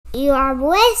You are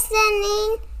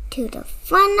listening to the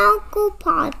Fun Uncle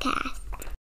Podcast.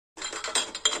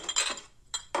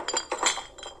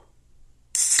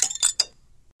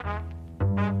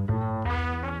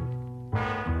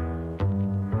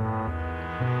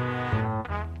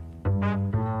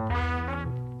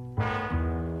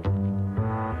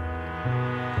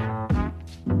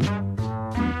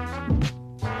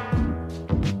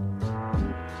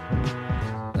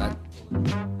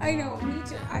 I know, me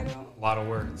too. I don't. A lot of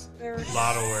words. There are A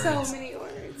lot of words. so many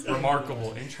words.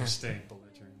 Remarkable, interesting.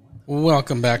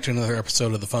 Welcome back to another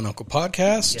episode of the Fun Uncle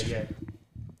Podcast. Yeah.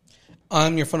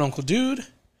 I'm your Fun Uncle Dude,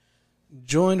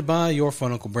 joined by your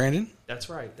Fun Uncle Brandon, That's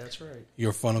right.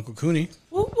 your Fun Uncle Cooney,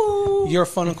 your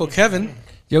Fun Uncle Kevin,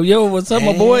 Yo, what's up,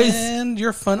 my boys? and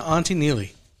your Fun Auntie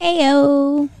Neely.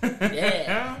 Heyo.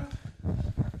 Yeah.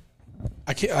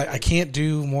 I can't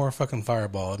do more fucking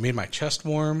Fireball. It made my chest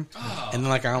warm, and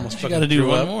then I almost You fucking got to do threw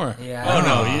one up. more. Yeah. Oh,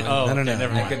 no. No.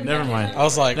 Never mind. I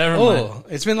was like, Never oh, mind.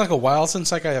 it's been like a while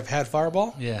since I have had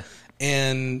Fireball, Yeah.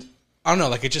 and I don't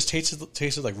know, it just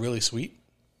tasted like really sweet,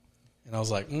 and I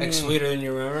was like, Like sweeter than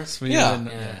you remember? Sweet. Yeah.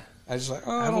 Yeah. I just like,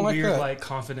 oh, I I have a don't like weird that.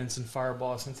 confidence in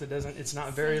Fireball since it's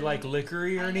not very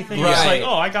liquory or anything. Right. It's like,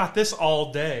 oh, I got this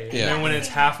all day. And Yeah. then when it's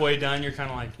halfway done, you're kind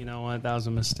of like, you know what, that was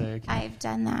a mistake. I've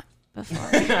done that before.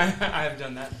 I have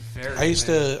done that very. I used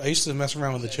to mess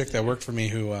around with a chick that worked for me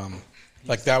who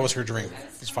that was her drink,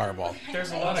 was Fireball.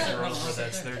 There's a lot of girls where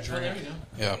that's their drink.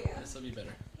 Yeah. This will be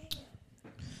better.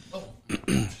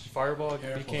 Fireball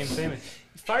became famous.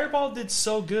 Fireball did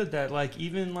so good that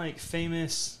even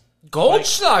famous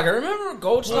Goldschlager. Remember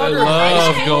Goldschlager? I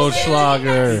love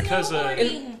Goldschlager. because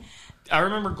I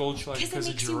remember Goldschlager because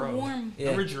of makes you Giro. warm. Yeah.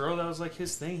 Remember Giro? That was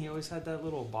his thing. He always had that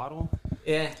little bottle.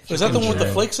 Yeah. Was that the one with the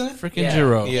Giro. flakes in it? Freaking Yeah.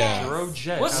 Giro. Yeah. Giro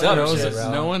Jet. What's I up, don't know. Jet?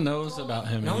 Bro. No one knows about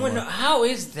him No anymore. one. How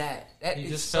is that? That He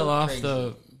is just so fell off crazy.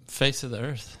 the face of the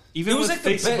earth. Even He was with the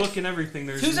Facebook best. and everything,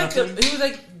 there's He was nothing.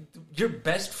 like your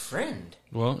best friend.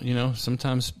 Well,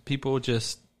 sometimes people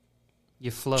just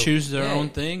You float. choose their Yeah. own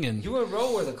thing, and You and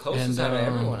Ro were the closest And, out of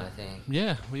everyone, I think.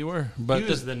 yeah, we were. But He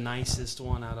was the nicest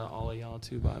one out of all of y'all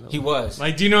too. By the way, He was.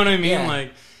 do you know what I mean? Yeah.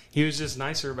 He was just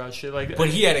nicer about shit. But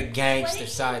he had a gangster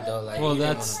side, though. Like, well, he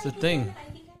didn't that's wanna- the thing.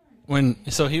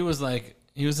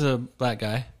 He was a black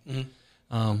guy,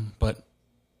 but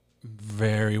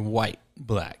very white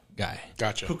black guy.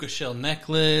 Gotcha. Puka shell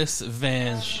necklace,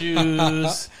 Vans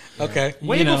shoes. Okay.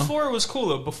 way before it was cool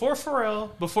though. Before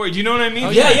Pharrell, before do you know what I mean? Oh,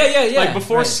 yeah. Like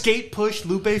before Right. Skate Push,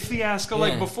 Lupe Fiasco, Yeah.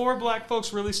 like before black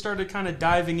folks really started kind of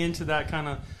diving into that kind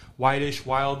of whitish,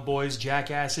 wild boys,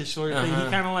 jackassish sort of thing. He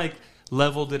kind of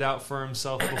leveled it out for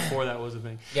himself before that was a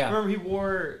thing. Yeah. I remember he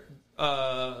wore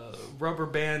rubber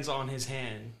bands on his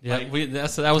hand. Yeah, Like,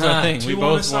 that was our thing. two We on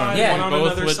both the side, wanted. Yeah, one on we both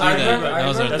another would do side. that. I remember That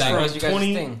was our that. thing. That was you guys'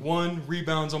 thing. 21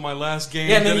 rebounds on my last game.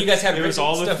 Yeah, and then you guys had it was written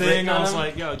all the stuff thing. written I on was them.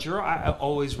 like, yo, Jero, I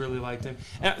always really liked him.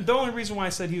 And the only reason why I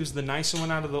said he was the nicer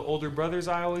one out of the older brothers,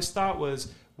 I always thought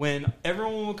was when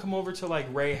everyone would come over to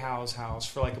Ray Howe's house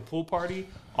for a pool party,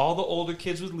 all the older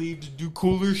kids would leave to do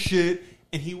cooler shit,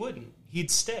 and he wouldn't. He'd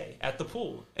stay at the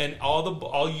pool, and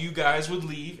all you guys would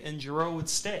leave, and Jero would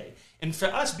stay. And for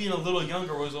us, being a little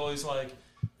younger was always like,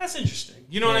 that's interesting.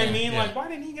 You know what I Yeah, mean? yeah. Why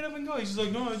didn't he get up and go? He's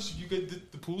like, no, you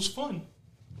get the pool's fun.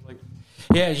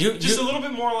 Yeah, Just a little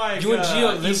bit more you and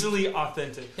Gio lived- easily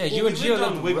authentic. Yeah, Well, you and we Gio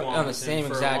lived lived Wigwam on the with him same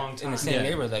for a long exact in time. the same Yeah.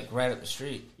 neighborhood, right up the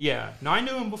street. Yeah. No, I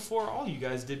knew him before all you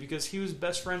guys did because he was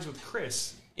best friends with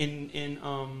Chris in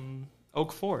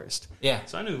Oak Forest. Yeah.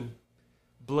 So I knew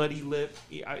Bloody Lip.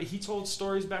 He told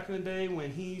stories back in the day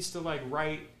when he used to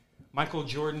write Michael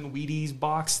Jordan Wheaties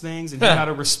box things, and he got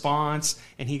a response,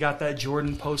 and he got that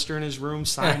Jordan poster in his room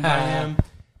signed by him.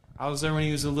 I was there when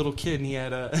he was a little kid, and he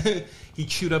had he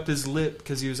chewed up his lip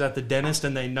because he was at the dentist,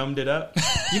 and they numbed it up.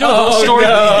 You know those stories. no.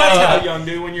 That's how young,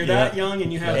 dude. When you're that young,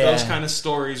 and you have Yeah. those kind of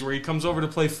stories where he comes over to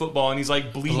play football, and he's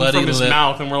bleeding Bloody from his lip.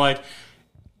 mouth, and we're like,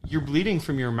 "You're bleeding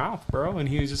from your mouth, bro." And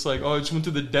he was just like, "Oh, I just went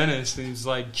to the dentist," and he's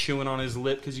chewing on his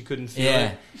lip because you couldn't feel Yeah.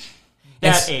 it.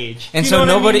 That And age, and You so know what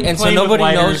I nobody- mean? and so Playing with nobody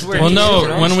knows lighters, where Well, he no.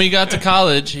 is. When we got to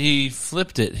college, he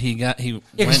flipped it. He Yeah, 'cause went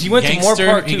he went to Moore gangster.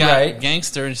 Park He too, got right?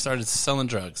 gangster and he started selling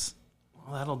drugs.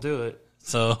 Well, that'll do it.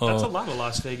 So That's a lot of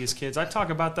Las Vegas kids. I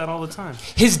talk about that all the time.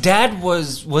 His dad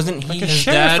wasn't he? Like a His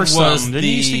sheriff dad or was something. Then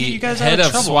he used to get the you guys head out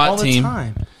of trouble SWAT all the team.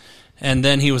 time. and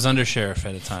then he was under sheriff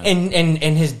at a time.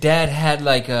 and his dad had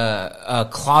a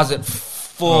closet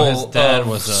full. Oh, his dad of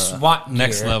was SWAT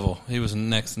next gear. level. He was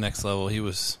next level. He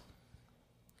was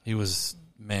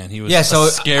man. He was Yeah, so a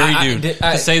scary I- dude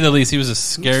I- to say the least. He was a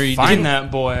scary Find dude.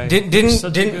 that boy. Didn't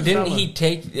Such a good didn't fella. he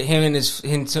take him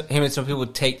and some people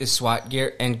take the SWAT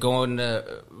gear and go into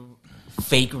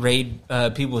fake raid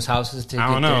people's houses to I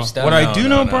get don't their know. stuff? What I do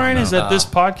know, no, Brian, is that no. this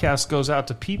podcast goes out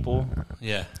to people,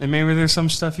 Yeah. and maybe there's some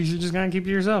stuff you should just kind of keep to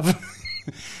yourself.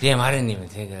 Damn, I didn't even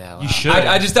think of that. You should.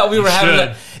 I just thought we were You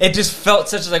having. should. It just felt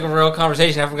such like a real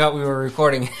conversation. I forgot we were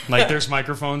recording. Like there's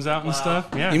microphones out and stuff.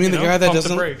 Yeah. You mean the guy that pump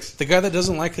doesn't the brakes.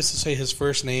 like us to say his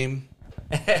first name?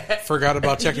 Forgot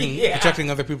about protecting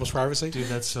other people's privacy. Dude,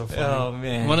 that's so funny. Oh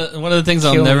man. One of the things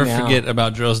I'll Kill me never now. forget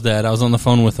about Dro's dad, I was on the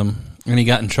phone with him, and he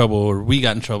got in trouble, or we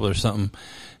got in trouble or something,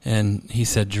 and he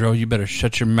said, Dro, you better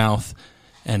shut your mouth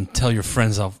and tell your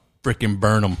friends I'll freaking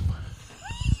burn them.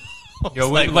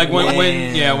 Yo,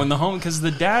 when the home, because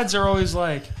the dads are always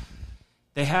like,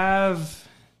 they have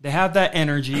that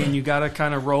energy, and you got to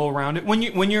kind of roll around it. When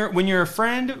you're a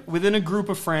friend within a group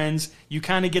of friends, you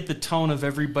kind of get the tone of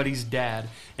everybody's dad,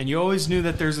 and you always knew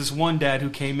that there's this one dad who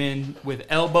came in with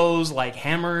elbows like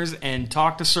hammers and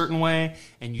talked a certain way,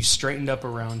 and you straightened up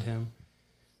around him.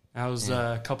 That was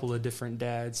a couple of different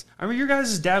dads. I mean, your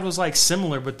guys' dad was like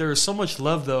similar, but there was so much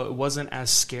love, though it wasn't as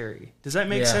scary. Does that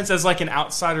make sense? As like an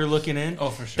outsider looking in,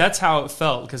 Oh, for sure. That's how it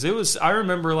felt, because it was. I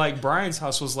remember like Brian's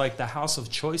house was like the house of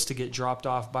choice to get dropped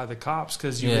off by the cops,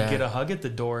 because you would get a hug at the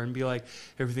door and be like,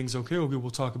 "Everything's okay. Okay,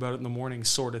 we'll talk about it in the morning,"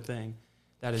 sort of thing.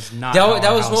 That is not.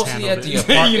 That was mostly at the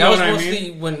apartment. You know That was what I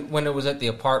mostly mean? when it was at the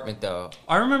apartment, though.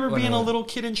 I remember being a little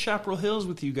kid in Chaparral Hills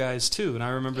with you guys too, and I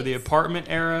remember the apartment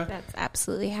era. That's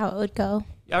absolutely how it would go.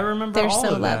 I remember They're all so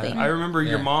of that. loving. I remember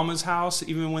your mama's house,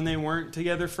 even when they weren't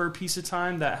together for a piece of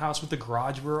time. That house with the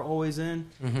garage we were always in.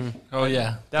 Oh,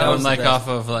 yeah. That That was was the like best. off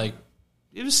of like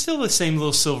It was still the same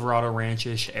little Silverado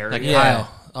Ranch-ish area. like Yeah.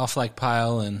 Pile. Off like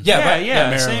Pile and... Yeah,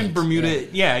 yeah, right. same Maryland. Bermuda.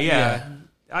 Yeah.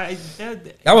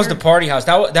 That was the party house.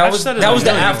 That was said it the a million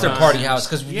after party times. house,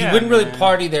 because Yeah, you wouldn't really man.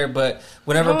 party there, but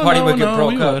whenever No, party no, would get no,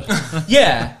 broke we up, would.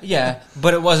 yeah,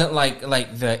 but it wasn't like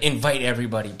the invite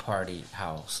everybody party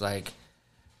house. Like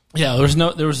Yeah,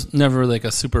 there was never like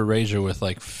a super rager with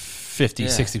like 50,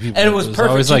 60 people. and it was perfect.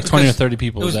 always too, like 20 or because 30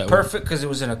 people. It was that perfect because it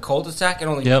was in a cul-de-sac, and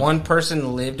only Yep. one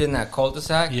person lived in that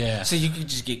cul-de-sac. Yeah. so you could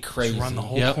just get crazy. run the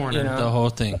whole Yep, corner. You know? the whole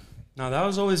thing. No, that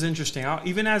was always interesting.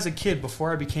 Even as a kid,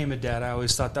 before I became a dad, I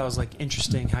always thought that was like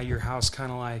interesting how your house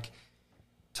kind of like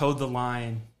towed the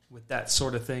line with that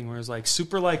sort of thing, where it was like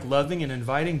super like loving and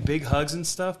inviting, big hugs and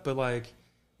stuff, but like,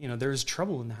 you know, there's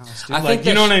trouble in the house, dude. I think Like, you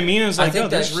that know what I mean? It was I like, think oh,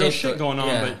 there's that real shaped shit the- going on,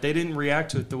 yeah. but they didn't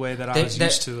react to it the way that I was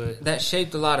used to it. That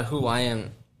shaped a lot of who I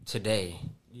am today.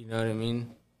 You know what I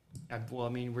mean? Well, I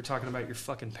mean, we're talking about your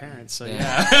fucking parents, so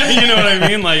Yeah. yeah. You know what I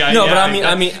mean? Like, No, but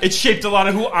I mean, it shaped a lot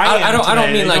of who I am. I don't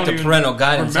today. mean They like the even parental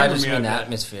guidance. I remember just me mean the like that.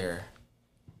 atmosphere.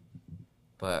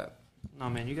 But No,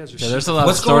 man, you guys are. Yeah, there's a super- lot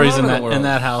What's of stories going on in in the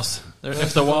that world? house.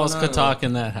 If the walls could talk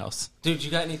in that house. dude,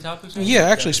 you got any topics? Yeah,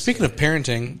 actually, speaking of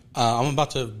parenting, I'm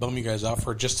about to bum you guys out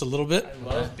for just a little bit. I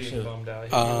love being bummed out.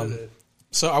 Hit me with it.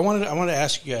 So I wanted to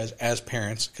ask you guys as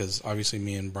parents, because obviously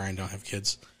me and Brian don't have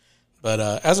kids, but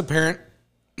as a parent,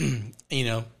 you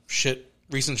know,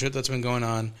 recent shit that's been going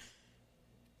on,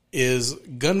 is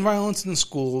gun violence in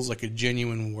schools like a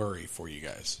genuine worry for you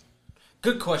guys?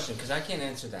 Good question, because I can't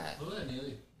answer that.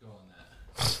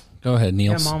 Go ahead, Yeah,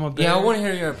 Niels. Mama Bear. Yeah, I want to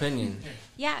hear your opinion.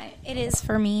 Yeah, it is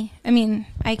for me. I mean,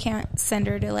 I can't send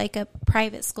her to like a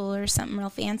private school or something real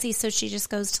fancy, so she just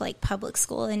goes to like public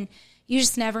school, and you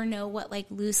just never know what like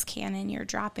loose cannon you're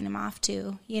dropping him off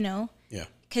to, you know? Yeah.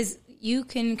 Because you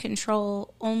can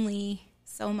control only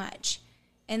so much,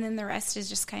 and then the rest is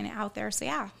just kind of out there. So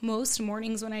yeah, most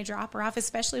mornings when I drop her off,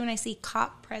 especially when I see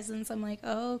cop presence, I'm like,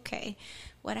 oh, okay,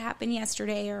 what happened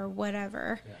yesterday or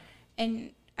whatever. Yeah. And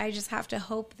I just have to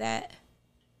hope that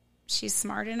she's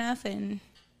smart enough and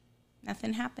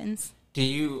nothing happens. Do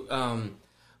you,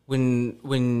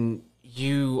 when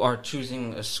you are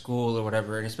choosing a school or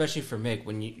whatever, and especially for Mick,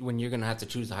 when you're gonna have to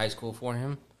choose a high school for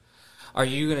him, are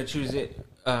you gonna choose it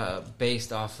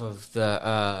based off of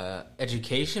the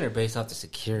education or based off the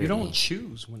security? You don't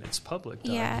choose when it's public,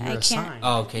 though. Yeah, You're I can't- assigned.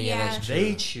 Oh, okay, yeah, Yeah. that's true.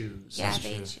 They choose. Yeah, That's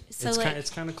they. true. So It's like, kind, it's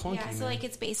kind of clunky. yeah, so man. like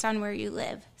it's based on where you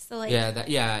live. So like, Yeah, he'll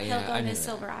he'll go I into knew that.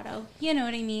 Silverado. You know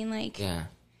what I mean? Like, Yeah.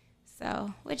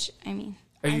 so which I mean.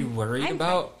 Are you worried I'm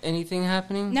about anything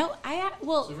happening? No, I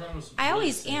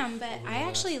always am, but I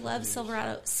actually love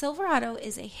Silverado. Silverado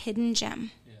is a hidden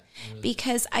gem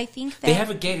because I think that They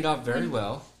have it gated off very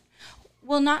well.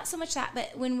 Well, not so much that,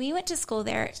 but when we went to school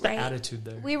there, The right? attitude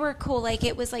there. We were cool. Like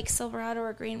it was like Silverado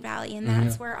or Green Valley, and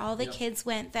that's where all the kids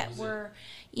went that were,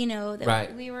 that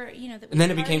Right. we were, that we And then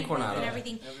it became partied with Coronado. and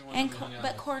everything.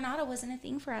 But Coronado wasn't a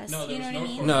thing for us. No, you know there what I was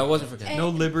mean? No, it wasn't for kids. No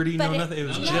Liberty, But no nothing. It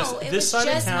was no, just it this was side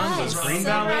of just town was us. Green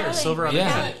Valley or and Silverado. Green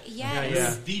Yeah. Valley. Yes. Yeah.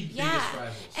 The biggest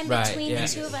rivals. And Right, between yeah. the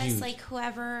two of us, Huge. like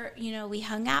whoever, we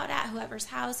hung out at, whoever's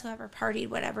house, whoever partied,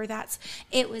 whatever,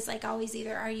 it was like always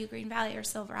either are you Green Valley or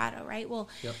Silverado, right? Well,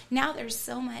 now there's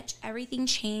so much, everything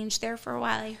changed. There for a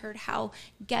while, I heard how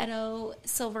ghetto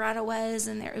Silverado was,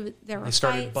 and there were They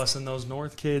started fights. busing those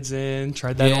North kids in,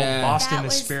 tried that Yeah. old Boston That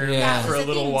was- experiment that for was a the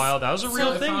little thing. while. That was a So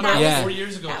real that thing. was- bro. Yeah. 4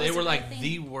 years ago, That they was were a like big thing.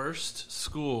 the worst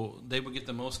school. They would get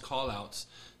the most call outs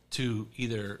to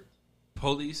either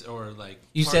police or like.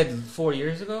 You party- said 4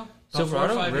 years ago? About 4 or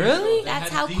Silverado? 5 years ago, Really? they That's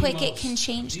had how the quick it can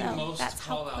change, the though. most That's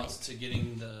how call-outs quick. to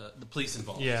getting the police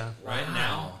involved. Yeah. Right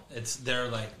now, they're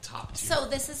like top tier. So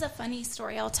this is a funny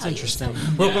story. I'll tell Interesting. you.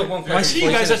 Real quick, one When I see you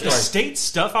before guys say at the story. state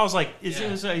stuff, I was like, Yeah.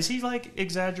 is he like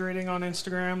exaggerating on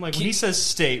Instagram? Like when he says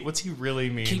state, what's he really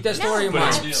mean? Keep that story in No,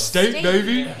 mind. that's State,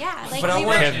 baby. Yeah, like But I we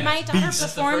want- were, my daughter Beast. That's the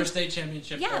performed. first state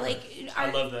championship. Yeah, ever. like I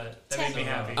love that. That made me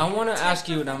happy. I want to Ted ask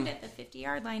you, and performed I'm. at the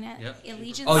 50-yard line at Yep.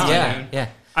 Allegiance. Oh, yeah. man. Yeah.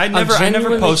 I I'm never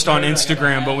genuinely post on scared.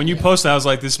 Instagram, but when you post that, I was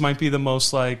like, this might be the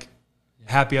most like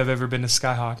happy I've ever been to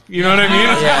Skyhawk. You know what I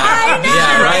mean? Yeah.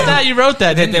 Yeah, right? You wrote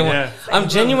that, didn't you? Yeah. I'm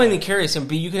genuinely curious, and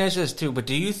B, you can answer this too, but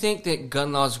do you think that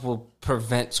gun laws will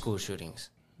prevent school shootings?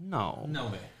 No. No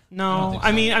way. No, think I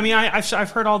so. mean,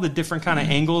 I've heard all the different kind of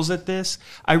angles at this.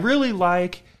 I really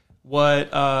like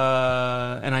what,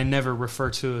 and I never refer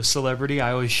to a celebrity.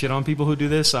 I always shit on people who do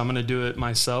this. So I'm going to do it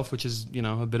myself, which is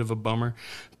a bit of a bummer.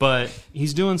 But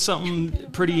he's doing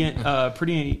something pretty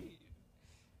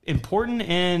important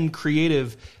and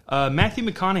creative. Matthew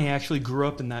McConaughey actually grew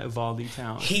up in that Uvalde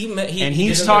town. And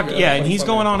he's talking, and he's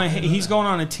going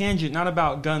on a tangent, not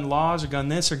about gun laws or gun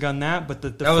this or gun that, but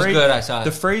the That was phrase, good, I saw it.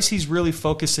 the phrase he's really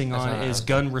focusing That's on what I is was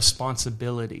gun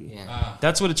responsibility. Yeah.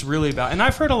 That's what it's really about. And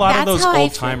I've heard a lot of That's those how I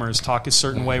old feel. timers talk a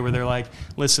certain way where they're like,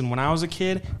 listen, when I was a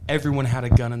kid, everyone had a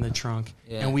gun in the trunk.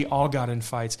 Yeah. And we all got in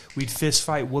fights. We'd fist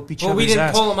fight, whoop each Well, other's we didn't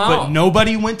ass. pull 'em But out.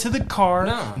 nobody went to the car.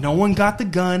 No. No one got the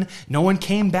gun. No one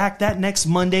came back that next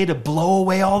Monday to blow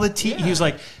away all the tea. Yeah. He was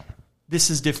like, this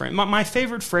is different. My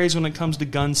favorite phrase when it comes to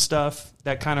gun stuff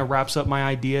that kind of wraps up my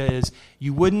idea is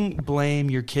you wouldn't blame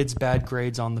your kid's bad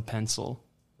grades on the pencil.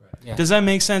 Yeah. Does that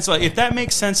make sense? Like, if that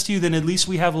makes sense to you, then at least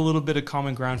we have a little bit of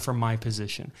common ground from my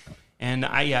position. And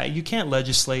you can't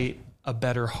legislate a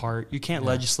better heart. You can't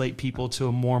legislate people to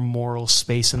a more moral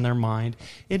space in their mind.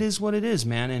 It is what it is,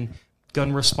 man. And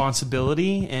gun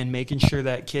responsibility and making sure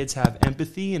that kids have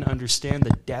empathy and understand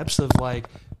the depths of like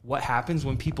what happens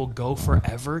when people go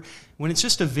forever. When it's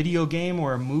just a video game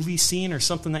or a movie scene or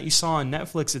something that you saw on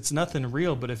Netflix, it's nothing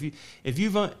real. But if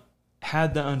you've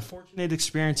had the unfortunate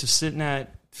experience of sitting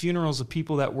at funerals of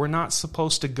people that were not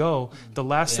supposed to go, the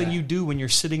last thing you do when you're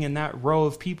sitting in that row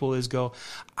of people is go,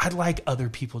 I'd like other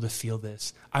people to feel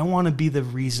this. I want to be the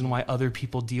reason why other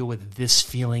people deal with this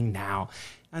feeling now.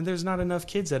 And there's not enough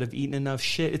kids that have eaten enough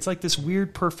shit. It's like this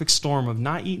weird perfect storm of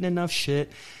not eating enough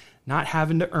shit, not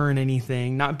having to earn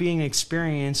anything, not being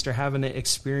experienced or having to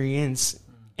experience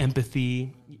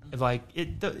empathy. Like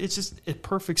it's just a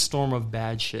perfect storm of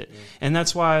bad shit. And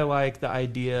that's why I like the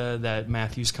idea that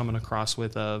Matthew's coming across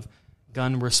with of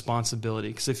gun responsibility.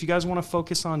 Because if you guys want to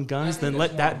focus on guns, then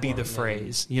let that be the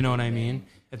phrase. You know what I mean?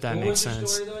 If that makes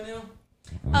sense.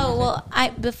 Oh,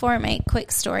 well, before my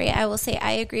quick story, I will say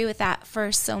I agree with that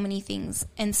for so many things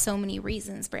and so many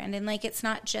reasons, Brandon. Like, it's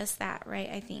not just that, right?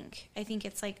 I think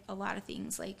it's like a lot of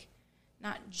things, like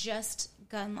not just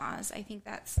gun laws. I think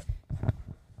that's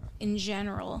in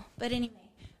general. But anyway,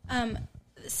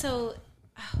 so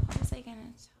what was I going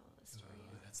to tell the story?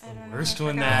 I don't know. Worst I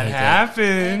when forgot. that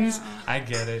happens. I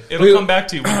get it. It'll come back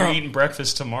to you when you're eating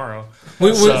breakfast tomorrow.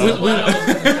 We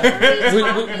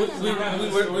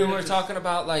were talking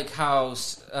about like how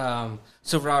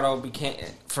Silverado became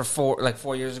for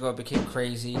 4 years ago it became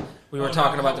crazy. We were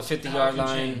talking about the 50-yard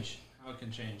line. How it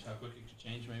can change. How quick it can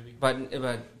change, maybe. But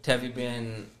Tevi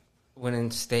Ben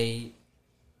winning state.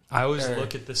 I always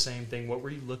look at the same thing. What were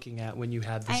you looking at when you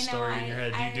had the I know, story in your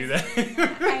head? I Do you do was-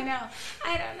 that? I know.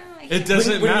 I don't know. I It can't-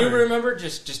 doesn't When matter. you remember,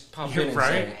 just pop You're in and right.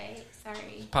 say it. Right,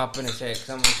 sorry. Pop in and say it, 'cause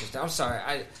I'm interested. I'm sorry.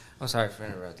 I'm sorry for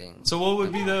interrupting. So what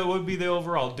would be the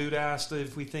overall? Dude asked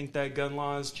if we think that gun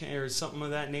laws or something of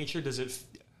that nature.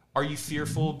 Are you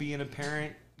fearful being a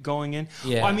parent going in?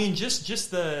 Yeah. Well, I mean, just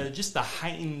the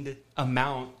heightened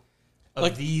amount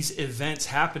of these events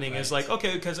happening is like,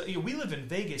 okay, because we live in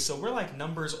Vegas, so we're like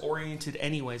numbers oriented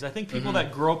anyways. I think people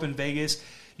that grow up in Vegas,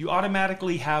 you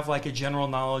automatically have like a general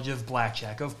knowledge of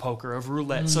blackjack, of poker, of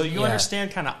roulette. So you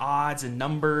understand kind of odds and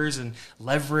numbers and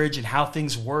leverage and how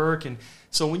things work. And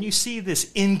so when you see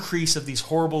this increase of these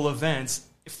horrible events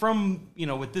from,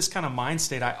 with this kind of mind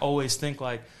state, I always think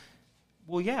like,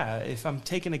 well, yeah, if I'm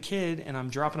taking a kid and I'm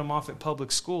dropping them off at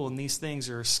public school and these things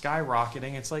are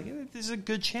skyrocketing, it's like, there's a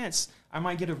good chance I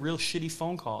might get a real shitty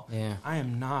phone call. Yeah. I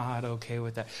am not okay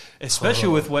with that, especially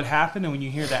with what happened and when you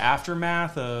hear the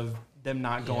aftermath of them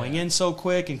not going in so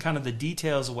quick and kind of the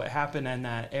details of what happened in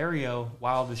that area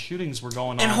while the shootings were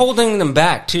going on. And holding them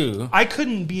back, too. I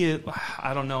couldn't be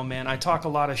I don't know, man. I talk a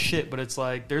lot of shit, but it's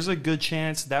like there's a good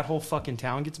chance that whole fucking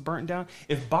town gets burnt down.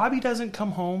 If Bobby doesn't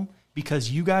come home because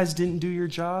you guys didn't do your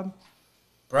job,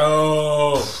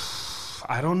 bro,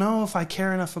 I don't know if I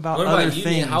care enough about what about other you?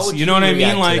 things. How would you know what I react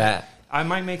mean? to Like that? I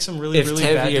might make some really If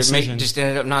bad Tevye decisions. just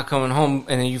ended up not coming home,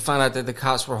 and then you find out that the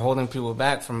cops were holding people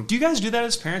back from. Do you guys do that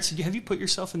as parents? Have you put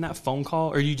yourself in that phone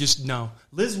call, or you just no?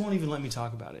 Liz won't even let me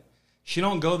talk about it. She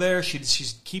don't go there. She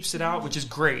keeps it out, which is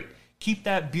great. Keep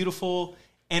that beautiful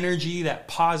energy, that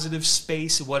positive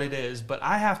space, what it is. But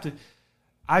I have to.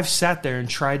 I've sat there and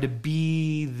tried to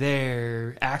be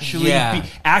there,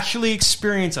 actually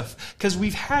experience because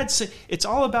we've had. It's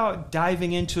all about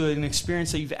diving into an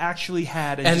experience that you've actually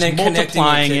had and just then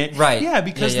multiplying it, right? Yeah,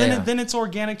 because then it's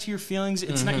organic to your feelings.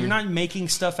 It's not you're not making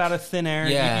stuff out of thin air.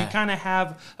 Yeah. You kind of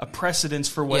have a precedence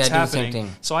for what's I do the same happening.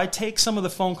 thing. So I take some of the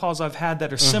phone calls I've had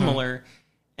that are similar.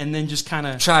 And then just kind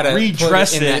of try to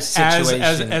redress put it in it that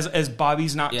situation. as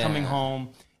Bobby's not Yeah. coming home.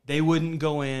 They wouldn't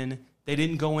go in. They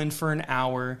didn't go in for an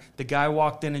hour. The guy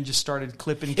walked in and just started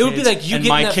clipping kids. It would be like you and getting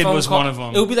my that kid phone was call. one of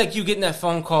them. It would be like you getting that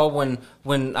phone call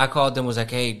when I called them, was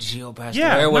like, "Hey, Gio passed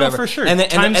Yeah, away," or no, whatever. for sure. And then,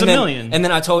 Times a million. And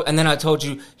then I told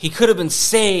you he could have been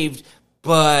saved,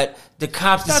 but the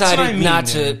cops That's what decided I mean, not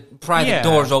to man. pry Yeah. the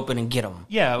doors open and get him.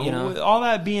 Yeah, you know? with all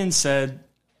that being said,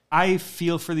 I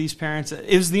feel for these parents.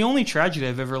 It was the only tragedy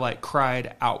I've ever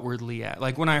cried outwardly at.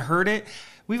 Like when I heard it,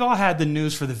 we've all had the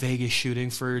news for the Vegas shooting,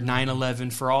 for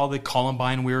 9/11, for all the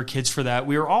Columbine. We were kids for that.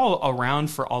 We were all around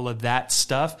for all of that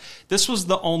stuff. This was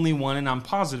the only one, and I'm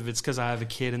positive it's because I have a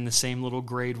kid in the same little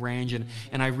grade range, and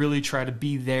I really try to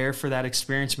be there for that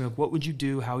experience. Be like, what would you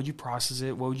do? How would you process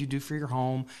it? What would you do for your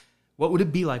home? What would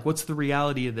it be like? What's the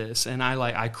reality of this? And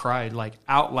I cried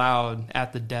out loud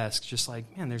at the desk, just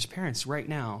like, man, there's parents right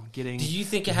now getting Do you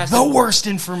think it has the to, worst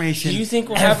information. Do you think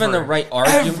we're ever, having the right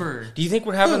argument? ever. Do you think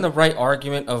we're having the right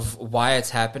argument of why it's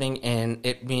happening and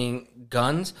it being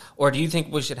guns, or do you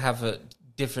think we should have a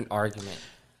different argument?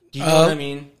 Do you know what I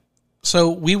mean?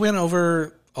 So we went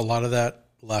over a lot of that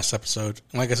last episode.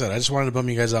 And like I said, I just wanted to bum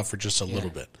you guys out for just a little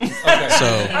bit. Okay.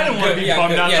 So I don't want to be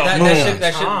bummed out the that whole shouldn't be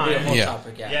a time. whole Yeah.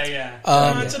 topic. Yeah.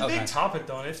 Um, It's a okay. big topic,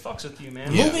 though, and it fucks with you,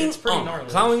 man. Yeah. It's pretty on, gnarly.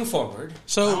 plowing forward.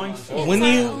 So Plowing forward. when It's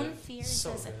our you own fears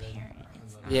as a parent.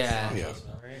 It's not- Yeah. yeah. It's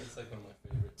like one of my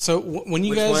favorites. So when you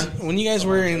Which guys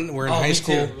one? were in high me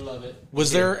school, too. Love it.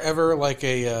 was there ever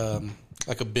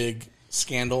a big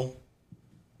scandal,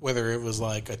 whether it was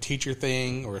like a teacher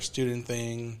thing or a student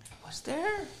thing? Was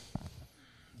there?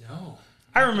 No.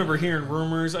 I remember hearing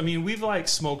rumors. I mean, we've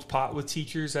smoked pot with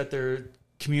teachers at their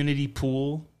community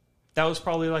pool. That was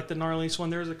probably the gnarliest one.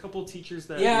 There was a couple of teachers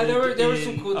that there lived were in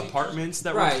some cool teachers. apartments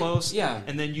that Right, were close. yeah.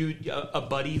 And then a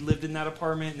buddy lived in that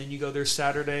apartment, and then you go there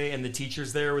Saturday, and the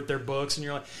teacher's there with their books, and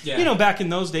you're like, Yeah. back in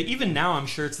those days, even now, I'm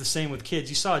sure it's the same with kids.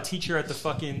 You saw a teacher at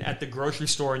the grocery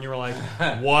store, and you were like,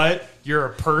 "What? You're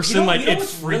a person?" It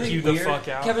what's freaked really you the weird? fuck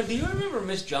out. Kevin, do you remember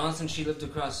Miss Johnson? She lived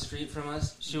across the street from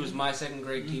us. She was my second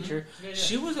grade teacher.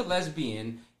 She was a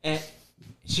lesbian, and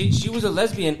she was a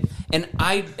lesbian,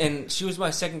 and she was my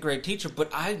second grade teacher.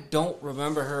 But I don't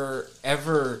remember her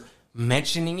ever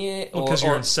mentioning it Well, or, 'cause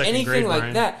you're or in second anything grade, like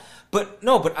Brian. that. But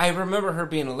I remember her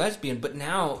being a lesbian. But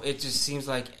now it just seems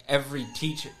like every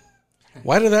teacher.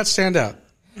 Why did that stand out?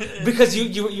 Because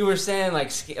you were saying like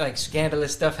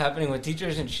scandalous stuff happening with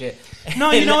teachers and shit.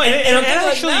 No, and I'm it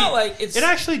thinking now, it's it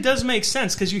actually does make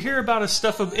sense because you hear about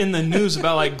stuff in the news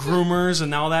about groomers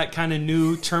and all that kind of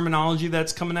new terminology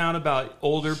that's coming out about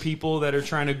older people that are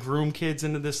trying to groom kids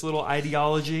into this little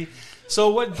ideology. So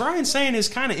what Brian's saying is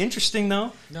kind of interesting,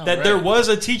 though, that there was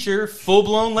a teacher,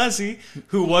 full-blown Leslie,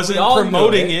 who wasn't all knew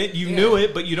promoting it. it. You knew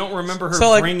it, but you don't remember her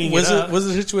So bringing was it up. was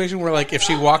it a situation where if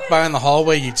she walked by in the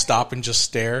hallway, you'd stop and just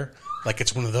stare? like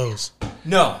it's one of those.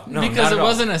 No, because not it at all.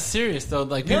 wasn't as serious though.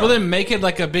 Like people didn't make it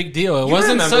like a big deal. It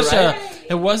wasn't remember, such right?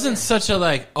 a. It wasn't such a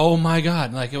like. Oh my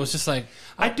god! Like it was just like.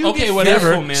 I do okay, get whatever.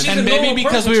 fearful, man. She's And a maybe normal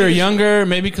because person. we were She's- younger,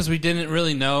 maybe because we didn't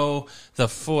really know the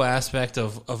full aspect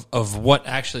of what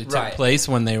actually took Right. place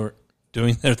when they were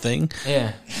doing their thing.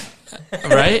 Yeah.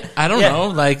 Right? I don't Yeah. know.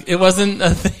 Like it wasn't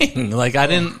a thing. Like I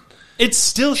didn't. It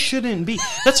still shouldn't be.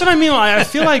 That's what I mean. I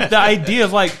feel like the idea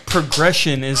of like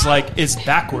progression is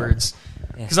backwards.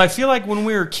 Because I feel like when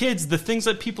we were kids, the things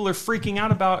that people are freaking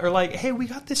out about are like, hey, we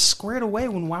got this squared away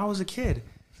when I was a kid.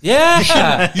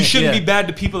 Yeah. You shouldn't Yeah. be bad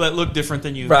to people that look different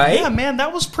than you. Right. Yeah, man,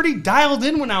 that was pretty dialed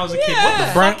in when I was a kid. What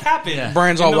the Brian- fuck happened? Yeah.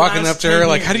 Brian's in all the walking last up to her 10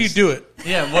 like, "How do you years?" do it?"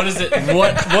 Yeah. What is it?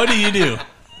 What do you do?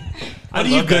 What are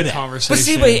you good at?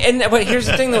 Conversation. But see, but here's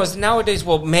the thing though, is nowadays,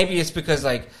 well, maybe it's because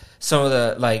like some of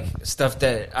the like stuff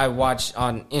that I watch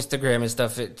on Instagram and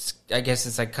stuff, I guess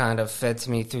it's like kind of fed to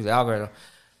me through the algorithm.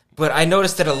 But I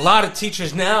noticed that a lot of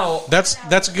teachers now, That's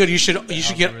good. You should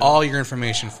get all your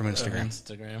information from Instagram.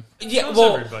 Instagram. yeah, Sounds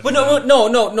well, everybody, but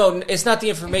no, it's not the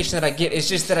information that I get. It's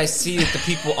just that I see that the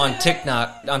people on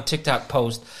TikTok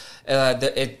post.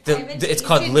 It's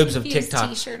called Libs of Confused TikTok,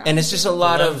 t-shirt on. and it's just a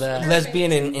lot Love of that.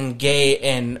 lesbian and gay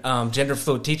and gender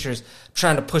fluid teachers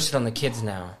trying to push it on the kids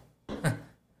now.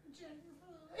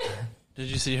 Did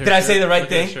you see her? Did I say shirt? the right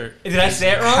Look at her thing? shirt. Did I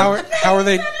say it wrong?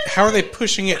 How are they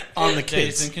pushing it on the Dazed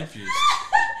kids? and Confused.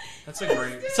 That's a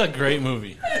great. It's a great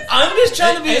movie. I'm just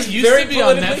trying to be It as used very to be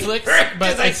on politically Netflix, correct but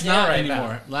as I it's can not right now.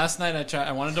 anymore. Last night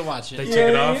I wanted to watch They it, took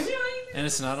it off. and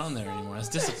it's not on there anymore. It's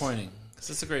disappointing. 'Cause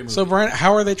it's a great movie. So Brian,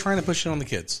 how are they trying to push it on the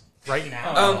kids? Right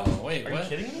now. oh, wait, what?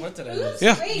 kidding me? What did I do?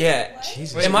 Yeah, Yeah.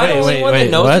 Jesus. Am I the Wait, only wait, one that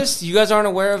wait, knows what? this? You guys aren't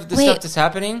aware of the Wait. stuff that's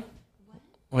happening?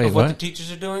 Wait, Of what the what?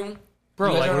 teachers are doing? Bro,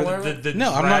 You guys like aren't aware of the it?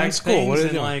 No, I'm not in drag school. What are they things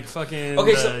and doing? like fucking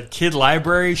Okay, the so- kid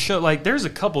library show. Like, there's a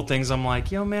couple things I'm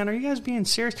like, yo, man, are you guys being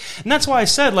serious? And that's why I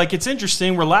said, like, it's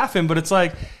interesting. We're laughing, but it's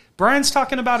like Brian's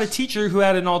talking about a teacher who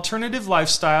had an alternative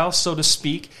lifestyle, so to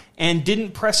speak, and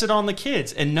didn't press it on the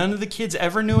kids, and none of the kids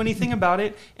ever knew anything about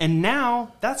it. And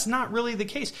now that's not really the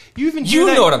case. You even hear You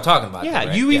that, know what I'm talking about. Yeah, though,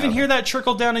 right? you even Yeah. hear that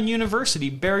trickle down in university.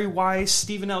 Barry Weiss,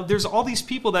 Stephen L. There's all these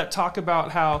people that talk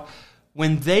about how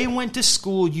when they went to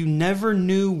school, you never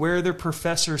knew where their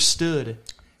professor stood.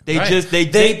 They Right. just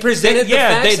They presented the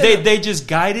facts and- they just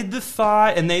guided the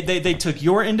thought, and they took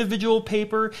your individual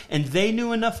paper, and they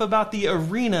knew enough about the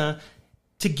arena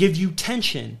to give you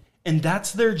tension. And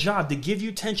that's their job, to give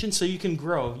you tension so you can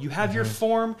grow. You have your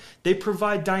form, they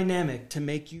provide dynamic to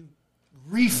make you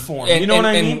reform. And- you know what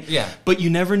I and- mean? yeah. But you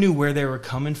never knew where they were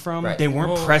coming from. Right. They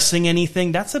weren't pressing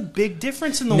anything. That's a big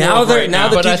difference in the Now world they're- right now now.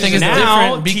 the But I teachers think it's now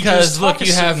different teachers because talk look, a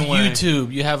you have certain way.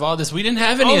 YouTube, you have all this. We didn't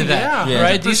have any Oh, of that, yeah.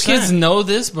 right? These 100%. kids know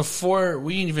this before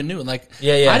we even knew. Like,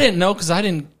 Yeah. I didn't know because I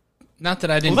didn't. Not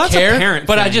that I didn't Well, that's a care, parent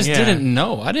but I thing, just yeah. didn't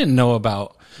know. I didn't know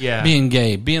about Yeah. being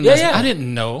gay, being Yeah, lesbian. yeah. I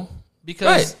didn't know because,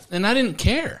 Right. and I didn't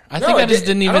care. I No, think I just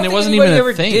didn't I even. don't It think wasn't anybody even a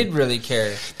ever thing. did really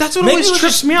care. That's what Maybe always it was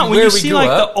trips just me out when where you we see grew like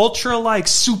up. the ultra like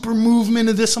super movement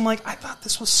of this. I'm like, I thought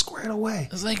this was squared away.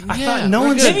 It's like, I yeah, thought no we're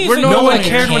one good. said Maybe We're if no you normal one like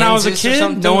here. cared when I was a Kansas or kid.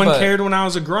 something, No one but- cared when I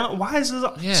was a grown up. Why is this?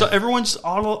 Yeah. So everyone just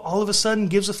all of a sudden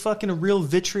gives a fucking a real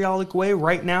vitriolic way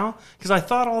right now? Because I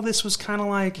thought all this was kind of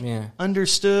like Yeah.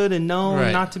 understood and known,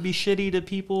 Right. not to be shitty to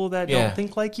people that Yeah. don't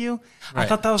think like you. I Right.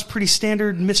 thought that was pretty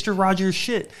standard Mr. Rogers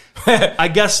shit. I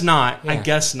guess not. I Yeah.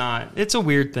 guess not. It's a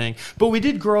weird thing. But we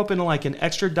did grow up in like an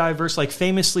extra diverse, like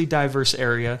famously diverse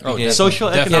area. Oh, yeah. Social,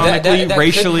 Definitely. economically, Yeah, that could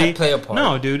racially. play a part.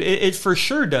 No, dude, it for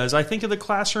sure does. I think of the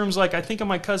classrooms, like I think of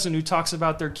my cousin who talks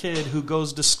about their kid who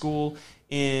goes to school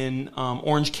in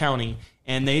Orange County,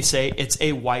 and they say it's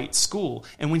a white school.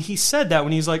 And when he said that,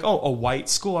 when he's like, "Oh, a white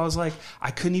school," I was like,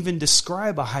 I couldn't even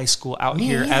describe a high school out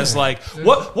here as like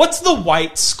what's the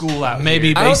white school out Maybe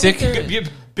here? I don't basic. think they're-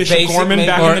 Bishop Basic, Gorman maybe.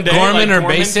 back Or in the day, Gorman like or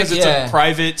Basic? 'cause it's Yeah. a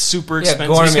private, super Yeah, expensive.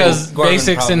 Gorman. Because Gorman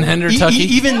basics in probably. Hendertucky.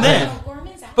 Even then.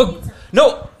 But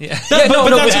no, Yeah. yeah, no, but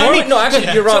no, that's but what I Gorman, mean. no,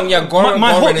 actually, you're wrong. Yeah, Gorman.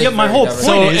 my whole- Gorman is yeah, my very whole diverse.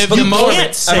 So point is if you the most,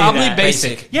 can't say probably that.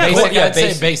 basic. Yeah, basic, well, yeah, I'd say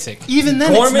basic. basic. Even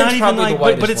then, Gorman's it's not even probably like, the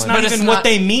whitest but it's one. not But it's even not- what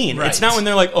they mean. right. It's not when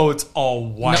they're like, "Oh, it's all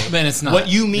white." No, but it's not. What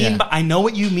you mean? Yeah. By, I know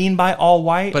what you mean by all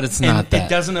white, But it's and not that. It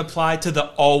doesn't apply to the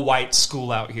all white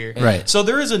school out here. Right. So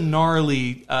there is a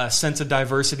gnarly sense of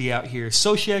diversity out here,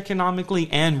 socioeconomically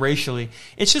and racially.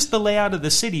 It's just the layout of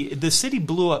the city. The city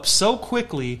blew up so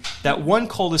quickly that one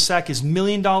cul-de-sac is $1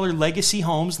 million legacy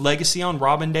homes, legacy on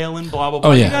Robindale and blah blah blah.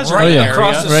 Oh You yeah, guys oh are in the yeah, area.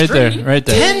 Across the right street. there, right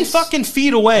there. 10 fucking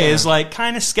feet away is like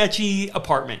kind of sketchy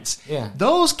apartments. Yeah.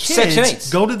 Those Section kids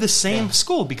 8s. go to the same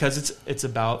school because it's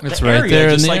about It's the right area. there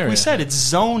in Just the like area. we said, it's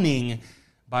zoning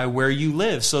by where you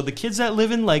live. So the kids that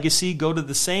live in Legacy go to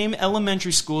the same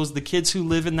elementary school as the kids who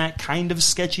live in that kind of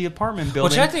sketchy apartment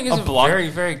building. Which I think is a very,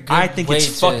 very good I think way it's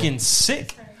to- fucking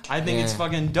sick. I think it's Yeah.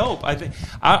 fucking dope.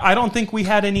 I don't think we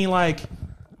had any like.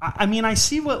 I mean, I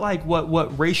see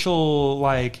what racial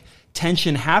like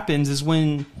tension happens is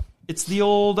when it's the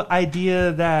old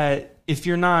idea that if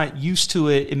you're not used to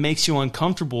it, it makes you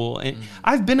uncomfortable. And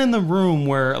I've been in the room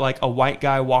where like a white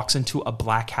guy walks into a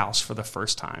black house for the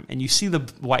first time, and you see the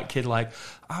white kid like,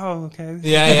 oh, okay,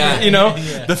 Yeah. you know,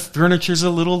 the furniture's a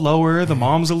little lower, the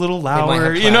mom's a little might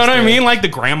louder. have You know what I plastic. mean? Like the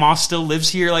grandma still lives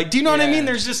here. Like, do you know what I Yeah. mean?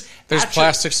 There's just There's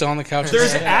plastic still on the couch.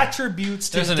 There's attributes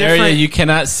to There's an different area you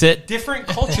cannot sit. different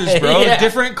cultures, bro. Yeah.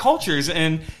 Different cultures.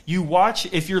 And you watch,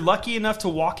 if you're lucky enough to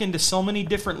walk into so many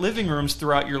different living rooms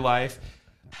throughout your life,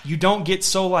 you don't get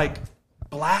so like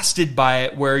blasted by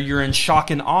it where you're in shock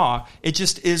and awe. It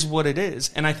just is what it is.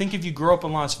 And I think if you grow up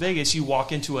in Las Vegas, you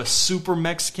walk into a super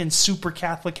Mexican, super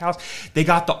Catholic house. They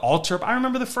got the altar. I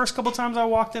remember the first couple times I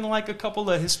walked in like a couple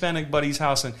of Hispanic buddies'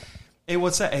 house and, hey,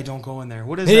 what's that? Hey, don't go in there.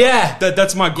 What is that? Yeah.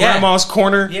 That's my grandma's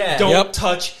corner. Yeah. Don't Yep.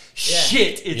 touch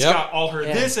shit. It's Yep. got all her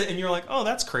this, and you're like, oh,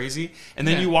 that's crazy. And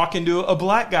then you walk into a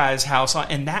black guy's house,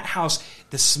 and that house,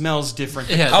 the smell's different.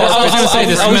 Yeah, I was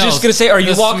just gonna say, are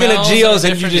you The walking to smells Gio's are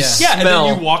and you different, just Yeah, and smell?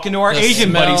 then you walk into our The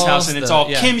Asian buddy's house, and it's smells,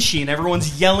 all yeah. kimchi, and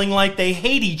everyone's yelling like they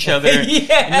hate each other.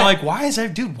 Yeah. And you're like, why is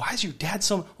that, dude? Why is your dad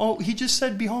so? Oh, he just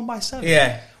said be home by 7.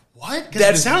 Yeah. What? Because That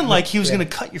it is- sounded like he was yeah. going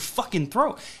to cut your fucking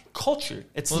throat. Culture.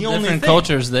 It's Well, the only different thing.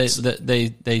 cultures, they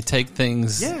take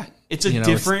things. Yeah. It's a you know,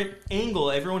 different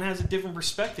angle. Everyone has a different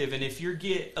perspective. And if you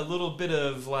get a little bit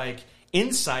of like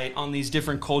insight on these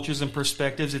different cultures and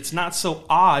perspectives, it's not so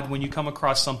odd when you come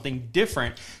across something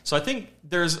different. So I think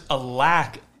there's a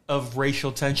lack of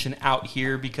racial tension out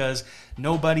here because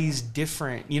nobody's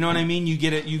different. You know what I mean? You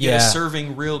get a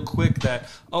serving real quick that,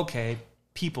 okay,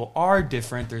 people are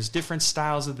different. There's different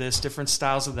styles of this, different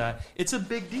styles of that. It's a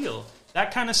big deal.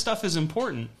 That kind of stuff is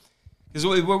important. Because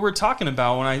what we're talking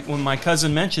about, when my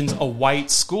cousin mentions a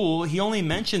white school, he only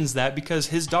mentions that because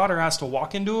his daughter has to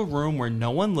walk into a room where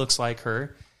no one looks like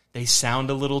her. They sound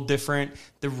a little different.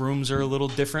 The rooms are a little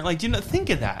different. Like, think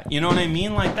of that. You know what I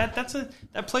mean? Like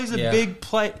that plays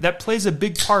a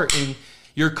big part in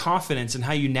your confidence and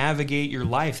how you navigate your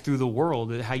life through the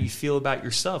world, and how you feel about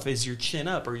yourself. Is your chin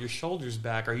up? Are your shoulders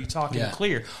back? Are you talking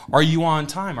clear? Are you on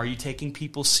time? Are you taking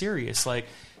people serious? Like,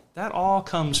 that all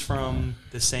comes from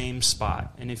the same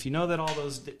spot. And if you know that all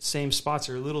those same spots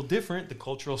are a little different, the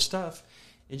cultural stuff,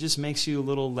 it just makes you a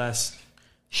little less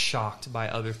shocked by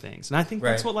other things. And I think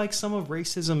that's what like some of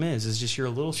racism is just you're a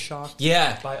little shocked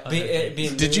by other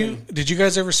things. Did you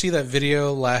guys ever see that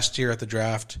video last year at the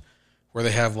draft where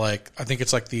they have like, I think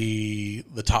it's like the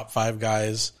top 5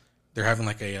 guys, they're having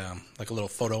like a little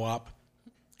photo op,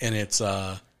 and it's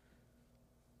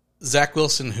Zach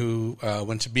Wilson, who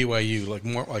went to BYU,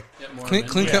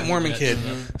 clean cut Mormon kid,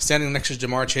 standing next to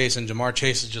Jamar Chase, and Jamar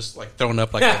Chase is just like thrown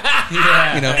up like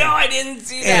that. You know, No, I didn't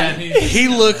see that. and he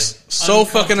looks so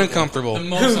fucking uncomfortable.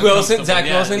 Who, Wilson? Zach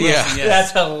Wilson? Yeah.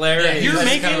 That's hilarious. You're That's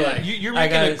making kinda like- you're I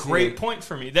making a gotta see great it. point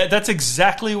for me. That's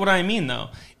exactly what I mean, though.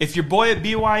 If your boy at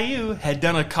BYU had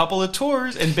done a couple of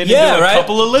tours and been Yeah, into a right?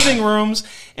 couple of living rooms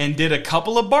and did a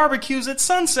couple of barbecues at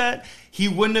Sunset, he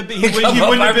wouldn't have been. He wouldn't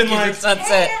have been like.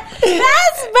 Sunset.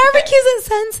 That's barbecues at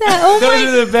sunset. Oh Those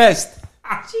my are the best.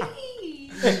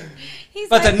 jeez. He's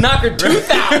About to knock her tooth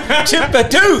out. Chip the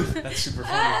tooth. That's super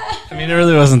funny. I mean, it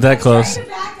really wasn't that close, trying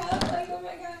to back up, like, oh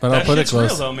my god. but That I'll put it shit's real,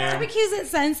 close. though, man. Barbecues at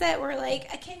sunset were like,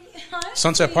 honestly,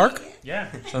 Sunset Park?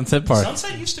 Yeah, Sunset Park.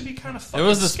 Sunset used to be kind of It fucking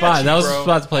was the spot. sketchy, That was the bro.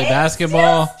 spot to play It's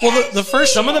basketball. still Well, the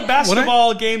first Some of the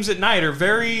basketball games at night are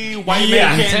very white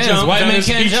man can't Intense. jump. White man Venice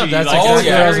can't Beachy. jump. That's Like, exactly it's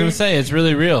what I was very- going to say. It's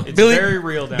really real. It's Billy- very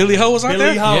real down Billy there. Ho was out Billy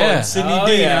there? Ho Yeah. and Sidney Oh,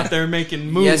 Dean yeah. out there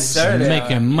making moves. Yes, sir.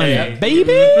 Making money, Hey. baby.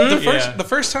 The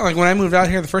first time, like when I moved out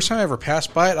here, the first time I ever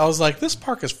passed by it, I was like, "This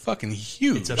park is fucking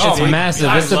huge." It's It's massive.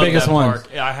 I It's the love biggest that one. park.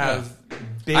 I have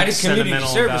big I did community sentimental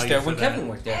service value there for when that. Kevin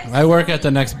worked there. I work at the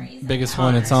next biggest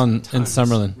one. It's in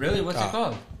Summerlin, Really? What's it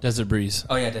called? Desert Breeze.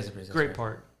 Oh, yeah, Desert Breeze. That's Great right.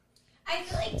 part. I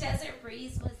feel like Desert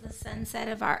Breeze was the sunset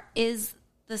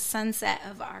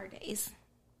of our days.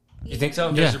 You think so?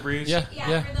 Yeah, Desert Breeze? yeah, Yeah,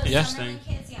 yeah, for those yeah, Summerlin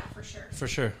kids, yeah, for sure. for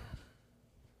sure.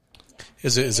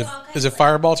 Is it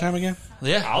Fireball time again?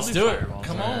 Yeah, I'll let's do do it. Fireball.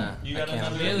 Come Yeah, on. You got I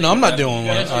can't. another? No, I'm not doing one.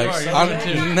 Yes, you Like, are. You're I'm-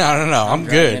 doing two. no, I'm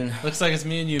good. Looks like it's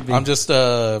me and you, B. I'm just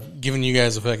giving you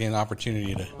guys a fucking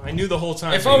opportunity to. I knew the whole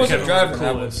time. If that I you wasn't kept driving, it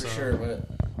I cool, would for so. sure. But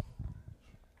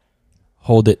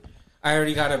Hold it. I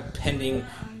already got a pending,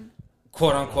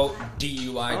 quote unquote,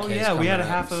 DUI case. Oh yeah, we had a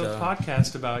coming half up, of a so-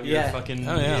 podcast about your Yeah. fucking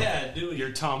Oh, yeah. your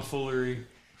tomfoolery.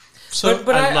 So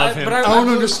But I love him. But I I don't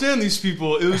grew- understand these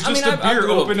people. It was I just mean, a I beer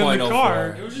grew a open in the 0.04.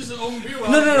 car. It was just an open beer.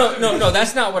 No.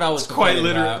 That's not what I was Quite complaining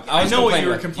literally. about. I was know what you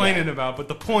were about- complaining yeah. about, but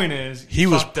the point is, He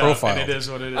was fucked up, profiled. and it is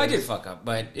what it is. I did fuck up,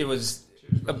 but it was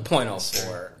a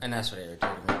 0.04, and that's what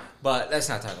irritated me. But let's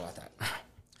not talk about that.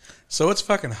 So it's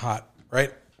fucking hot,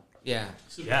 right? Yeah.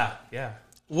 Yeah.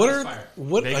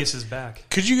 What Vegas is back.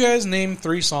 could you guys name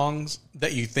 3 songs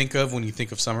that you think of when you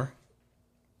think of summer?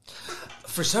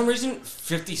 For some reason,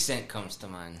 50 Cent comes to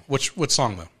mind. What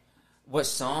song though? What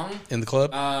song? In the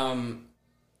club?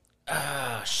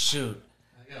 Shoot.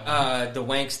 The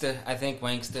Wanksta. I think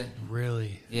Wanksta.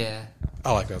 Really? Yeah.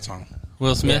 I like that song.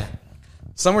 Will Smith. Yeah.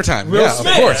 Summertime. Will yeah,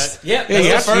 Smith. of course. Yep, Yeah, you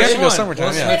that's have the to first go one. summertime.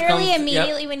 Will Yeah. Smith Literally, comes-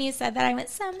 immediately when you said that, I went,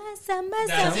 summer.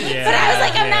 Yeah. But I was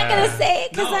like, I'm not going to say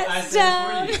it because No, I that's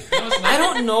said it for dumb. you. I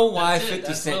don't know why 50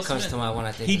 That's Cent Will comes Smith. to mind when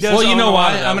I think He of does. Well, you own know a lot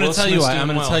why? of that. I'm gonna Will tell you Smith's why. doing I'm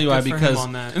gonna well. tell you why, Good for him because-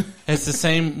 on that. It's the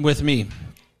same with me.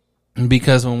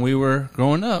 Because when we were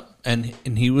growing up, and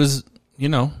he was, He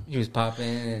was popping.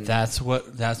 And that's what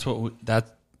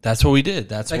we did.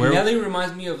 That's like where Nelly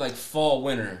reminds me of like fall,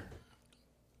 winter.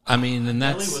 I mean, and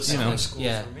Nelly that's was you know, summer school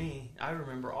yeah. for me. I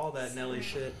remember all that Nelly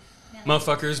shit.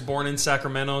 Motherfuckers born in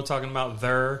Sacramento talking about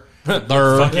their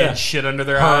fucking shit under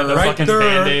their eye, the Right fucking there.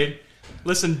 Band-Aid.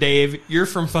 Listen, Dave, you're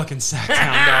from fucking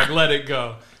Sacktown, dog. Let it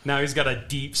go. Now he's got a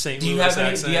deep St. Do you Louis have any?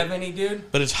 accent. Do you have any,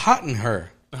 dude? But it's hot in her.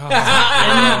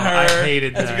 I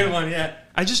hated that. That's a good one. Yeah.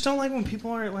 I just don't like when people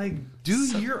aren't like, do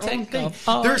your own thing. off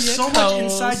all There's your so much clothes.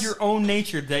 inside your own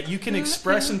nature that you can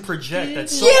express and project.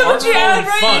 That's so Yeah, but artful you're and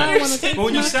right. fun. You're saying But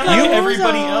when you my sound like clothes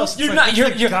everybody off. else, it's You're like, not. what's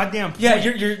You're the goddamn point? Yeah,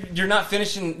 you're not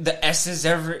finishing the S's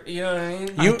ever. You know what I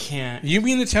mean? I can't. You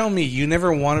mean to tell me you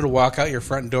never wanted to walk out your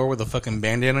front door with a fucking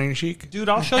Band-Aid on your cheek? Dude,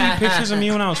 I'll show you pictures of me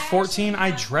when I was 14.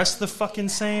 I dressed the fucking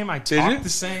same. I you? talked the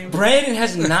same. Brandon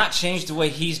has not changed the way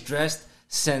he's dressed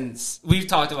since we've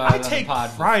talked about I it on the take pod.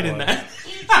 pride before. in that.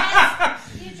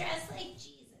 You dress like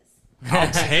Jesus.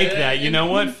 I'll take that. You know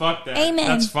what? Fuck that. Amen.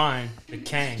 That's fine. The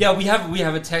Kang. Yeah, we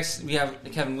have a text. We have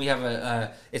Kevin. We have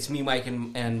a. It's me, Mike,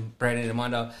 and Brandon and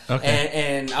Mondo. Okay.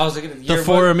 And I was looking at the the yearbook.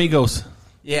 four amigos.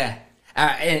 Yeah.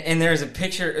 And there's a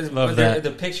picture. Love that.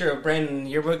 The picture of Brandon in the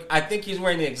yearbook. I think he's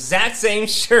wearing the exact same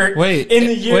shirt. Wait, in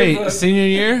the yearbook. wait, senior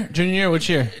year, junior year, which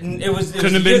year? It was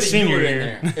Couldn't have the been year that you senior were in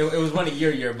year. there. It was one of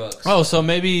your yearbooks. Oh, so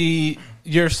maybe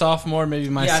your sophomore, maybe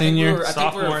my Yeah, I think we senior, were- I think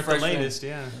Sophomore we're at the freshmen. latest,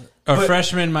 yeah. or but-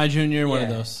 freshman, my junior, one of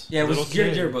Yeah. those. Yeah, it was Little your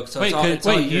kid. yearbook. So Wait, it's all, it's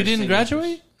all wait, your you didn't seniors.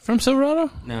 graduate from Silverado?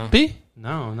 No. B?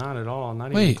 No, not at all. Not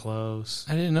even Wait. close.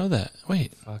 I didn't know that.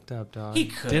 Wait, Fucked up, dog. He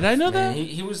could. Did I know man. that?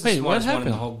 He was the Wait, what smartest one in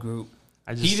the happened? whole group.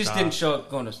 I He just stopped. didn't show up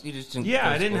going to. He just didn't. Yeah, go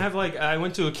to I didn't school. have like I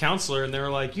went to a counselor and they were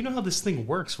like, you know how this thing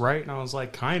works, right? And I was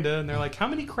like, kinda. And they're like, how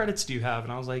many credits do you have?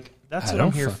 And I was like, that's I what I'm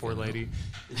don't here fucking for, know. lady.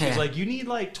 And she was like, you need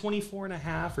like 24 and a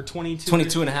half or 22.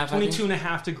 22 and a half, I think. 22 and a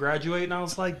half to graduate. And I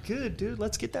was like, good, dude,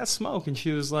 let's get that smoke. And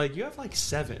she was like, you have like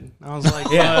 7. And I was like,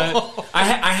 Yeah. what?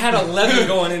 I had 11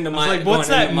 going into I my. was like, what's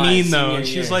going that into my mean though? senior And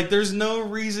she was year. like, there's no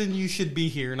reason you should be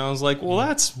here. And I was like, well,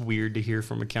 that's weird to hear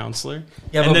from a counselor.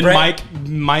 Yeah, and but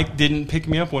then Mike didn't pick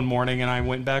me up one morning and I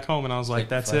went back home and I was like,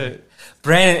 that's fuck. it.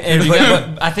 Brandon,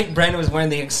 but I think Brandon was wearing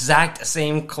the exact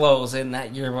same clothes in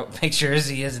that yearbook picture as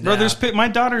he is now. Bro, my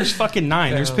daughter's fucking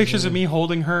 9. There's pictures of me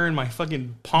holding her in my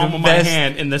fucking palm The of my best-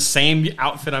 hand in the same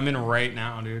outfit I'm in right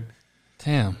now, dude.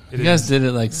 damn, It you guys is. did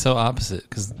it like so opposite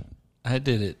because I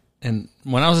did it, and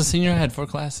when I was a senior, I had 4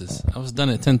 classes. I was done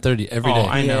at 10:30 every day.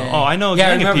 I know. Yeah. Oh, I know. Yeah, I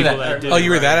gang of remember people that. that did Oh, it you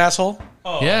were right. that asshole?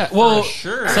 Oh, Yeah, for well,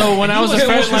 sure. so when I was a was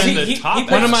freshman, like He- the he- top he guy.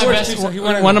 played one of my sports best too, so he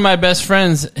went one in- of my best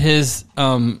friends, his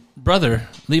brother,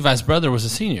 Levi's brother, was a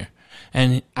senior,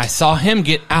 and I saw him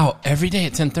get out every day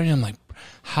at 10:30. I'm like,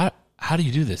 how do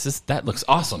you do this? That looks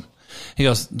awesome. He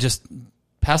goes, just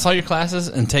pass all your classes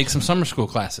and take some summer school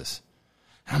classes.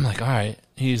 And I'm like, all right.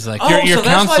 He's like, Oh, your so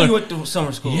that's why counselor. you went to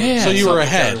summer school. Yeah. So you were Something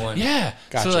ahead. everyone. Yeah.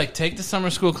 Gotcha. So like take the summer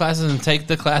school classes and take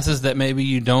the classes that maybe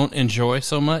you don't enjoy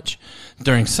so much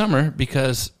during summer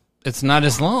because it's not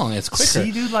as long. It's quicker.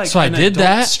 See, dude, like so I an did adult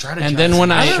that, strategizing. and then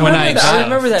when I I remember that. got I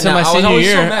remember that to now. my I was senior always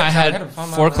so year, mad. I I had had to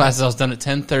find my 4 way. classes. I was done at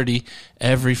 10:30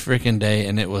 every freaking day,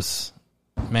 and it was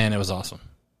awesome.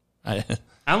 I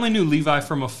only knew Levi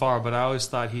from afar, but I always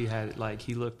thought he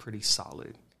looked pretty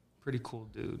solid. Pretty cool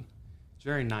dude. He's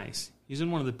very nice. He's in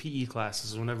one of the PE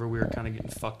classes whenever we were kind of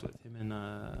getting fucked with him.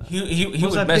 And He what was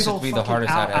would that mess big with old me the fucking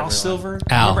hardest out of Al everyone. Silver?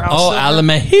 Al. Remember Oh, Silver?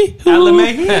 Alamehi.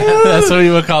 Alamehi. That's what we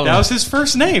would call him. That was his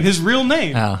first name, his real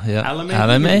name. Al. Yeah. Alamehi.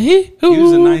 Alamehi. He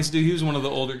was a nice dude. He was one of the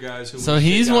older guys. Who So was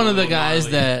he's got one a of the little guys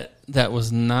gnarly. that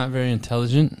was not very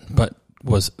intelligent, but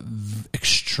was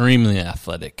extremely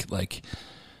athletic. Like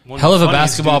One hell of a the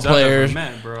funniest basketball dudes I've ever player.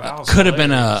 met, bro. Al's could have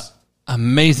been hilarious.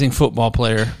 amazing football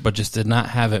player, but just did not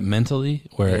have it mentally,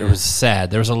 where it was sad.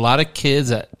 There was a lot of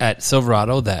kids at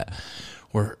Silverado that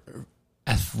were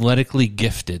athletically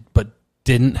gifted, but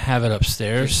didn't have it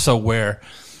upstairs. So where,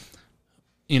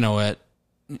 at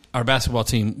our basketball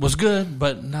team was good,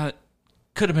 but not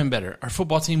could have been better. Our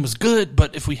football team was good,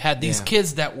 but if we had these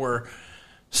kids that were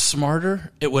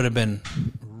smarter, it would have been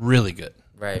really good.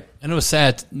 Right. And it was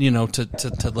sad,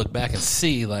 to look back and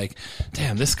see, like,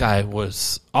 damn, this guy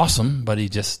was awesome, but he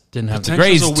just didn't have the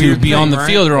Potential's grades a to weird be on thing, the right?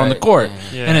 field or on the Right. court.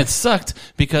 Yeah. And it sucked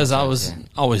because I was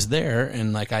always there,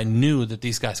 and, like, I knew that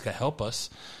these guys could help us,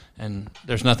 and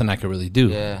there's nothing I could really do.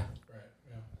 Yeah.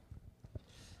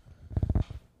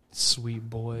 Sweet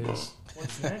boys.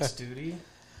 What's next, duty?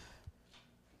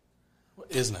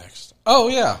 What is next? Oh,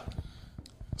 yeah.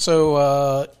 So,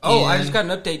 I just got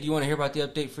an update. Do you want to hear about the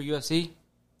update for UFC?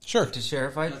 Sure. To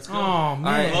share fight? Oh,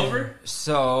 man. All right.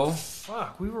 So,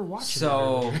 Fuck, we were watching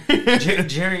so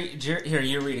Jerry, here,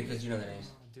 you read it because you know the names.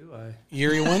 Do I?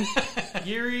 Yuri win?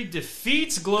 Yuri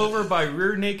defeats Glover by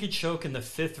rear naked choke in the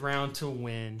 5th round to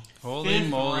win. Holy Fifth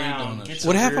moly round, donuts. gets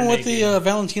What a happened rear with naked. the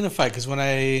Valentina fight? Because when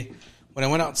I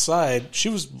went outside, she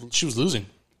was losing.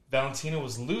 Valentina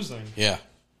was losing. Yeah.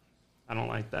 I don't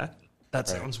like that. That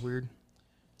sounds weird.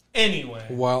 Anyway,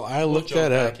 While I we'll look jump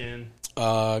that up, back in.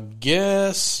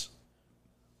 guess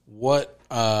what?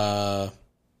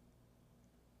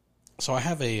 So I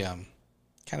have a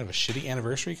kind of a shitty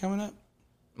anniversary coming up.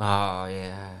 Oh,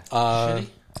 yeah.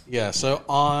 Yeah. So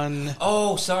on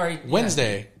Oh, sorry. Yeah.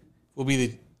 Wednesday will be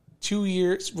the 2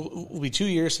 years. Will be 2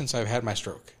 years since I've had my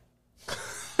stroke.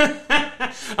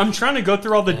 I'm trying to go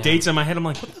through all the dates in my head. I'm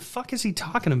like, what the fuck is he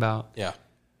talking about? Yeah.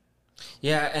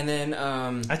 Yeah, and then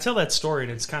I tell that story,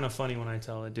 and it's kind of funny when I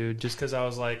tell it, dude. Just because I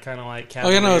was like, kind of like, Oh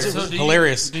yeah, no, it's So do you-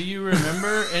 hilarious. Do you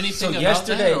remember anything about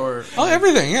yesterday- that? Or Oh,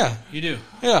 everything. Yeah. you do?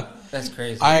 Yeah. that's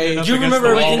crazy. I do you against remember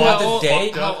the everything wall. about How the day?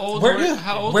 old- How old Where- were you?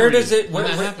 How old where were does you it- when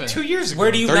where- that happened? 2 years ago.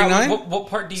 Where do you 39? what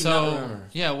part do you not remember?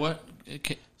 yeah, what?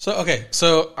 So okay,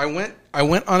 so I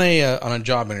went on a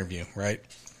job interview, right?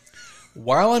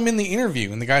 While I'm in the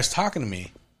interview and the guy's talking to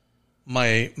me,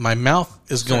 my mouth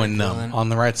is going numb feeling- on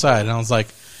the right side, and I was like,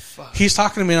 he's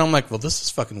talking to me, and I'm like, well, this is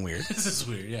fucking weird. This is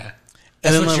weird, yeah. And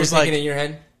That's then what I you're was thinking like, in your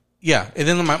head? yeah, and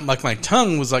then my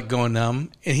tongue was like going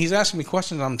numb, and he's asking me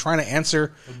questions I'm trying to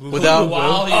answer without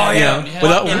Wow,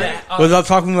 without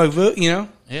talking like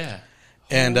Yeah.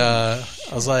 and I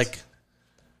was like,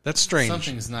 that's strange.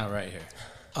 Something's not right here.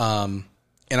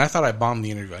 And I thought I bombed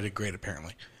the interview. I did great,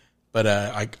 apparently. But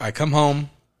I come home.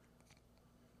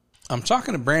 I'm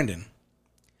talking to Brandon.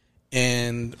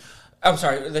 And I'm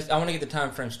sorry. I want to get the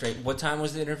time frame straight. What time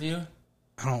was the interview?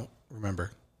 I don't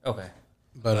remember. Okay.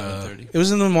 But 11:30. it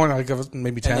was in the morning. Like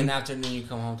maybe 10. And then afternoon you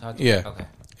come home talk to Yeah. me? Okay.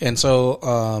 And so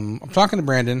I'm talking to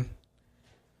Brandon.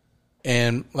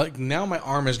 And like now my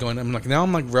arm is going. I'm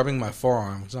like rubbing my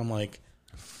forearm. So I'm like,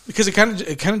 because it kind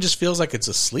of just feels like it's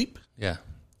asleep. Yeah.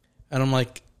 And I'm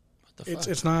like, What the fuck?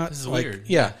 it's not This is like weird.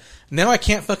 yeah. Now I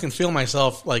can't fucking feel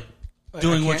myself like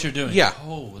Doing I what can't- you're doing. Yeah.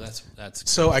 Oh, that's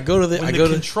So I go to the When I the go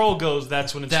to control goes,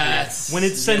 that's when it's That's- weird.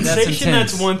 When it's that's sensation,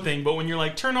 that's, intense. one thing. But when you're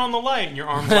like, turn on the light, and your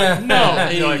arm's like, no,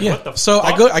 and you're like, yeah. what the So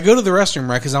fuck? I go to the restroom,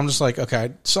 right? Because I'm just like,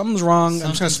 okay, something's wrong. I'm just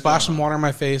gonna Something's splash going some water in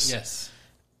my face. yes.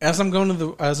 As I'm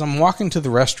walking to the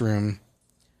restroom,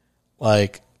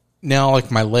 like now, like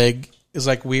my leg is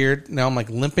like weird. Now I'm like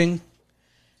limping,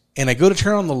 and I go to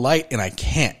turn on the light, and I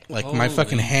can't. Like my Holy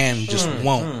fucking hand just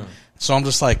won't. So I'm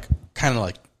just like kind of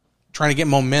like trying to get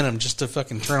momentum just to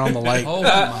fucking turn on the light. Oh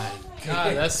my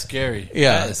god, that's scary.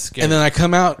 Yeah, That is scary. and then I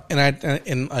come out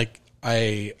and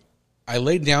I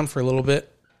laid down for a little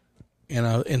bit,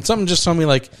 and something just told me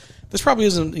like this probably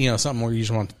isn't something where you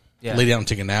just want to lay down and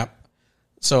take a nap.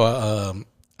 So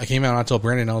I came out and I told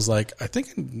Brandon, I was like, I think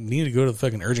I need to go to the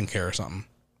fucking urgent care or something.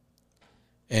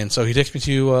 And so he takes me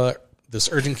to this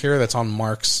urgent care that's on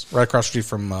Marks, right across the street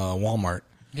from Walmart.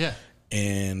 yeah.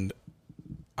 And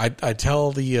I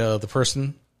tell the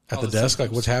person at All the desk like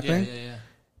symptoms. what's happening, Yeah.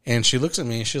 and she looks at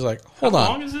me and she's like, How "Hold on."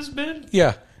 long has this been?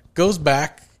 Yeah, goes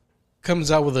back,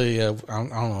 comes out with a I don't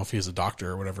know if he's a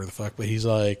doctor or whatever the fuck, but he's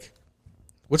like,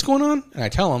 "What's going on?" And I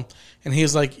tell him, and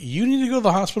he's like, "You need to go to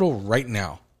the hospital right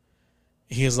now."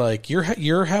 He's like,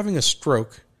 "You're having a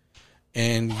stroke,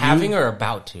 and Having or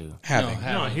about to? having."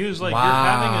 No, he was like, Wow.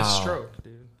 you're having a stroke,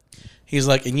 dude. He's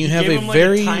like, and you have Gave a him, like,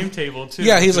 very timetable too.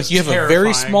 Yeah, he's which like, you have is a very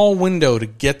terrifying. small window to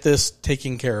get this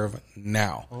taken care of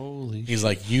now. Holy He's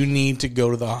like, you need to go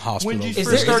to the hospital. When did you Is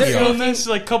first there- start is there doing anything- this?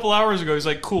 Like a couple hours ago. He's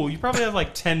like, cool. You probably have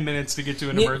like 10 minutes to get to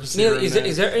an emergency Neil, room.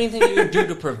 is there anything you can do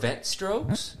to prevent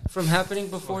strokes from happening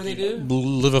before they do?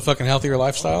 Live a fucking healthier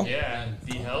lifestyle. Yeah,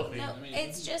 be healthy. No,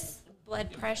 it's just blood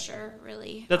pressure,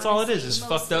 really. That's all it honestly, is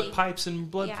fucked up mostly. pipes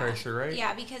and blood Yeah. pressure, right?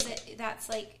 Yeah, because that's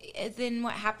like, then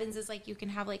what happens is like you can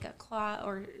have like a clot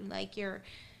or like your,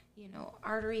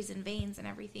 arteries and veins and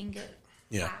everything get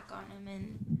Yeah. back on them,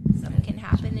 and something can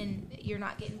happen, and you're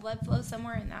not getting blood flow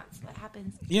somewhere, and that's what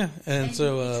happens. Yeah, and And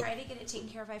so you try to get it taken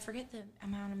care of. I forget the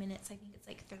amount of minutes. I think it's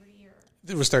like 30 or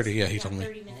it was 30. Yeah, he told me.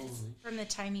 30 minutes from the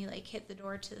time you like hit the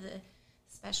door to the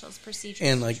specialist procedure.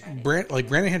 And like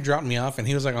Brandon had dropped me off, and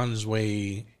he was like on his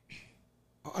way.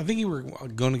 I think you were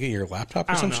going to get your laptop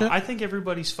or I some don't know. shit. I think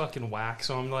everybody's fucking whack,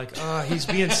 so I'm like, he's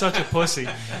being such a pussy.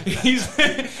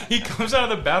 He comes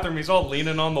out of the bathroom, he's all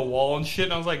leaning on the wall and shit,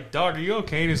 and I was like, dog, are you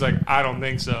okay? And he's like, I don't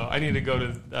think so. I need to go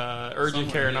to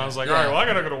urgent care. And I was like, all right, well, I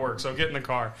gotta go to work, so get in the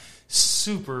car.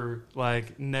 Super,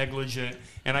 like, negligent.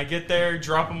 And I get there,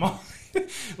 drop him off.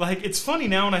 Like, it's funny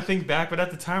now when I think back, but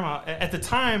at the time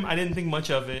I didn't think much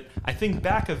of it. I think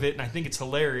back of it and I think it's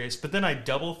hilarious, but then I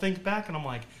double think back and I'm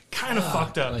like, kind of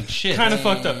fucked up. like shit. Kind of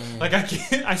fucked up. Like,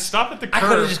 I stop at the I curb.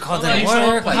 could have just called Like, them he's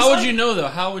work. like- how would you know though?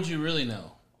 How would you really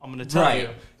know? I'm gonna tell Right. you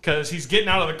because he's getting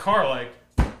out of the car like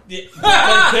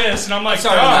this, and I'm like,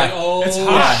 Sorry, God, like, oh, it's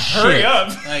hot. Hurry shit. up!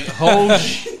 Like, hold.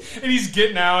 And he's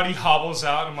getting out. He hobbles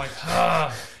out. I'm like,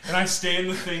 and I stay in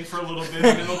the thing for a little bit.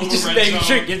 I'm in the little Just red making zone.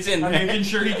 sure he gets in I'm there. making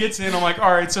sure he gets in. I'm like,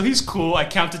 all right, so he's cool. I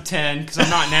count to 10 because I'm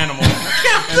not an animal. and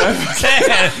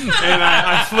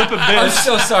I flip a bit. I'm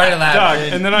so sorry to laugh. Dog,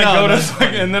 dude. and then I No, go that's to,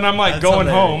 funny. and then I'm like That's going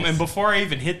home, hilarious. and before I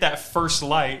even hit that first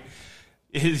light,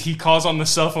 he calls on the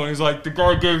cell phone. He's like, the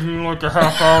guy gave me like a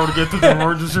half hour to get to the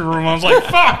emergency room. I was like,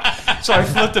 fuck. So I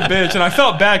flipped a bitch, and I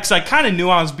felt bad because I kind of knew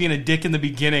I was being a dick in the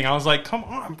beginning. I was like, come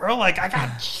on, bro, like I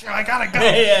gotta go.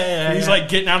 And he's like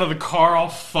getting out of the car all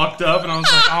fucked up, and I was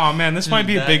like, oh man, this might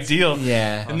be a big deal.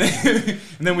 Yeah. And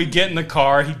then we get in the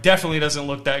car. He definitely doesn't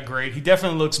look that great. He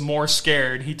definitely looks more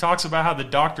scared. He talks about how the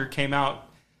doctor came out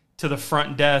to the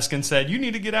front desk and said, you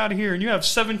need to get out of here and you have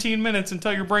 17 minutes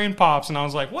until your brain pops. And I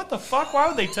was like, what the fuck? Why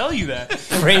would they tell you that?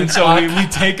 Brain and so pop. we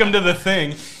take him to the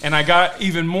thing, and I got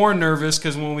even more nervous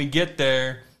because when we get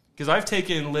there, because I've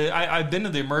been to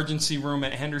the emergency room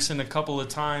at Henderson a couple of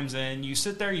times, and you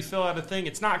sit there, you fill out a thing.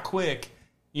 It's not quick.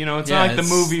 It's not like the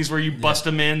movies where you bust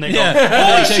them in. They go,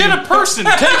 holy shit, a person.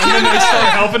 And then they start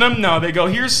helping them. No, they go,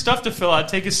 here's stuff to fill out.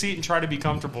 Take a seat and try to be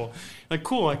comfortable. Like,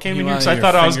 cool, I came in here because I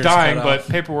thought I was dying, but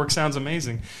paperwork sounds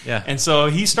amazing. Yeah. And so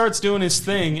he starts doing his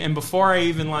thing, and before I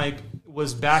even,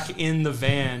 was back in the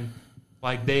van,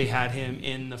 they had him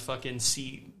in the fucking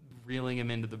seat, reeling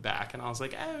him into the back. And I was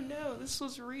like, oh, no, this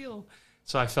was real.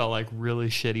 So I felt really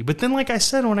shitty. But then, like I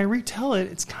said, when I retell it,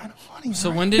 it's kind of funny. So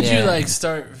right? when did Yeah. you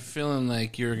start feeling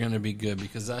like you were gonna be good?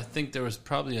 Because I think there was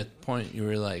probably a point you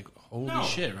were like, "Holy No,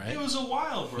 shit!" Right? It was a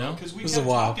while, bro. No? Because we was kept a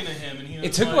while. talking to him, and he was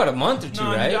It took like, about a month or two,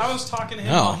 no, right? I was talking to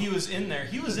him No. while he was in there.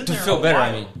 He was in To there feel a better, while.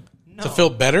 I mean. No. To feel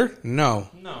better? No,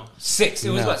 No. 6. It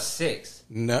was No. about 6.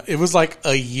 no. It was like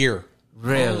a year.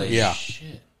 Really? Yeah.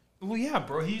 Shit. Well, yeah,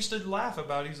 bro. He used to laugh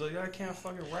about it. He's like, I can't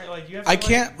fucking write. Like, you have to I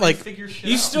can't, figure shit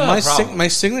You out. still have My a problem. my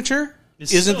signature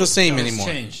It's isn't still- the same no, it's anymore.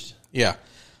 Changed, Yeah,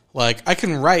 I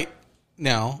can write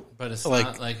now, but it's Like-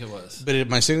 not like it was. but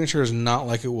my signature is not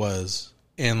like it was,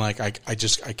 and I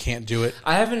can't do it.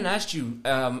 I haven't asked you.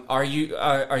 Are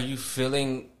you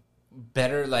feeling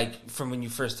better? Like from when you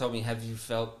first told me, have you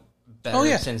felt better? Oh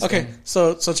yeah. Since Okay. then?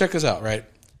 So check this out, right?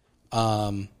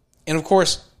 And of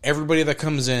course, everybody that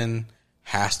comes in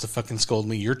has to fucking scold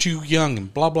me. You're too young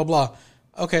and blah blah blah.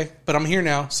 Okay, but I'm here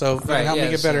now, so fucking Right, help yeah,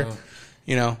 me get better. so-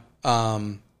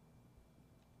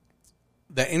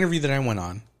 That interview that I went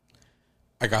on,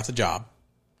 I got the job.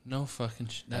 No fucking.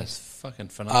 That's fucking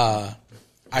phenomenal.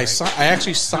 I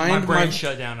actually My signed brain my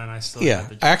shut down, and I still yeah. got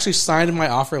the I actually signed my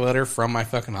offer letter from my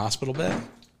fucking hospital bed.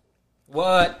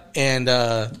 What? And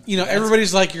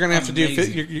everybody's like, you're gonna have to do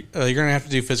amazing. you're gonna have to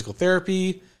do physical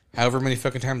therapy, however many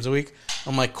fucking times a week.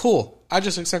 I'm like, cool. I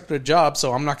just accepted a job,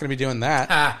 so I'm not gonna be doing that.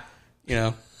 Ah, You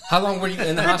know, how long were you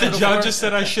in the The hospital judge for? just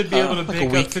said I should be able to like a pick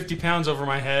up week. 50 pounds over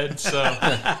my head. So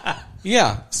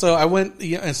yeah. So I went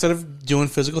instead of doing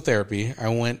physical therapy, I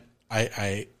went.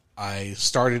 I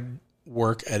started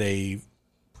work at a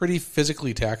pretty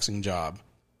physically taxing job.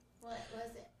 What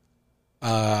was it?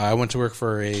 I went to work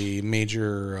for a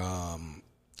major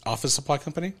office supply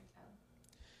company,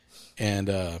 and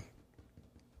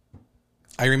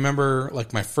I remember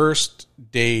my first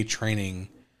day training.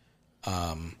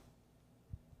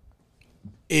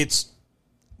 It's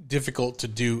difficult to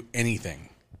do anything,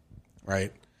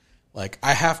 right?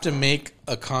 I have to make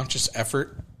a conscious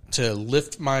effort to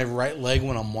lift my right leg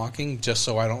when I'm walking, just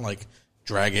so I don't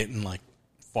drag it and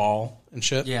fall and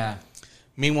shit. Yeah.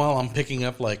 Meanwhile, I'm picking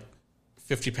up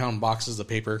 50-pound boxes of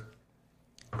paper,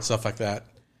 stuff like that.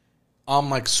 I'm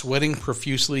like sweating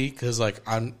profusely because like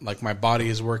I'm like my body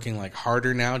is working like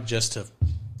harder now just to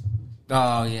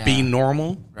Oh yeah. be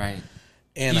normal. Right.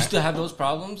 And You still have those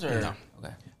problems, or No.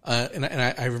 okay? and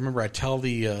I remember I tell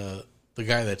the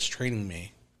guy that's training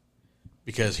me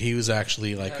because he was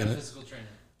actually like Physical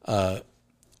trainer.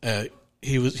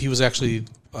 he was actually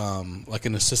like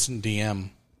an assistant DM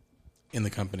in the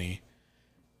company,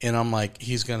 and I'm like,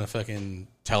 he's gonna fucking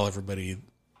tell everybody,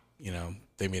 you know,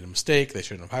 they made a mistake, they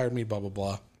shouldn't have hired me, blah blah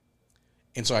blah.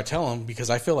 And so I tell him because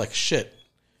I feel like shit,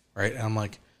 right? And I'm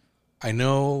like, I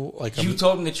know, like You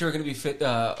told him that you were going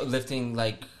to be lifting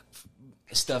like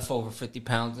stuff over 50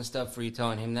 pounds and stuff. Were you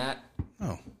telling him that?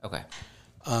 no. Okay.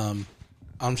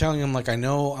 I'm telling him like I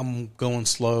know I'm going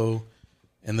slow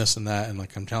and this and that, and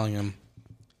like I'm telling him,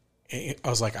 I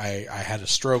was like I had a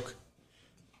stroke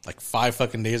like 5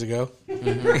 fucking days ago, Dude,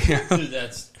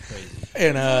 that's crazy.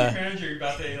 and Manager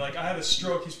about to like I had a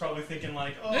stroke. He's probably thinking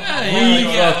like, oh,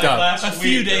 fucked up. last A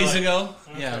few week, days like, ago.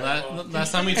 okay, Yeah, well,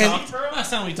 last time we can you talked. speak, bro? Last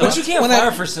time we But talked. you can't When I-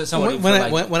 fire for somebody.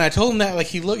 when I told him that, like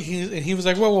he was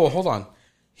like, whoa, hold on.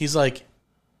 He's like,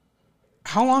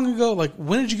 how long ago? Like,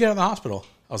 when did you get out of the hospital?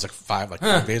 I was like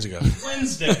 5 days ago.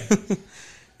 Wednesday.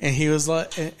 And he was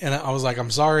like, and I was like, I'm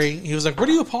sorry. He was like, what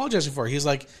are you apologizing for? He's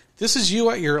like, this is you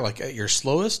at your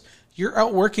slowest. You're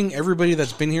outworking everybody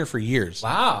that's been here for years.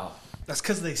 Wow. That's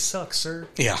because they suck, sir.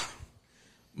 Yeah.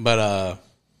 But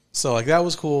so like that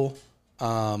was cool.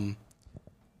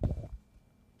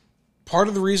 Part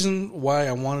of the reason why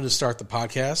I wanted to start the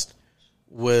podcast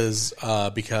was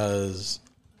because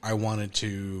I wanted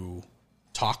to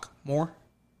talk more.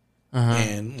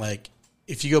 And like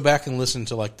if you go back and listen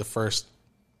to like the first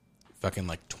fucking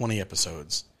like 20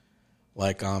 episodes,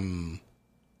 like Sounds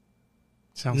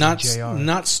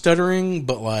not stuttering,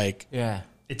 but like Yeah.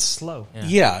 It's slow.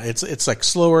 yeah, it's like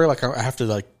slower. Like I have to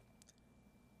like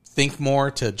think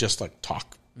more to just like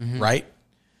talk, right?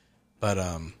 But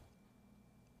I'm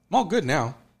all good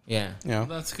now. Yeah. You know,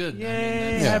 That's good.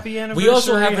 Yay! Yeah. Happy anniversary! We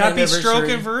also have an happy stroke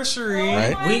anniversary.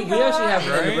 anniversary. right? We actually have an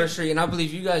Right? anniversary, and I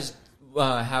believe you guys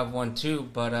have one too.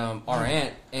 But our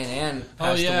aunt Ann Oh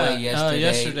passed yeah, away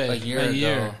yesterday. A year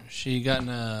ago. She got in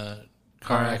a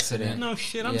car accident. No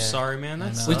shit. I'm Yeah. sorry, man.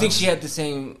 That's We think she had the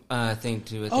same thing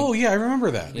too. I think. Oh yeah, I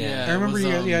remember that. Yeah. I remember. It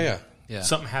was, Yeah. Yeah.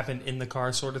 something happened in the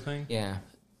car, sort of thing. Yeah.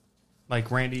 Like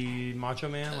Randy Macho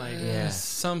Man. Like Yeah.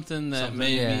 Something that Something,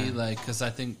 maybe yeah. like because I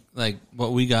think like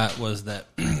what we got was that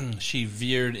she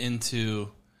veered into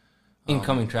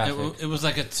Incoming traffic. It was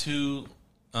like a two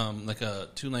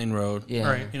lane road. Yeah.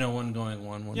 Right. You know, one going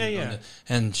one Yeah, going yeah. the-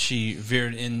 and she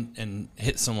veered in and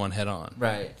hit someone head on.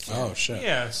 Right. Oh shit.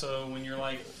 yeah. So when you're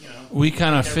like, you know, We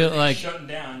kind of feel everything's like shutting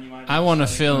down. You might. I want to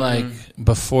just, feel Mm-hmm. like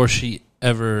before she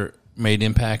ever made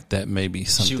impact that maybe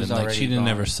something was like already she didn't gone.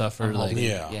 ever suffer I'm like hoping.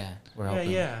 Yeah. Yeah. We're Yeah,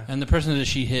 hoping. yeah. and the person that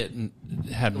she hit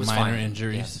had was minor fine.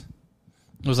 injuries.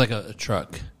 It was like a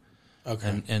truck.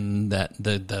 Okay. And that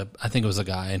the I think it was a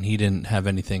guy, and he didn't have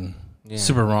anything Yeah.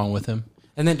 super wrong with him.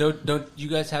 And then don't you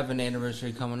guys have an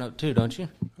anniversary coming up too? Don't you?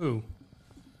 Who?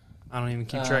 I don't even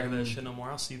keep track of that shit no more.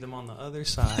 I'll see them on the other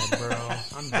side, bro.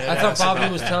 I'm dead. I thought ass Bobby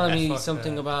about was that. telling me Fuck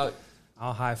something that. about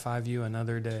I'll high five you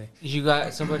another day. you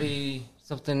got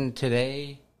something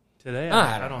today. Today,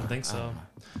 I I don't think so.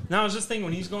 No, I was just thinking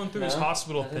when he's going through his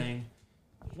hospital thing.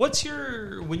 What's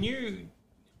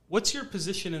your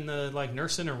position in the like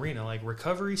nursing arena? Like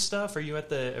recovery stuff? Are you at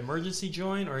the emergency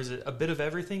joint, or is it a bit of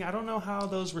everything? I don't know how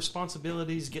those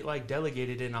responsibilities get like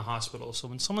delegated in a hospital. So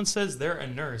when someone says they're a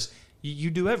nurse, you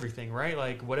do everything, right?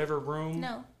 Like whatever room.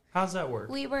 No. How's that work?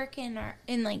 We work in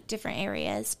like different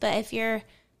areas, but if you're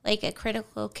like a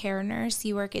critical care nurse,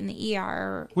 you work in the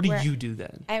ER. What do where you do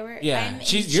then? I work. Yeah, I'm in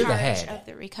you're the charge head. of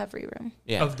the recovery room.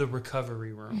 Yeah. Of the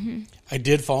recovery room. I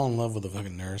did fall in love with a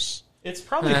fucking nurse. It's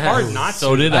probably hard not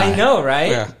So to. did I. I know,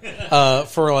 right? Yeah.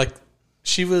 For like,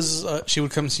 she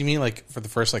would come see me like for the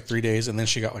first like 3 days, and then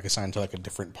she got like assigned to like a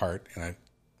different part, and I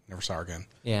never saw her again.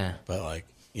 Yeah. But like,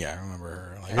 yeah, I remember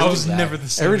her. Like, I was never the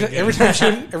same. again.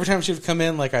 every time she would come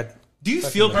in, like I'd. Do you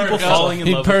feel people falling in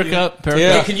He'd love perk with you? up.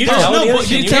 Yeah. Can you There's tell no, me? but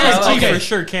you can. tell? Okay. For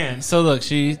sure can. So look,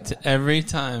 every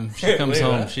time she comes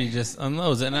home, she just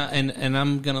unloads, and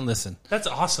I'm gonna listen. That's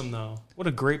awesome, though. What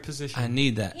a great position. I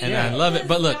need that, and Yeah. I love it.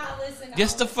 But look,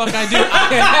 guess the fuck I do.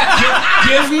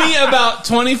 Give me about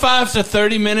 25 to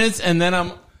 30 minutes, and then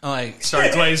I'm like,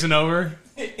 Start glazing over.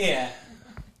 Yeah.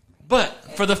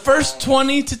 but for the first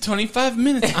 20 to 25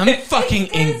 minutes, I'm fucking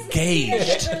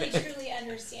engaged. Really, truly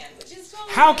understand, which is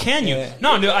totally How can you?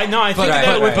 No, I think But- of that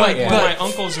but- with but- like yeah. with my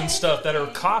uncles and stuff that are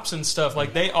cops and stuff.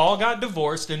 Like they all got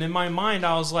divorced, and in my mind,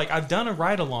 I was like, I've done a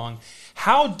ride along.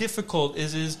 How difficult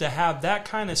is to have that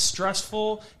kind of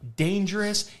stressful,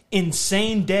 dangerous,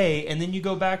 insane day, and then you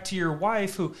go back to your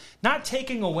wife who, not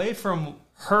taking away from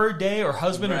her day or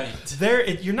husband,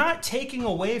 you're not taking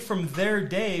away from their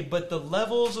day, but the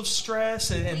levels of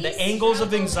stress and the angles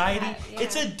of anxiety,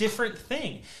 it's a different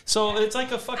thing. So it's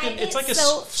like a fucking, it's like a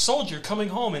soldier coming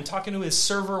home and talking to his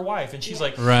server wife, and she's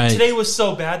like, today was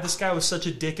so bad, this guy was such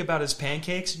a dick about his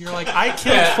pancakes, and you're like, I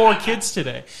killed 4 kids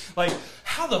today. Like,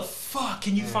 how the fuck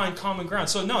can you find common ground?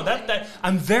 So no, that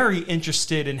I'm very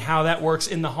interested in how that works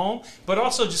in the home, but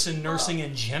also just in nursing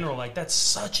in general. Like, that's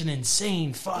such an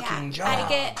insane fucking job. I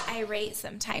get irate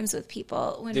sometimes with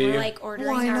people when we're like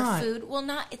ordering our food. Well,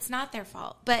 it's not their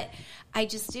fault, but I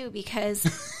just do because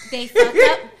they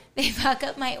fuck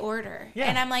up my order. Yeah.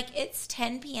 And I'm like, it's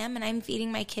 10 p.m. and I'm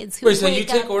feeding my kids who Wait, so wake you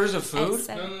take up orders of at food?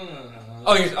 7. No.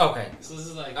 Oh, you're okay. So this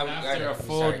is like I'm after a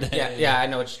full sorry. day. Yeah, I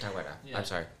know what you're talking about now. Yeah. I'm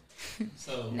sorry.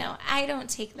 So No, I don't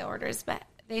take the orders, but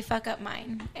they fuck up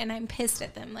mine, and I'm pissed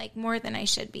at them like more than I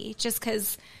should be, just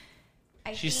because.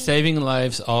 she's saving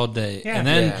lives all day, Yeah. and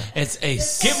then Yeah. it's a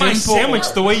Get my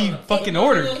sandwich the way you fucking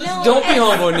ordered. No, Don't be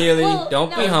humble, Neely. well,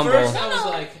 Don't be no, humble.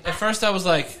 At first I was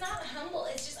like, It's not humble.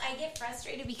 It's just I get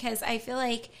frustrated because I feel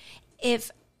like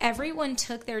if everyone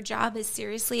took their job as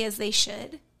seriously as they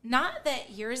should, not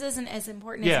that yours isn't as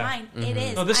important Yeah. as mine. It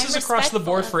is. No, this I'm is across the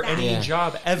board respectful for of that. any Yeah.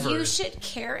 job ever. You should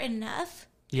care enough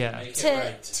Yeah.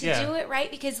 to Yeah. do it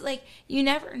right, because like you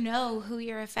never know who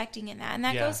you're affecting in that, and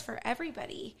that Yeah. goes for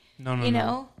everybody. No, you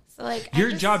know. So like I Your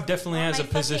just job definitely want has a my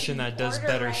position fucking that does order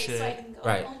better right shit. So I can go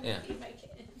Right, home and yeah. feed my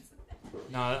kids.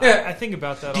 No, Yeah. I think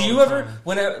about that Do all you the ever, time.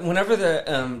 whenever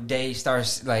the day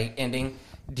starts like ending,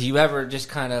 do you ever just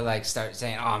kind of like start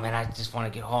saying, "Oh man, I just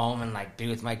want to get home and like be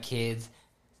with my kids"?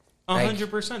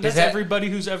 100%. does That's that- everybody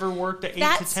who's ever worked an 8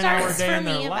 That to 10 hour starts day for in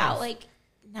their me life. about like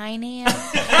 9 a.m. and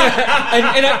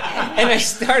I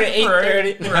start at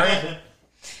 8:30. Right.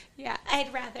 Yeah,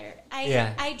 I'd rather.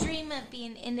 Yeah. I dream of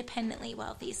being independently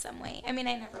wealthy some way. I mean,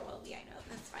 I never will be. I know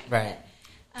that's fine. Right.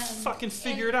 But, Fucking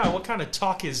figure it out. What kind of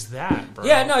talk is that, bro?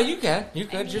 Yeah, no, you can. You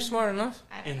could. I mean, You're smart enough.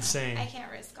 I don't know. Insane. I can't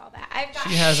risk all that. I've got.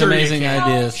 she has Sure you amazing can.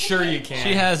 ideas. Sure you can.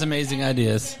 She has amazing Who's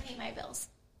ideas. gonna pay my bills?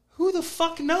 Who the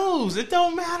fuck knows? It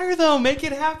don't matter, though. Make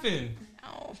it happen.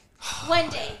 No. One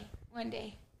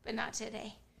day, but not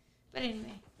today. But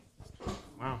anyway.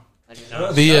 Wow. What is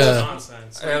No, The, that's uh,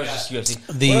 nonsense. That was just UFC.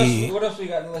 The- what else we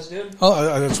got in the list, dude? Oh,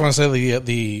 I just want to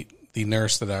say the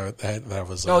nurse that I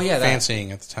was Oh, yeah, that.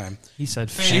 fancying at the time. He said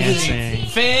Fancying.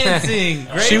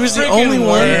 She was the freaking only one.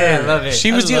 word. Yeah, I love it.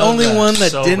 She was I the love only that. one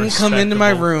that So didn't come into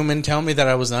my respectable. room and tell me that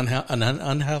I was an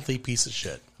unhealthy piece of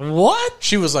shit. What?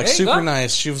 She was like There you super go.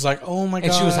 nice. She was like, "Oh my And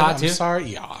god, she was hot, I'm too? sorry."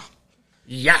 Yeah.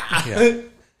 Yeah. Yeah.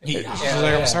 She was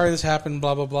like, yeah. "I'm sorry this happened."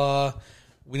 Blah blah blah.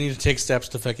 We need to take steps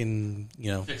to fucking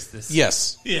Fix this.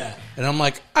 Yes. Yeah. And I'm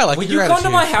like, I like Will your you come to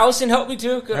attitude. my house and help me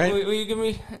too? Right. Will you give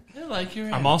me? I like your.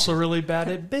 I'm also really bad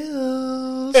at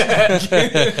bills.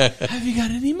 Have you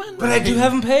got any money? But I do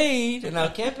have them paid, and I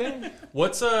can't pay.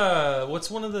 What's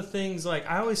one of the things, like,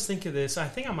 I always think of this, I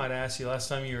think I might ask you last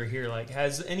time you were here, like,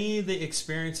 has any of the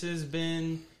experiences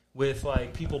been with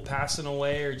like people passing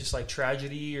away or just like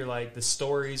tragedy or like the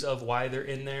stories of why they're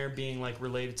in there being like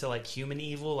related to like human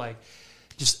evil, like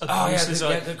just yeah, abuses? good-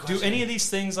 Like, yeah, good do question. any of these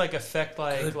things like affect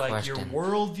like Good like your question.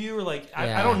 worldview or like I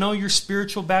Yeah. don't know your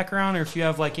spiritual background or if you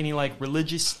have like any like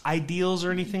religious ideals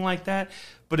or anything like that,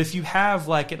 but if you have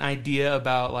like an idea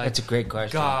about like That's a great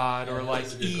question. God or like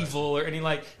evil or any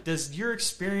like, does your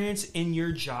experience in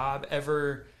your job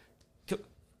ever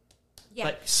Yeah.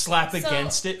 like slap So-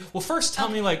 against it? Well, first tell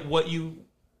me like where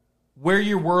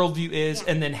your worldview is,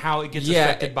 Yeah. and then how it gets Yeah,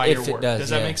 affected by if your it work. does,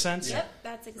 that yeah. make sense? Yep,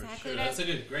 that's exactly what I That's a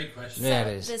good, great question. Yeah, So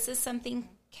it is. This is something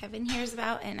Kevin hears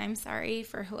about, and I'm sorry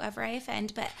for whoever I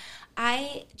offend, but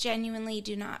I genuinely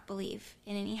do not believe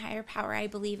in any higher power. I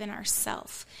believe in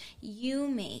ourself. You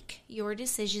make your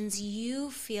decisions.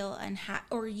 You feel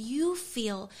or you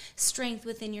feel strength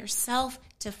within yourself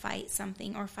to fight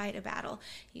something or fight a battle.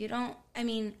 You don't. I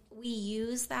mean, we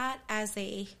use that as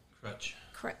a Crutch.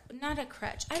 not a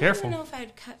crutch. I Careful. don't even know if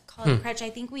I'd call it a crutch. I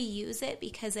think we use it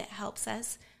because it helps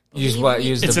us. Use believe what? we-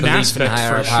 Use It's the an belief in aspect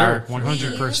higher for power. sure, we use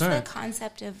the 100%.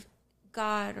 concept of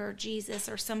God or Jesus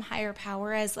or some higher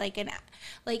power as like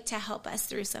to help us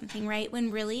through something, right?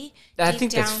 When really, I deep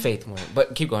think that's down- faith more.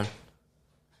 But keep going.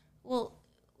 Well,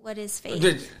 what is faith?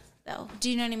 Did- Though, do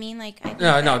you know what I mean? Like, I think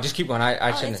No, that- no, just keep going. I Oh,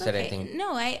 shouldn't have it's said okay. anything.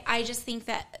 No, I just think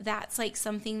that that's like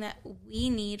something that we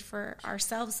need for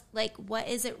ourselves. Like, what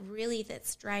is it really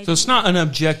that's driving? So it's not an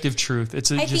objective truth.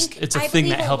 It's a I just think it's a I thing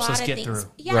believe that helps lot us of get things.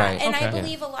 through. Yeah, Right. and Okay. I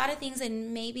believe a lot of things,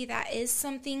 and maybe that is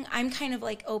something I'm kind of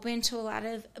like open to a lot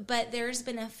of. But there's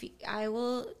been a few. I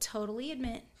will totally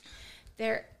admit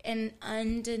there, and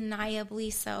undeniably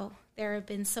so, there have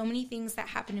been so many things that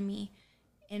happened to me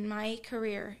in my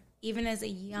career, even as a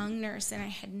young nurse, and I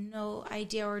had no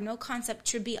idea or no concept,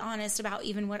 to be honest, about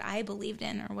even what I believed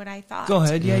in or what I thought. Go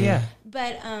ahead. Yeah.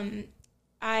 But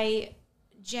I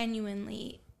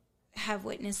genuinely have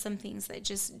witnessed some things that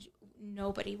just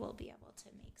nobody will be able to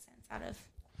make sense out of.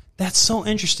 That's so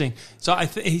interesting. So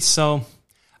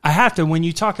I have to, when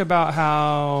you talk about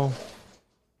how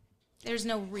there's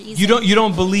no reason you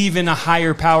don't believe in a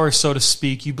higher power, so to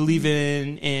speak. You believe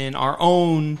in our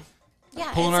own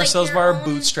pulling it's ourselves like by your our own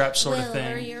bootstraps sort of will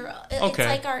thing. or it's Okay.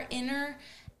 like our inner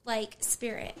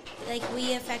spirit. Like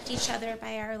we affect each other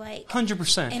by our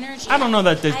 100%. energy. I don't know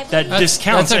that I that believe-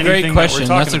 discounts That's a great anything question.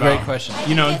 that we're talking That's a great about. question. I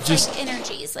You know, think it's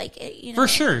just like energies, for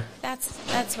sure. That's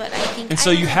what I think. And I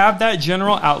so don't you know. have that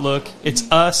general outlook.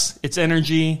 It's us. It's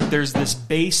energy. There's this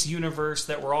base universe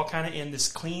that we're all kind of in, this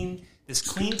clean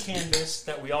canvas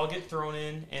that we all get thrown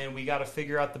in, and we got to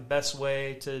figure out the best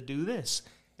way to do this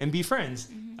and be friends.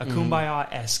 A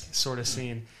kumbaya-esque sort of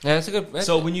scene. Yeah, that's a good.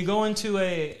 So when you go into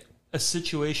a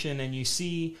situation and you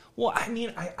see, well, I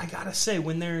mean, I gotta say,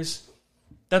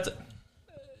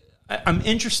 I'm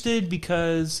interested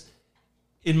because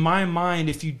in my mind,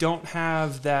 if you don't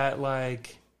have that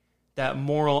that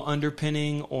moral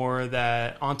underpinning or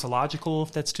that ontological,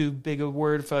 if that's too big a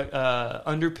word, for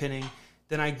underpinning,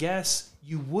 then I guess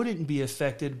you wouldn't be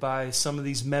affected by some of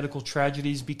these medical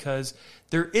tragedies because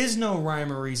there is no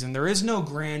rhyme or reason. There is no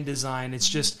grand design. It's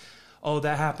just, oh,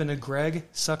 that happened to Greg.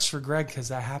 Sucks for Greg because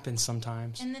that happens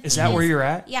sometimes. And the Is thing that where you're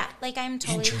at? Yeah, I'm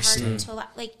totally Interesting. hard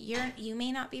to you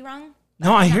may not be wrong.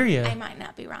 No, I hear you. I might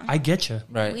not be wrong. I get you.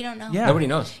 right. We don't know. Yeah. Nobody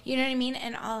knows. You know what I mean?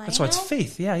 And all That's I why know, it's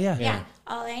faith. Yeah. Yeah.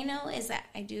 All I know is that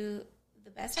I do the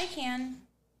best I can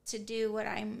to do what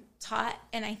I'm taught,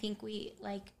 and I think we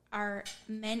are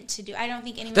meant to do. I don't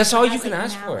think anyone. That's all you has, can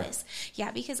ask for. malice. Yeah,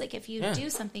 because if you do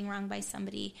something wrong by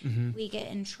somebody, we get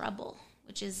in trouble,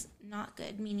 which is not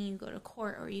good. Meaning you go to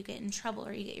court or you get in trouble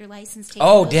or you get your license taken.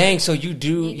 Oh, Those dang! are- So you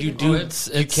do. You it's-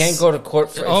 can't go to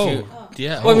court for. Oh, If you,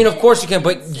 yeah. well, I mean, of course you can,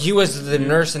 but you as the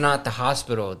nurse and not the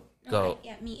hospital go.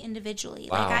 Yeah, me individually.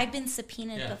 Wow. I've been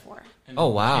subpoenaed before. Oh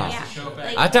wow!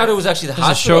 Yeah, I thought it was actually the There's a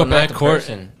hospital, show up not at the court.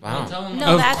 person. Wow.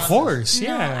 No, Of that's course, no,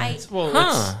 yeah. Well,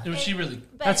 Huh. it was she really.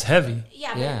 but- That's heavy.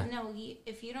 Yeah, Yeah. but no.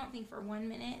 If you don't think for 1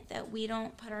 minute that we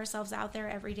don't put ourselves out there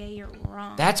every day, you're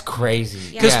wrong. That's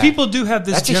crazy. Because Yeah. people do have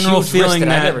this That's a general huge risk feeling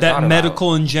that I never that thought about.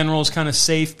 medical in general is kind of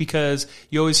safe because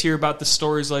you always hear about the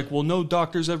stories like, well, no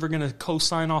doctor's ever going to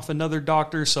co-sign off another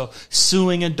doctor, so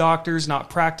suing a doctor is not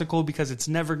practical because it's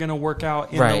never going to work out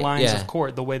in the Right, lines yeah. of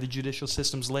court, the way the judicial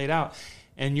system's laid out.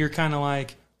 And you're kind of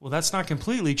like, well, that's not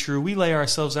completely true. We lay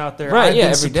ourselves out there. Right, I've yeah,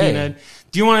 been every day. subpoenaed.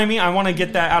 Do you know what I mean? I want to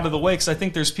get that out of the way because I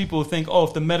think there's people who think, oh,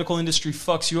 if the medical industry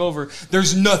fucks you over,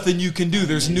 there's nothing you can do.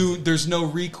 There's no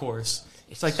recourse.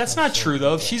 It's like, that's not true,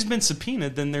 though. If she's been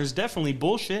subpoenaed, then there's definitely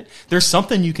bullshit. There's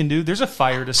something you can do. There's a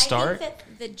fire to start. I think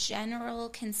that the general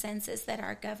consensus that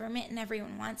our government and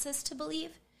everyone wants us to believe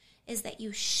is that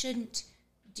you shouldn't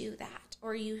do that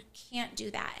or you can't do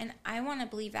that. And I want to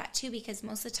believe that, too, because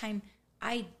most of the time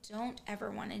I don't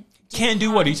ever want to Can't do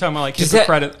what? Are you talking about, like Does that-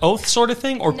 Hippocratic oath sort of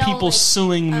thing? Or No, people like,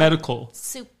 suing medical?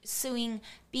 Suing,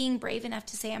 being brave enough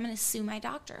to say, I'm going to sue my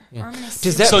doctor. Or I'm going to sue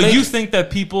Does that So make- you think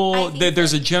that people, I think that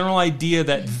there's a that- general idea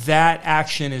that that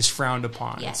action is frowned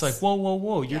upon. Yes. It's like,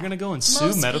 whoa. You're Yeah. going to go and sue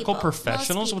Most medical people,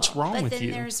 professionals? most What's people. wrong But with then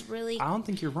you? There's really, I don't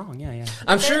think you're wrong. Yeah.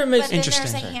 I'm sure it makes but then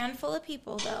Interesting. there's a handful of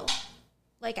people, though,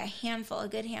 like a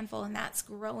good handful, and that's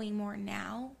growing more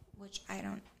now, which I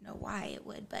don't know why it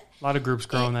would, but A lot of groups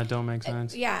growing that don't make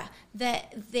sense. yeah,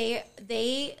 that they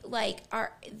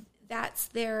that's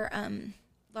their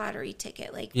lottery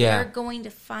ticket. Like Yeah. they're going to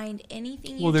find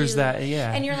anything you Well, there's do. that,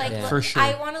 yeah. And you're like, Yeah. look, For sure.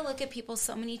 I want to look at people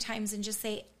so many times and just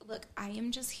say, look, I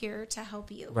am just here to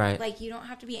help you. Right. Like, you don't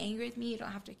have to be angry with me. You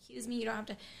don't have to accuse me. You don't have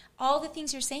to. All the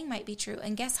things you're saying might be true.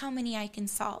 And guess how many I can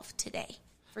solve today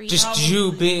for you? just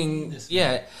you being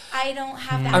I don't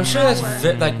have that I'm sure power.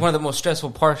 that's one of the most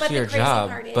stressful parts But of the your crazy job.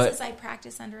 part is But I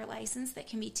practice under a license that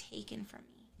can be taken from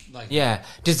me. yeah,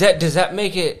 does that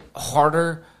make it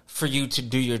harder for you to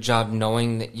do your job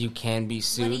knowing that you can be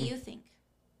sued? What do you think?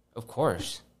 Of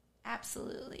course.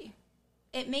 Absolutely.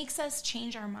 It makes us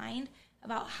change our mind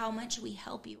about how much we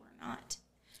help you or not.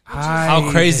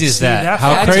 How crazy is that?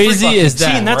 How that's crazy fucking- is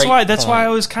that? See, and that's Great why I point.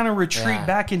 always kind of retreat Yeah.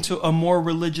 back into a more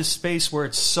religious space where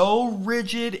it's so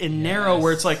rigid and narrow,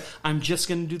 where it's like, I'm just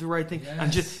going to do the right thing.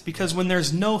 I'm just because when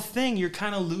there's no thing, you're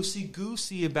kind of loosey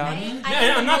goosey about it. I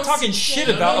Yeah, I'm not most talking shit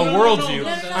things- about a worldview.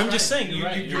 no, no, no. I'm just saying You're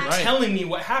right, you're you're right. telling me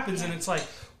what happens, and it's like,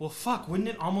 well, fuck. Wouldn't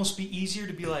it almost be easier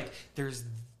to be like, there's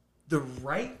the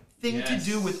right thing to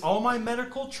do with all my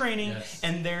medical training,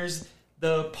 and there's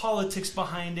the politics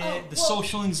behind it, the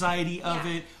social anxiety of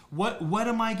it. What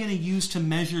am I going to use to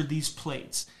measure these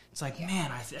plates? It's like,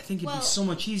 man, I think it'd be so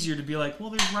much easier to be like, well,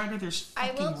 there's right or there's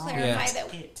fucking I will wrong. clarify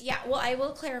I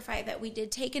will clarify that we did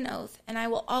take an oath, and I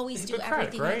will always do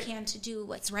everything I can to do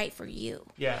what's right for you.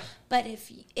 Yeah. But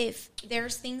if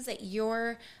there's things that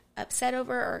you're upset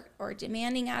over or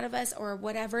demanding out of us or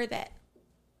whatever that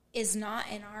is not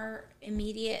in our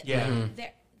immediate,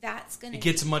 that's gonna. It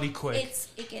gets muddy quick.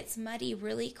 It gets muddy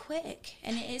really quick,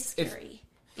 and it is scary.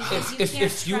 Because you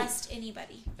can't trust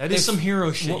anybody. That is some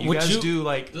hero shit. You guys do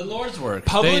like the Lord's work.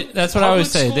 That's what I always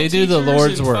say. They do the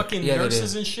Lord's work. Fucking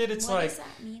nurses and shit. It's What like does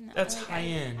that mean? that's high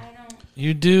end. I don't.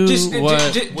 You do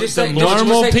what like,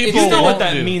 normal people You know what won't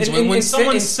that do. means when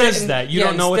someone says that. You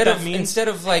don't know what that means. Instead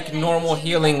of like normal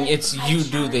healing, it's you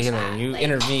do the healing. You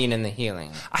intervene in the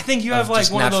healing. I think you have like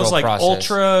one of those like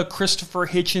ultra Christopher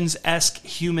Hitchens-esque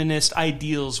humanist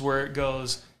ideals where it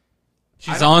goes.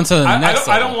 She's on to the next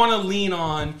I don't want to lean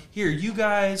on, here, you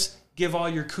guys give all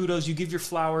your kudos, you give your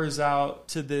flowers out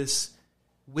to this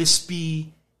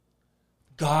wispy,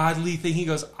 godly thing. He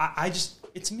goes,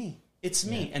 it's me. It's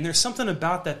me. Yeah. And there's something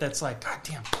about that that's like, God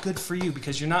damn, good for you,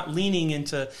 because you're not leaning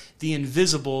into the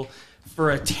invisible for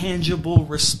a tangible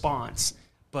response.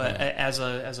 But as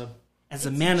a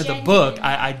man of the book,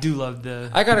 I do love the...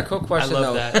 I got a quick question, I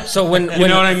love though. that. So when you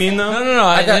know what I mean, though? No.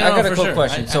 I got a quick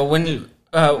question. So when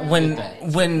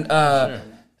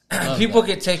people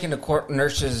get taken to court,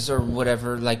 nurses or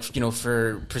whatever, like,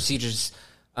 for procedures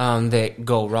that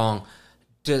go wrong,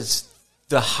 does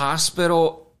the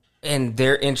hospital and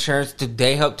their insurance, do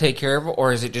they help take care of it,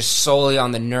 or is it just solely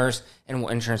on the nurse and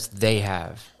what insurance they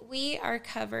have? We are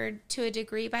covered to a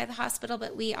degree by the hospital,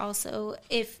 but we also,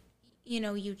 if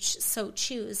you so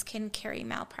choose, can carry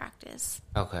malpractice.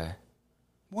 Okay.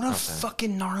 What a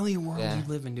fucking gnarly world you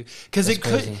live in, dude. Because it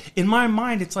could, in my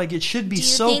mind, it's like it should be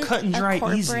so cut and dry,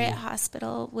 easy. A corporate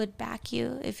hospital would back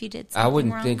you if you did something I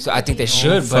wouldn't wrong? think so. I think they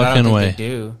should, but I don't think they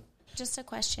do. Just a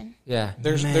question. Yeah.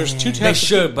 There's two types. They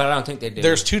should, but I don't think they do.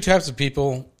 There's two types of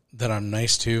people that I'm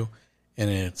nice to, and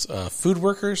it's food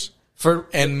workers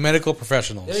and medical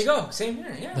professionals. There you go. Same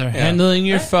here. Yeah. They're handling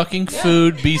your fucking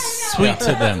food. Be sweet to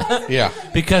them. Yeah.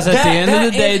 Because at the end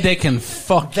of the day, they can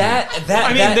fuck you.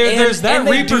 There's that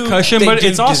repercussion, but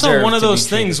it's also one of those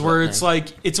things where it's like,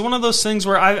 it's one of those things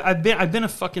where I've been a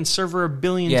fucking server a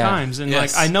billion times, and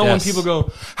like I know when people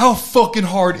go, how fucking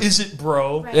hard is it,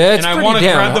 bro? Right. Yeah, and I want to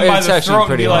grab them by the throat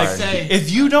and be like, if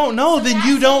you don't know, then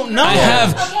you don't know. I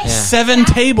have 7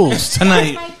 tables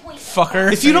tonight.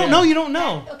 Fucker. If you don't know, you don't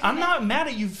know. I'm not mad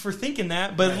at you for thinking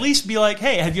that, but at least be like,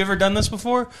 hey, have you ever done this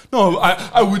before? No,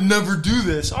 I would never do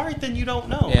this. All right, then you don't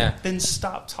know. Yeah. Then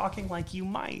stop talking like you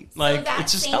might. Like, so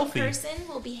it's just healthy. That same person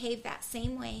will behave that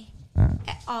same way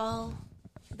all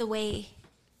the way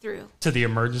through. To the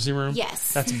emergency room?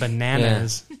 Yes. That's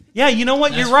bananas. Yeah, you know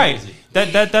what? You're right.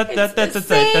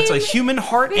 That's a human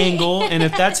heart angle, and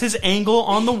if that's his angle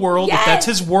on the world, if that's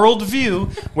his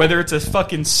worldview, whether it's a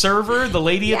fucking server, the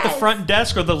lady at the front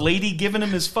desk, or the lady giving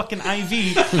him his fucking IV,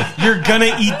 you're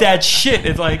gonna eat that shit.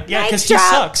 It's like, yeah, because he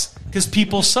sucks. Because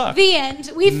people suck. The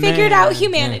end. We figured out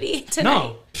humanity tonight.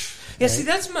 No. Yeah, see,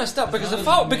 that's messed up, because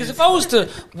if I was to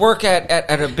work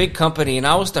at a big company and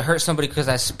I was to hurt somebody because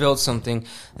I spilled something,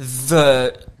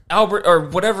 the Albert or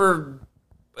whatever,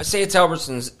 say it's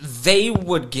Albertsons, they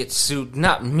would get sued,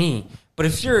 not me. But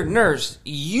if you're a nurse,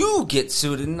 you get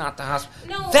sued and not the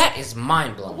hospital. No, that is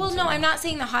mind blowing. Well, no, I'm not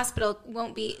saying the hospital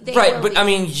won't be. I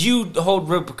mean, you hold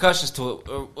repercussions to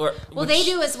it. Well, they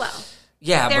do as well.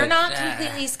 Yeah, they're not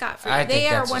completely scot-free. They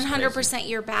are 100%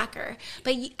 your backer.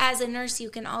 But as a nurse,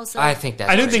 you can also. I think that's.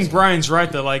 I do think Brian's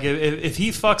right though. Like if he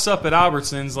fucks up at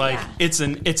Albertsons, like it's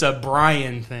a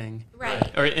Brian thing,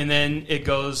 right? And then it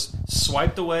goes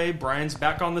swiped away. Brian's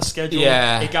back on the schedule.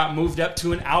 Yeah, it got moved up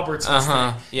to an Albertsons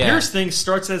thing. Yeah. Yours thing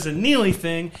starts as a Neely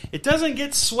thing. It doesn't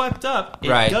get swept up.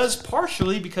 It does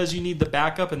partially because you need the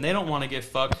backup, and they don't want to get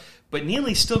fucked. But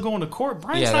Neely's still going to court.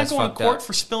 Brian's not going to court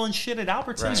for spilling shit at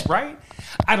Albertsons, right?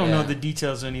 I don't know the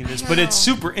details of any of this, but it's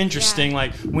super interesting.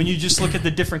 Like when you just look at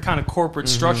the different kind of corporate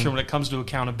structure when it comes to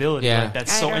accountability, like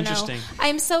that's so interesting.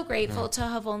 I'm so grateful to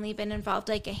have only been involved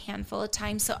like a handful of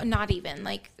times, so not even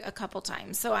like a couple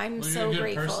times. So I'm so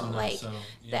grateful. Though, like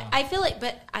that, I feel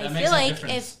like,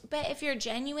 if you're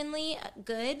genuinely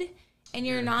good and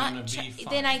you're not,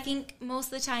 then I think most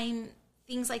of the time.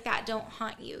 Things like that don't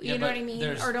haunt you. You know what I mean?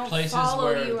 Or don't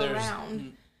follow you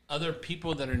around. Other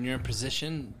people that are in your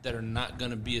position that are not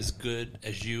going to be as good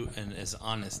as you and as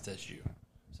honest as you.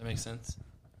 Does that make sense?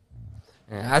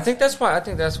 Yeah, I think that's why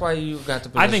you got the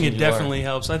position. I think it definitely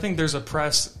helps. I think there's a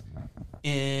press.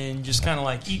 in just kind of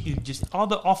like just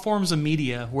all forms of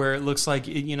media where it looks like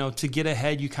to get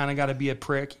ahead you kind of got to be a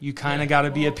prick, you kind of got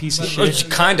to be a piece of shit.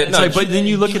 Kind of, It's but then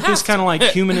you look at this kind of like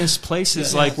humanist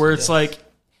places, like where it's like,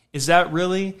 is that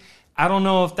really? I don't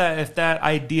know if that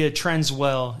idea trends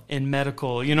well in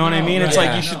medical. You know what I mean? It's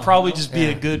like you should probably just be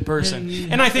a good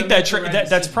person. And I think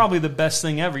that's probably the best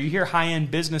thing ever. You hear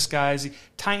high-end business guys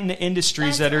tighten the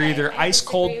industries that are either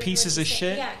ice-cold pieces of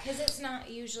shit. Yeah, because it's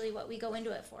not usually what we go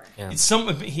into it for. Yeah.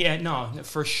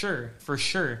 For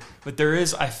sure. But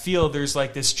I feel there's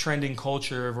like this trending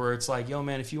culture where it's like, yo,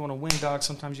 man, if you want to win, dog,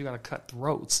 sometimes you got to cut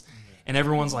throats. And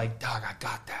everyone's like, dog, I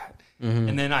got that. Mm-hmm.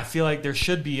 And then I feel like there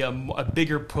should be a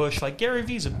bigger push. Like Gary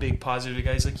Vee's a big positive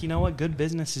guy. He's like, you know what? Good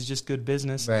business is just good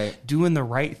business. Right. Doing the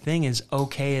right thing is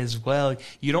okay as well.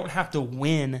 You don't have to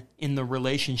win in the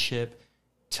relationship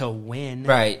to win.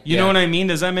 Right. You know what I mean?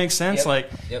 Does that make sense?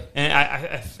 Yep. And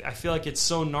I feel like it's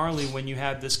so gnarly when you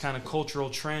have this kind of cultural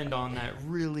trend on that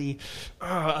really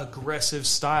aggressive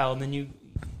style. And then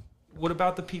what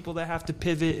about the people that have to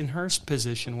pivot in her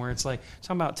position where it's like,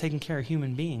 talking about taking care of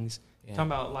human beings? Yeah.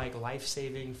 Talking about like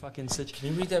life-saving fucking situation.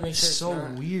 Can you read that? Make sure it's so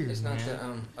weird. It's not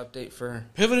man. the update for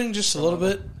pivoting just a little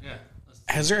bit. Yeah.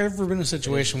 Has there ever been a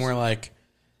situation where like,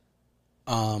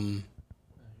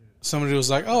 somebody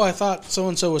was like, "Oh, I thought so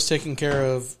and so was taking care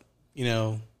of,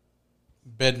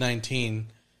 bed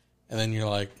 19," and then you're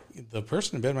like, "The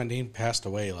person in bed 19 passed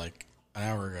away like an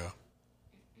hour ago."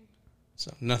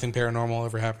 So nothing paranormal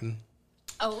ever happened.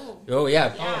 Oh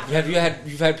yeah.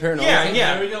 You've had paranormal?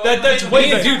 Yeah. That's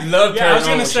way better. Dude, love paranormal. Yeah, I was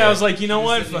gonna say, I was like, you know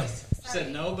what?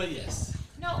 Said no, but yes.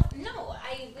 No,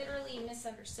 I literally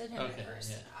misunderstood him at first.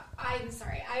 Yeah. I'm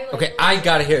sorry. Okay, I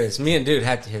gotta hear this. Me and Dude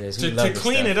had to hear this. To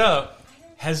clean it up,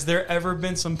 has there ever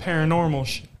been some paranormal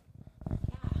shit? Yeah.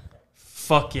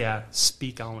 Fuck yeah.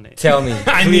 Speak on it. Tell me.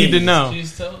 I need to know.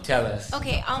 Please Tell us.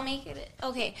 Okay, I'll make it.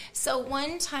 Okay, so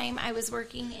one time I was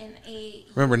working in a...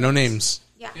 Remember, no names.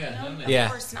 Of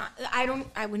course not. I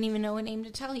wouldn't even know a name to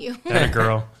tell you. That a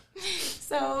girl.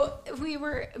 So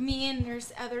me and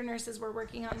other nurses were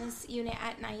working on this unit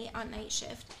at night, on night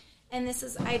shift. And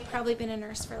I'd probably been a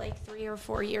nurse for like 3 or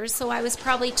 4 years. So I was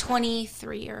probably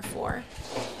 23 or 4.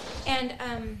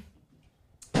 And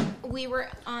we were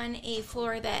on a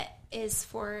floor that is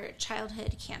for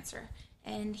childhood cancer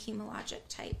and hematologic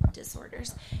type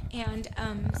disorders. And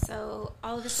so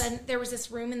all of a sudden there was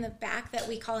this room in the back that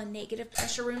we call a negative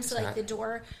pressure room. So like the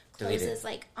door closes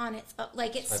like on its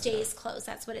like it stays closed.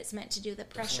 That's what it's meant to do. The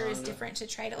pressure is different to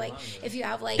try to like if you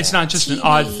have like it's not just TV, an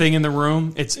odd thing in the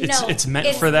room. It's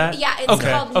meant for that. Yeah, it's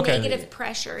called negative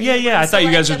pressure. Yeah. I thought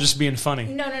you guys were just being funny.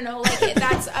 No. Like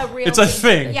that's a real. It's a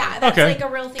thing. Yeah, that's like a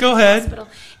real thing. Go in the ahead. Hospital.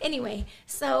 Anyway,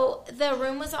 so the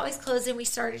room was always closed, and we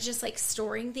started just like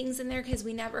storing things in there because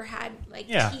we never had like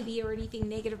TV or anything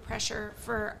negative pressure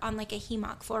on like a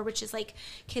hemoc floor, which is like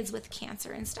kids with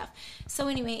cancer and stuff. So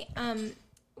anyway,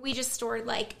 we just stored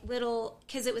like little,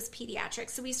 because it was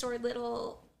pediatrics, so we stored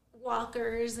little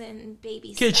walkers and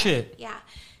baby Kid stuff. shit. Yeah.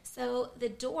 So the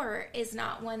door is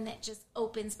not one that just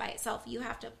opens by itself. You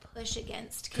have to push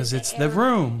against. Because it's the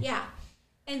room. Yeah.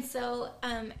 And so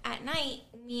at night,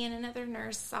 me and another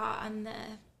nurse saw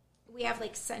we have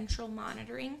like central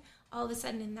monitoring. All of a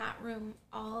sudden in that room,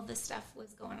 all the stuff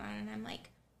was going on. And I'm like,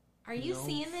 are you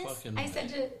seeing this? I said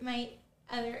to my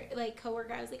other like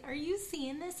coworker, I was like, are you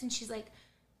seeing this? And she's like,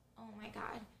 oh my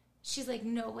God. She's like,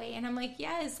 no way. And I'm like,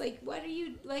 yes. Like, what are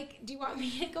you, like, do you want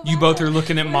me to go You back? both are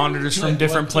looking at monitors from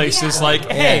different places like,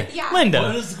 hey,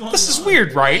 Linda, this is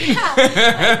weird, right?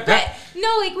 Yeah. But,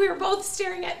 no, like, we were both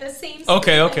staring at the same screen.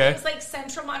 Okay. Like, it was like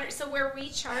central monitor. So where we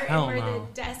chart and where the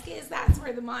desk is, that's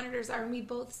where the monitors are. And we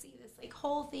both see this, like,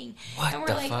 whole thing. What and we're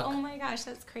the like, fuck? oh my gosh,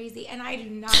 that's crazy. And I do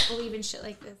not believe in shit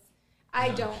like this. I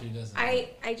don't.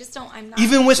 I just don't. I'm not.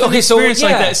 Even with an experience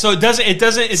like that, so it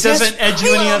doesn't edge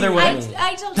you any other way.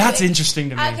 I told That's you. interesting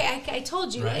to me. Okay, I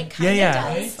told you. It kind of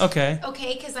does. Okay.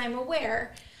 Okay, because I'm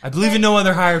aware. I believe in no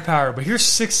other higher power, but here's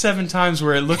 6-7 times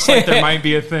where it looks like there might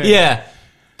be a thing. Yeah.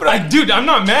 But dude, I'm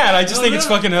not mad. I just think it's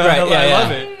fucking. I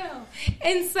love it.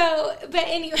 And so, but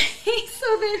anyway,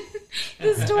 so then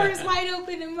this door is wide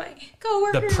open, and my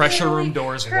coworker. The pressure room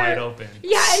door is wide open.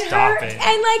 Yeah, and Stop it.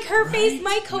 and like her face,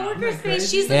 my coworker's face.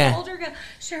 She's an older girl.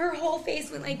 Her whole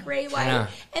face went like gray white,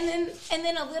 and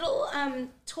then a little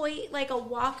toy, like a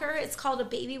walker. It's called a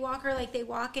baby walker. Like they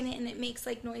walk in it, and it makes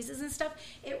like noises and stuff.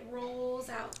 It rolls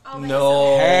out.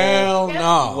 No. Hell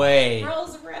no. Way.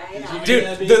 Rolls right out.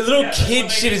 Dude, the little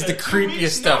kid shit is the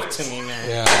creepiest stuff to me, man.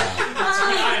 Yeah.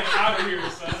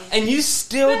 And you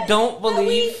still don't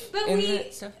believe in we,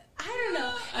 that stuff? I don't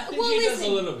know. well, she does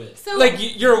listen. a little bit. So Like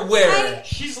you're aware.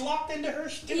 She's locked into her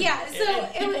shit. yeah, so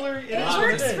it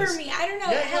works is. for me. I don't know.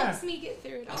 Yeah, It yeah. helps me get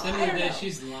through it all. At the end I of don't the day, know.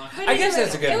 she's locked. But I guess anyway,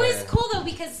 that's a good It was way. cool though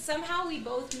because somehow we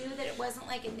both knew that it wasn't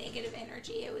like a negative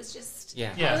energy. It was just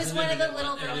Yeah. Yeah. It was one of the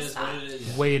little It girls' is what it thoughts.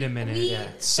 is. Wait a minute. We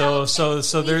So felt-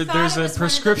 we there's thought it a was one of the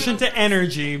prescription little to girls.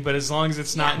 energy, but as long as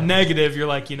it's not Yeah. negative, you're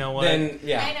like, you know what? Then I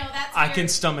yeah. know that's. I weird. can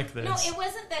stomach this. No, it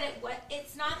wasn't that it was.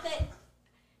 It's not that.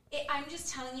 I'm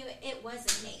just telling you, it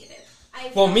wasn't negative. I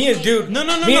Well, felt me and like- Dude, No,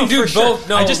 me and for Dude sure. both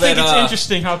know I just think that, it's uh,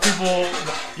 interesting how people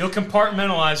you'll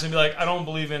compartmentalize and be like, I don't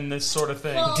believe in this sort of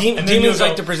thing. Well- Dem- And then demons you'll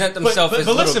like to present themselves as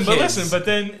but little listen, kids. but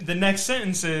then the next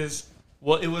sentence is,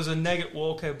 well, it was a negative.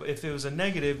 Well, okay, but if it was a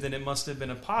negative, then it must have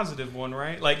been a positive one,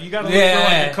 right? Like you got to look for Yeah.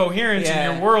 like a coherence Yeah.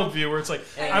 in your worldview, where it's like,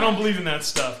 I don't believe in that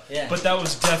stuff, Yeah. but that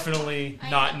was definitely I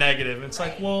not know. negative. It's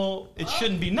like, Right. well, it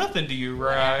shouldn't be nothing to you,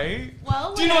 right?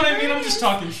 Well, Do you know what I whatever mean? it I'm just is.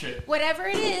 talking shit. Whatever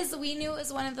it is, we knew it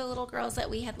was one of the little girls that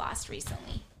we had lost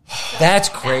recently. So That's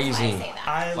why I crazy. say that.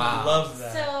 I Wow. love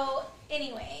that. So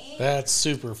anyway. That's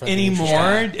super fucking Any interesting.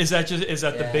 more? Yeah. Is that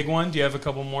the Yeah. big one? Do you have a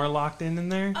couple more locked in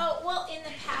there? Oh well, in the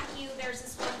PACU, there's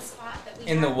this one spot that we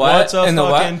In the have. what? What's a In the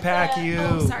what? fucking pack The- you?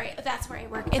 Oh, sorry, that's where I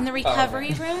work in the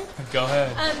recovery room. Go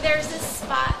ahead. There's this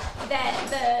spot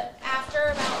that after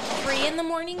about 3 in the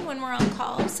morning when we're on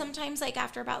call, sometimes like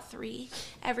after about 3,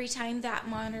 every time that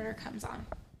monitor comes on.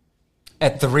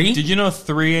 At 3? Did you know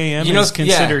 3 a.m. You know- is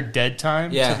considered dead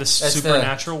time Yeah, to the that's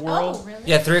supernatural world? Oh, really?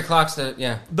 Yeah, 3 o'clock's the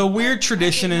yeah. The weird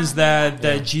tradition is that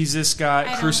Jesus got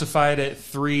I don't- crucified at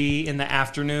 3 in the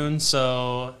afternoon,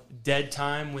 so dead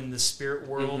time when the spirit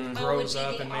world grows Oh, would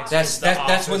up be and the makes That's it the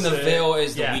that's when the opposite. veil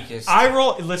is the Yeah. weakest.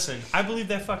 Listen, I believe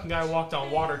that fucking guy walked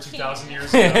on water 2,000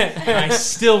 years ago, and I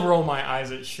still roll my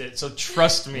eyes at shit. So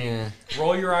trust me, Yeah.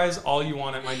 roll your eyes all you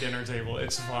want at my dinner table.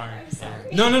 It's fine. I'm sorry.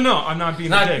 No, I'm not being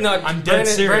a Not, dick. no, I'm dead Brandon,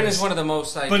 serious. Brandon's one of the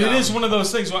most like. But it is one of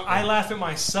those things where I laugh at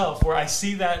myself, where I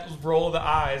see that roll of the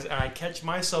eyes, and I catch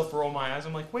myself roll my eyes.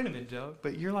 I'm like, wait a minute, Joe,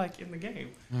 but you're like in the game.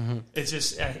 It's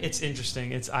just, it's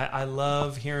interesting. I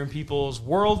love hearing people's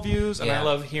worldviews, and I Yeah.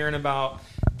 love hearing about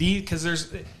because there's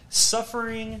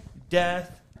suffering,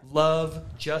 death, love,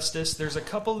 justice. There's a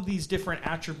couple of these different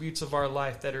attributes of our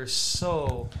life that are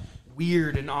so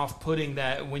weird and off-putting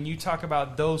that when you talk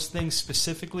about those things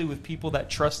specifically with people that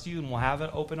trust you and will have an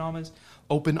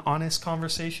open, honest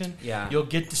conversation, Yeah. you'll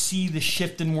get to see the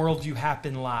shift in worldview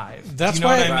happen live. That's you know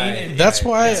why- what I mean? Right. That's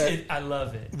why I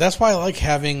love it. that's why I like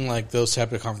having like those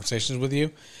type of conversations with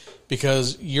you,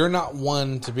 because you're not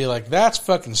one to be like, that's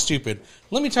fucking stupid.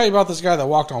 Let me tell you about this guy that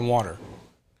walked on water.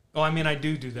 Oh, I mean, I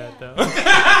do that though.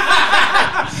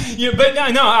 Yeah, but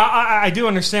no, I do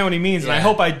understand what he means, and I Yeah.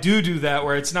 hope I do that,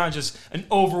 where it's not just an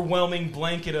overwhelming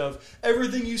blanket of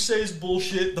everything you say is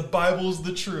bullshit. The Bible's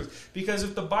the truth, because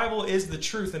if the Bible is the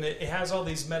truth and it has all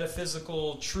these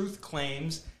metaphysical truth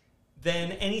claims,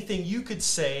 then anything you could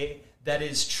say that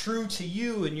is true to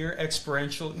you and your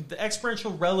the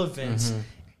experiential relevance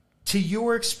to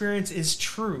your experience is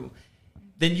true,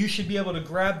 then you should be able to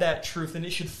grab that truth and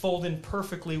it should fold in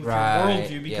perfectly with Right,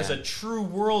 your worldview, because yeah. a true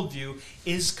worldview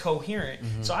is coherent.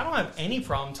 So I don't have any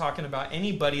problem talking about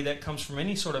anybody that comes from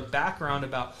any sort of background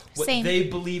about what Same. they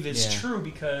believe is Yeah. true,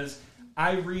 because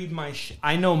I read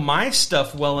I know my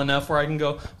stuff well enough where I can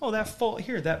go, oh, that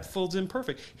folds in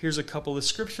perfect. Here's a couple of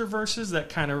scripture verses that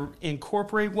kind of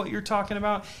incorporate what you're talking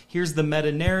about. Here's the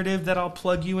meta narrative that I'll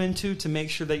plug you into to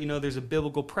make sure that you know there's a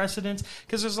biblical precedence,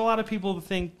 because there's a lot of people that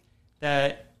think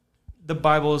that the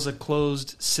Bible is a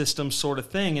closed system sort of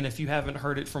thing, and if you haven't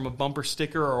heard it from a bumper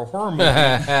sticker or a horror movie,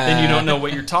 then you don't know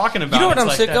what you're talking about. You know what It's I'm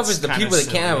like, sick of that's is the kinda people that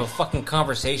can't have silly. a fucking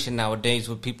conversation nowadays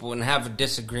with people and have a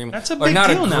disagreement. That's a or big not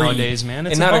deal agree, nowadays, man.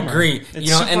 It's and a not bummer. agree. It's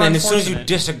You know, super and then as soon as you unfortunate.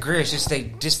 disagree, it's just they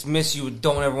dismiss you and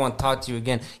don't ever want to talk to you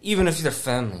again, even if you're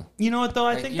family. You know what, though?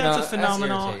 I Like, think you that's know, a phenomenon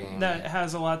that's irritating. that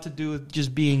has a lot to do with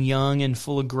just being young and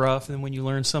full of gruff, and when you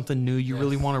learn something new, you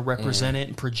really want to represent it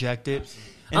and project it.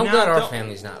 And I'm now glad our the-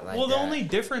 family's not like Well, that. the only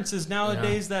difference is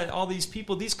nowadays that all these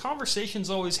people, these conversations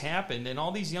always happened, and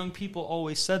all these young people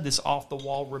always said this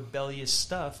off-the-wall rebellious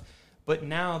stuff. But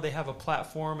now they have a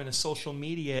platform and a social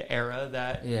media era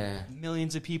that Yeah.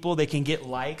 millions of people, they can get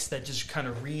likes that just kind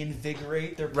of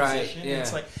reinvigorate their Right, position. yeah.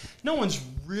 It's like no one's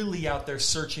really out there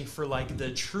searching for like the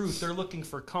truth. They're looking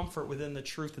for comfort within the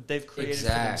truth that they've created for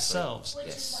Exactly. themselves. Which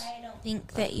Yes. is why I don't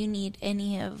think that you need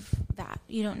any of that.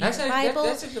 You don't need That's the a- that- Bible.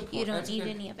 that's a good point. You don't That's a need good-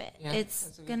 any of it. yeah, It's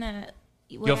that's a good- gonna.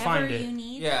 whatever find it. you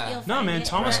need. Yeah. You'll No, find man, it.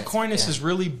 Thomas That's Aquinas Yeah. is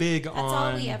really big That's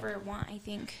on. all we ever want, I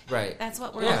think. Right. That's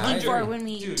what we're Yeah, I looking for agree. when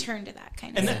we Dude. turn to that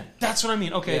kind of And stuff. that's what I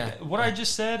mean. Okay, Yeah. what I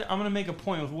just said, I'm going to make a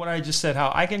point with what I just said.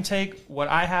 How I can take what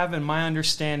I have and my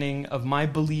understanding of my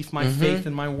belief, my faith,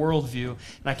 and my worldview,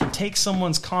 and I can take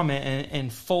someone's comment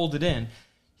and fold it in.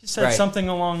 You said Right. something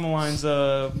along the lines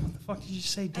of, "What the fuck did you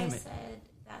say? I Damn it! said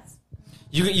that's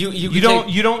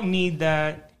You don't need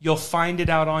that. You'll find it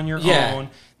out on your Yeah. own."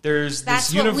 There's That's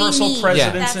this what we universal need.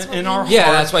 presence That's what in we our need. heart.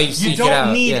 Yeah, that's why you seek it don't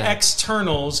out. need Yeah.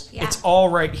 externals. Yeah. It's all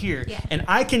right here. Yeah. And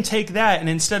I can take that, and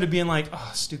instead of being like,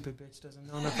 "Oh, stupid bitch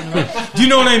doesn't know nothing about," do you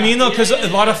know what I mean? Though, because a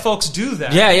lot of folks do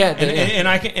that. Yeah, yeah, And, yeah. and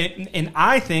I can, and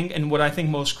I think, and what I think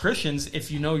most Christians,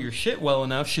 if you know your shit well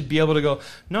enough, should be able to go,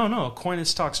 no.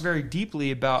 Aquinas talks very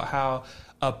deeply about how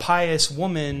a pious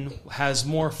woman has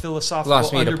more philosophical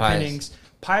Lost me to underpinnings.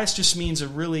 Pious just means a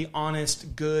really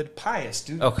honest, good, pious,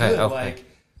 dude. Okay, Good, okay. like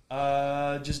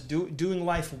just doing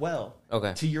life well.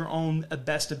 Okay. To your own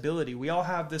best ability. We all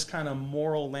have this kind of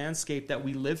moral landscape that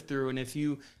we live through, and if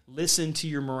you listen to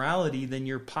your morality, then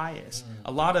you're pious.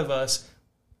 A lot of us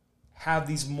have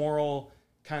these moral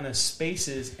kind of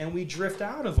spaces, and we drift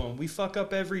out of them. We fuck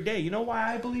up every day. You know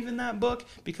why I believe in that book?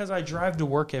 Because I drive to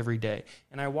work every day,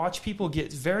 and I watch people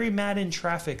get very mad in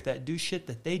traffic that do shit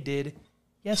that they did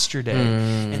yesterday.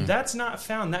 And that's not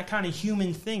found. That kind of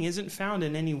human thing isn't found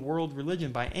in any world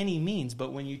religion by any means.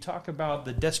 But when you talk about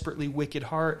the desperately wicked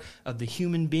heart of the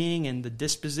human being and the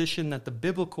disposition that the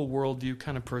biblical worldview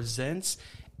kind of presents,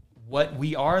 what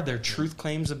we are, their truth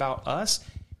claims about us,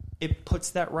 it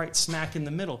puts that right smack in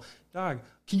the middle. Dog,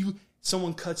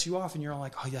 someone cuts you off and you're all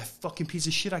like, "Oh, yeah, fucking piece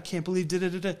of shit, I can't believe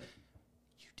da-da-da-da."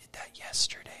 You did that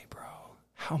yesterday, bro.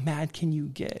 How mad can you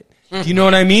get? Do you know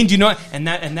what I mean? Do you know? And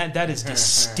that is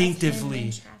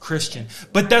distinctively Christian.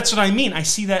 But that's what I mean. I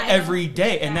see that every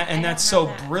day, and that's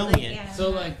so brilliant. So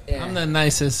like, I'm the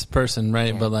nicest person,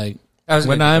 right? But like, I was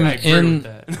when gonna- I'm I agree in, with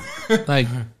that. like,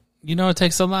 it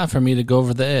takes a lot for me to go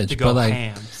over the edge. To go but like,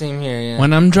 ham. Same here. Yeah.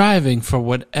 when I'm driving for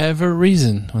whatever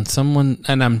reason, when someone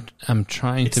and I'm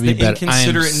trying It's to be the better,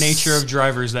 inconsiderate nature of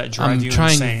drivers that drive I'm you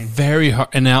trying insane. very hard,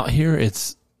 and out here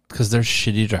it's because they're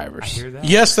shitty drivers. I hear that.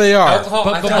 Yes, they are. Alcohol,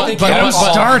 I think But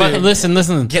alcohol-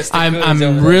 listen. Gets the I'm goods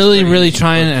over the really, street really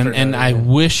trying, for and I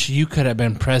wish you could have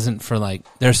been present for like.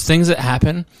 There's things that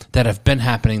happen that have been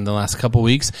happening the last couple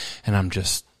weeks, and I'm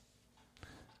just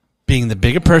being the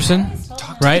bigger person,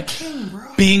 right?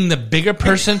 Being the bigger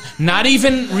person, not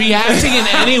even reacting in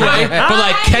any way, but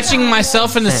like catching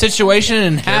myself in the situation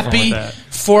and happy with that.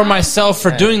 for myself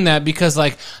for doing that because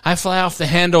like I fly off the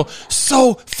handle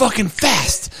so fucking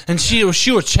fast, and she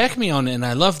will check me on it, and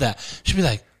I love that. She'd be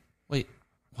like, "Wait,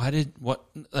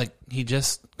 like he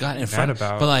just got in front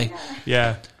about? but like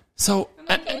Yeah. so."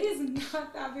 It is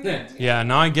not that big of a deal. Yeah,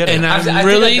 no, I get it. And I I'm think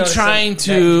really I've noticed trying that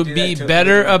to you do that be to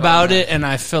better people about all it, and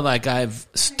I feel like I've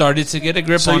started to get a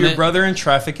grip So on your it. brother in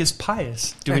traffic is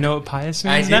pious. Do we know what pious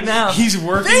I means? do now. He's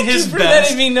working Thank you his for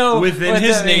best letting me know within what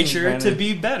his that means, nature Brandon. to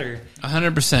be better.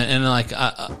 100%, and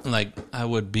like I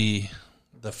would be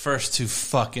the first to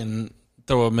fucking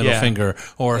throw a middle Yeah. finger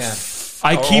or Yeah.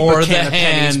 I keep or a can the of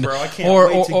pennies, hand, bro. I can't or,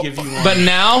 wait to or- give you one. But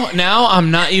now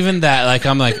I'm not even that. Like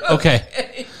I'm like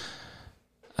okay.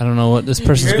 I don't know what this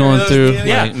person's Remember going those through. days?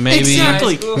 Yeah, Like maybe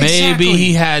exactly. maybe Exactly.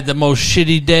 he had the most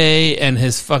shitty day and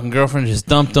his fucking girlfriend just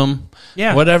dumped him.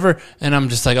 Yeah. Whatever. And I'm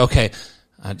just like, okay.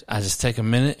 I just take a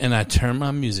minute and I turn my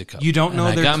music up. You don't know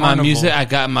And I their got my carnival. music. I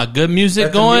got my good music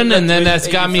Let the going, mu- and let then the that's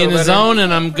music got make me you in the feel zone, better.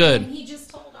 and I'm good. He just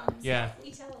told on himself. Yeah.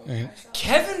 We tell him.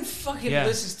 Kevin fucking Yeah.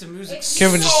 listens to music.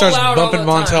 Kevin just so starts loud bumping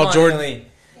all the time. Montel Jordan. Finally.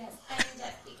 Yes, I'm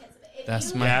deaf because of it. If That's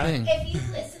you- my Yeah. thing. If you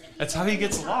listen to That's how he people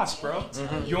gets talk, lost, bro.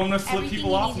 tell You want to flip everything people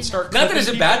you off need and to start know. Not that it's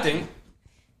a clipping bad people? thing.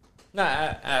 No,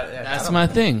 That's my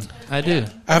thing. I do.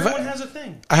 Everyone has a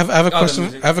thing. I have a the question.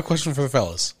 music. I have a question for the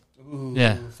fellas.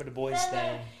 Yeah. For the boys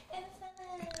thing.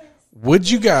 Would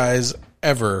you guys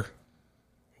ever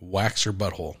wax your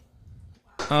butthole?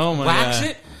 Oh my Wax god.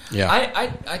 it. Yeah.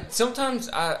 I sometimes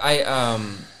I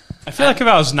I feel like if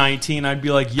I was 19, I'd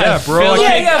be like, yeah, bro. Feel I like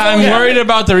can't- yeah, I'm yeah. worried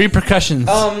about the repercussions.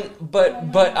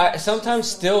 but I sometimes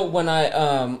still when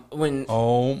I when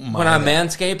oh my. when I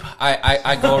manscape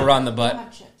I go around the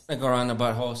butt. I go around the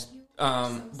buttholes.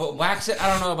 But wax it, I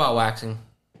don't know about waxing.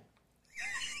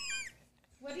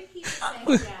 What did he say?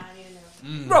 Yeah, I need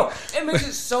to know. Bro, it makes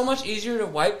it so much easier to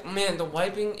wipe. Man, the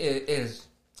wiping is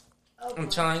I'm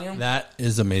telling you. That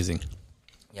is amazing.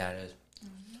 Yeah, it is.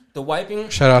 The wiping.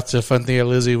 Shout out to Funthea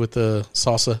Lizzie with the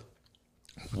salsa.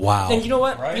 Wow. And you know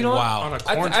what? You know Wow. On a what?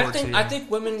 corn I tortilla. think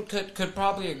women could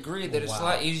probably agree that it's a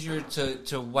lot easier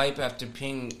to wipe after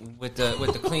peeing with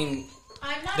the clean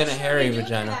I'm not than a sure hairy we do it for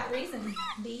vagina. that reason,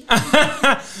 B.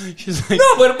 She's like,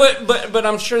 No, but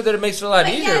I'm sure that it makes it a lot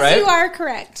But easier, yes, right? you are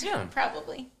correct. Yeah.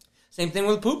 Probably. Same thing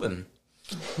with pooping.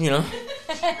 You know,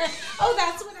 Oh,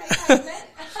 that's what I thought you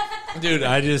meant. Dude,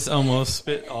 I just almost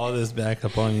spit all this back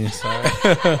up on you. Sorry.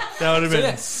 that would have been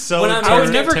yeah, so. when I'm- I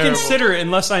would never terrible. consider it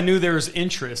unless I knew there was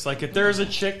interest. Like if there's a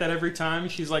chick that every time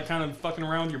she's like kind of fucking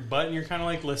around with your butt, and you're kind of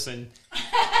like, listen,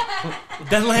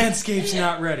 that landscape's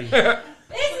not ready. This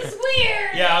is weird.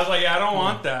 Yeah, I was like, I don't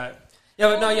want that. yeah,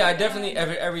 but no, yeah, I definitely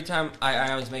every time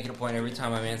I always make it a point every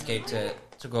time I manscape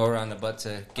to go around the butt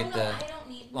to get the I don't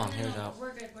need long hairs out.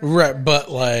 We're good. Right,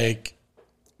 but like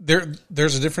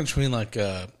there's a difference between like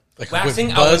with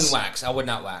Waxing. I buzz. wouldn't wax. I would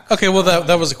not wax. Okay, well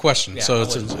that was a question. Yeah, so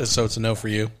I it's a no for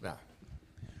you. No.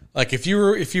 Like if you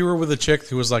were with a chick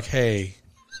who was like, "Hey,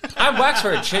 I'd wax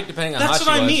for a chick depending on That's how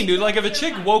what she I was. mean, dude. Like if a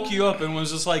chick woke you up and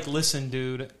was just like, listen,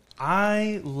 dude,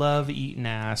 I love eating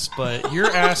ass, but your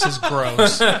ass is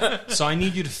gross, so I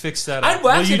need you to fix that I'd up.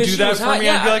 wax Will it you if do she that was for hot. me?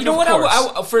 Yeah, I'd be like, you know of what?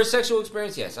 course. I for a sexual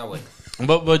experience, yes, I would.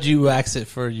 But would you wax it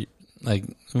for, like,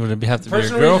 would it have to be your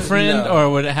Personal girlfriend, reasons, no. or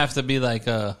would it have to be like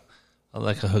a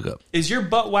hookup? Is your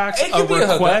butt wax It a could be a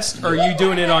hookup. request, or are you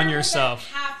doing it on yourself?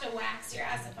 Have to wax your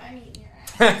ass if I'm eating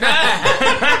your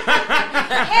ass.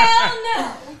 Hell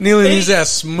no. Neely needs that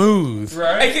smooth."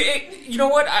 You know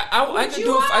what? I could you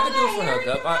do it. I want could do it for my a hair hookup.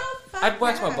 in your mouth? I'd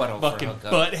wax my butthole for a Fucking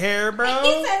hookup. butt hair, He bro.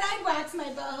 said I'd wax my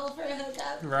butthole for a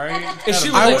hookup. Right? If she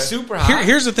was I like would- super hot,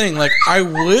 Here's the thing, like I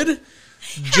would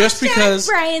just because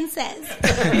Brian says.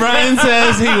 Brian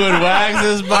says he would wax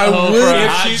his butthole would for a If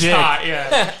hot she's chick. hot,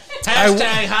 yeah.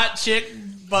 Hashtag hot chick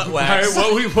butt All wax.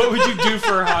 right, what would you do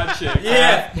for a hot chick?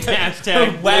 Yeah.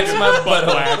 Hashtag Wax my butt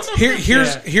butthole. wax.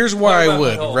 here's why What I about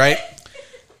would, my hole? right?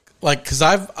 Like cuz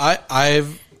I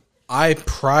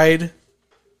pride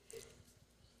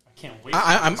Can't wait.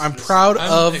 I'm proud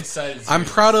of excited to I'm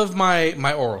see proud of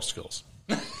my oral skills.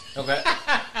 okay.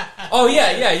 Oh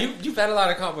yeah. You've had a lot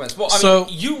of compliments. Well, I So-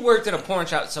 mean, you worked in a porn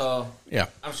shop, so Yeah.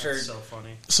 I'm sure. So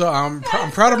funny. So I'm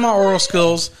proud of my oral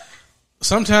skills.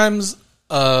 Sometimes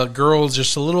a girl is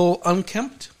just a little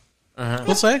unkempt,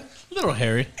 we'll say, A little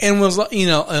hairy. and was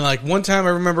and like one time I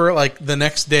remember like the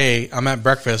next day I'm at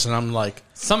breakfast and I'm like,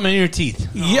 Something in your teeth.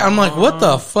 yeah, I'm like, what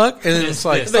the fuck? And then it's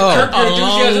like, This. The oh, Kirk a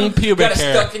enthusiasm long pubic got it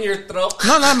hair. stuck in your throat.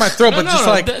 not in my throat, but just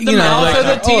like the mouth like, or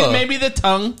the teeth, oh. maybe the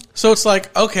tongue. So it's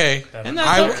like, okay, And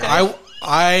that's okay.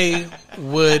 I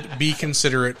would be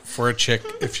considerate for a chick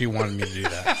if she wanted me to do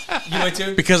that You went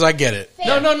to? because I get it.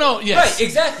 No. Yes. Right,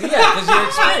 exactly. Yeah, because your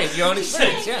experience, your own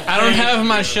experience. Yeah. I don't have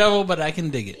my shovel, but I can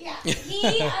dig it. Yeah,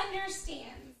 he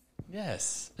understands.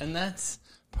 Yes, and that's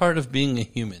part of being a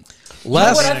human.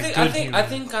 Less, What I think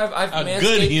I've A manscaped.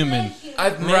 good human.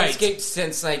 I've Right. manscaped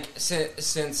since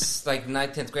like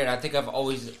 9th, 10th grade. I think I've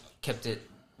always kept it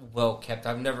well kept.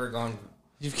 I've never gone.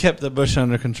 You've kept the bush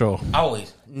under control.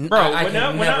 Always, Bro, I can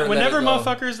never let whenever it go.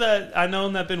 motherfuckers that I know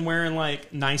that been wearing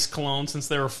like nice cologne since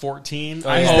they were 14,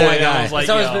 I yeah. used Oh to- my I God. was like, It's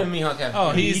always yo, been me, okay.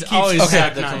 Oh, He he's keeps always his had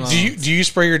sack the nice. cologne. do you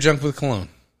spray your junk with cologne?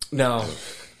 No,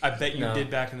 I bet you No. did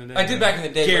back in the day. I did back in the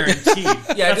day, but-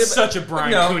 Guaranteed. Yeah, I That's did, such a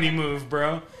Brian no. Cooney move,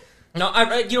 bro. no.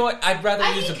 You know what? I'd rather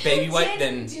use a baby wipe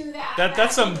than. do that.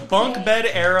 That's some bunk bed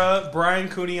era Brian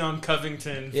Cooney on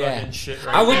Covington Yeah. fucking shit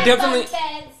right I would there. definitely.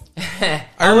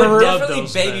 I would remember- definitely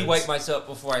those baby beds. wipe myself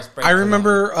before I spray. I cologne.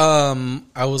 remember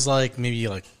I was like maybe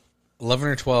like 11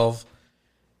 or 12,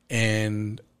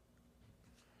 and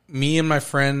me and my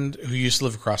friend who used to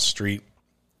live across the street,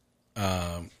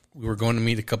 we were going to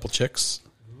meet a couple chicks.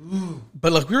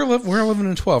 But like we were 11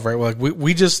 and 12, right? Like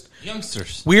we just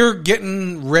Youngsters. we're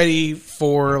getting ready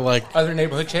for like other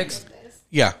neighborhood chicks.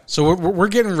 yeah. So we're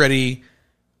getting ready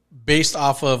based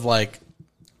off of like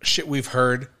shit we've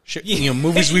heard, shit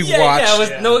movies we've watched. Yeah,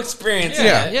 with no experience.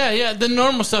 Yeah. Yeah. The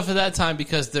normal stuff at that time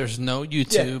because there's no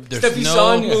YouTube. There's Stuff you no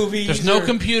saw in movies There's no or-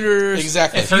 computers.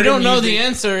 Exactly. If you Heard don't in know the music.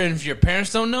 answer, and if your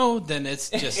parents don't know, then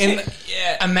it's just And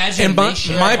imagination. And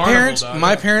my Carnival parents, dog.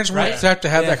 my parents Right. wanted to have to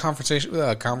have Yeah.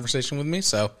 that conversation with me.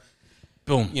 So,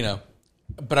 Boom.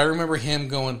 But I remember him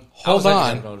going, I was "Hold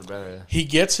like, on." older brother. He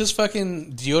gets his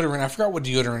fucking deodorant. I forgot what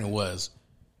deodorant it was.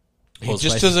 He Old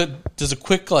just Spice. does a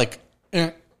quick like,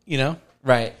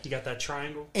 Right. You got that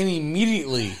triangle? and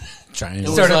immediately Trying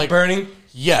was Started like- burning.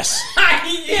 yes,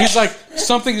 Yeah. he's like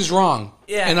something is wrong.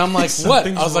 Yeah. And I'm like, what?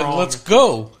 Something's I was like, wrong. let's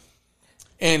go.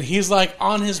 And he's like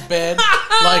on his bed,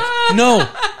 like, no,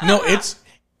 it's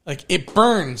like it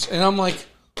burns. And I'm like,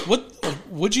 what? Like,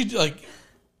 would you like?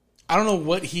 I don't know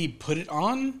what he put it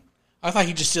on. I thought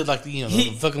he just did like the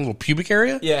fucking little pubic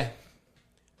area. Yeah.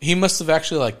 He must have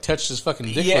actually like touched his fucking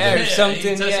dick Yeah, with or it.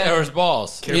 something. Or his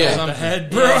balls. Yeah. Something. head,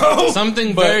 bro.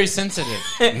 Something But- very sensitive.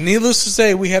 Needless to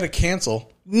say, we had to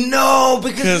cancel No,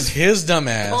 because because his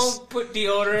dumbass don't put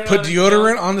deodorant. put on his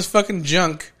deodorant junk. on his fucking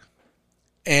junk,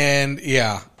 and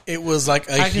yeah, it was like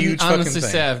a I can huge fucking honestly thing.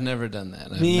 say I've never done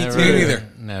that. I've Me never, too. Me neither.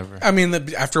 Never. I mean,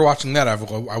 after watching that, I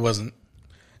wasn't,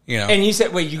 you know, And you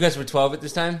said, wait, you guys were 12 at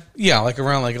this time? yeah, like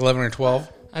around like 11 or 12.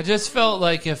 I just felt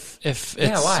like if it's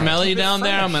why? smelly Keep it down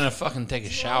there, fresh. I'm gonna fucking take a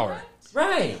shower.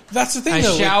 Right. That's the thing. I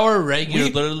though. shower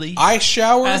regularly. I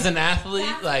shower. As an athlete,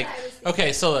 like,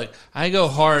 okay, so look, I go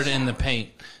hard in the paint,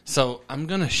 so I'm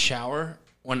gonna shower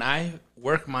when I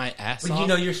work my ass But off. you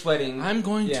know you're sweating. I'm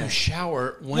going Yeah. to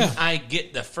shower when Yeah. I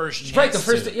get the first chance. Right, the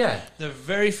first, to. yeah. The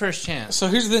very first chance. So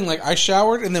here's the thing: like I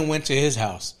showered and then went to his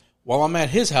house. While I'm at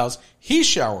his house, he's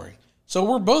showering. So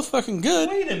we're both fucking good.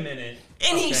 Wait a minute.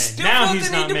 And Okay, he still now felt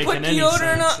he's the not need to put making any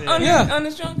deodorant sense, on, yeah. on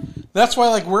his junk. That's why,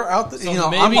 like, we're out. You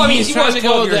know, Maybe I'm, Well, I mean, he's he trying was to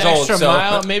go 12 the years old, extra so-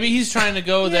 mile. Maybe he's trying to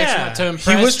go the Yeah. extra mile to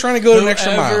impress. He was trying to go the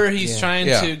extra mile. whoever he's Yeah. trying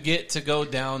Yeah. to get to go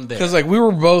down there. because like we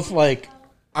were both like,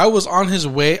 I was on his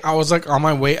way. I was like on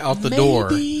my way out the door,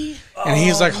 and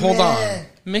he's like, "Hold on."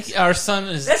 Mickey, our son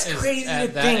is That's is crazy at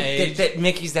to that think age, that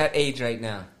Mickey's that age right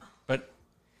now. but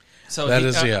so That he-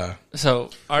 is, yeah.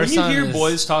 So our When you son hear is-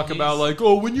 boys talk he's- about like,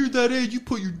 oh, when you're that age, you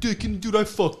put your dick in, dude. I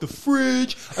fucked the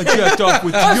fridge. I jacked off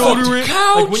with deodorant.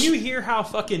 couch. Like when you hear how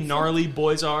fucking gnarly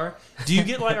boys are, do you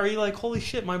get like, are you like, holy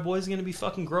shit, my boy's gonna be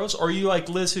fucking gross? Or are you like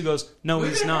Liz who goes, no,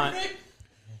 he's not.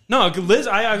 No, Liz,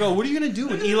 I go, what are you gonna do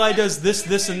when Eli does this,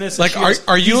 this, and this? And Like, she goes,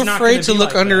 are you "He's not afraid gonna to be look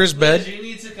like under that." his bed? You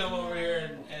need to come over here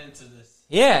and to this.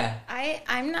 Yeah.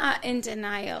 I'm not in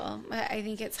denial, but I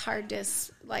think it's hard to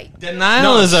like. Denial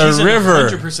No, is she's a in river.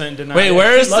 100% denial. Wait, He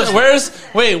where's loves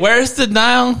the, it. where's the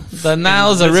Nile? The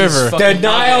Nile is a This is river. fucking- The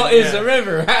Nile is Yeah. a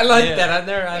river. I like Yeah. that. I've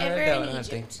heard River that in one, I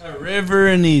think. Egypt. A river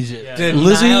in Egypt. Yeah. The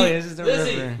Lizzie- Nile is the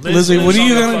Lizzie. river. Liz Lizzie, what lives are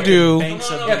you on the gonna fucking do? banks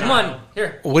of Yeah, the come on. Nile.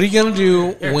 Here. What are you gonna do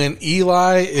when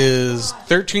Eli is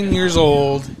 13 years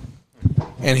old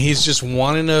and he's just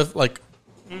wanting to like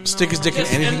stick his dick in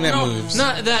anything that moves?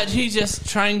 Not that he's just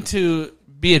trying to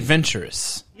be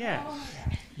adventurous. Yeah.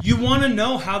 You want to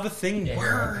know how the thing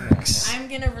works. I'm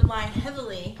gonna rely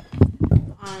heavily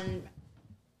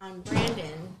on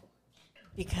Brandon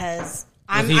because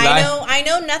he lie? I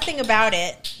know nothing about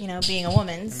it, you know, being a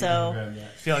woman. So,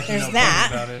 I feel like There's you know that.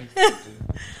 plenty about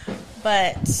it.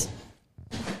 but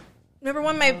number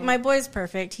one, my boy's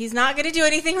perfect. He's not gonna do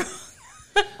anything wrong.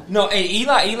 No, hey,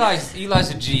 Eli's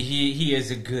a G. He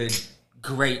is a good,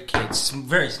 great kid.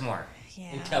 Very smart,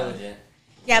 Yeah. intelligent.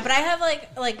 Yeah, but I have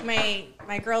like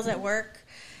my girls at work.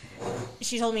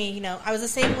 She told me, you know, I was the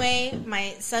same way.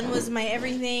 My son was my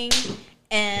everything,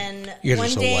 and You guys are one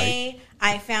so day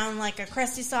I found like a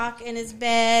crusty sock in his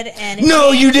bed, and it No,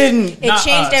 changed- you didn't. It Not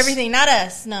changed us. everything. Not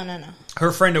us. No.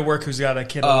 Her friend at work who's got a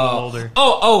kid a little older.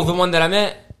 Oh, the one that I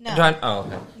met. No. Do I- oh,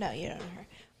 okay. No, you don't know her.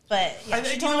 But yeah, I think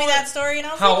she you told know me what? that story, and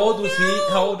I was How like, old was he? no.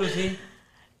 How old was he? With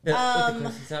the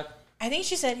crusty sock? I think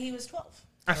she said he was 12.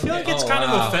 I feel like it's Oh, kind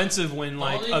wow. of offensive when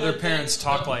like only other good parents thing-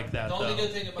 talk like that. The only Though.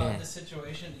 good thing about Yeah. this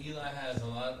situation, Eli has a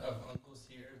lot of uncles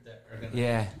here that are gonna.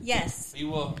 Yeah. Yes. We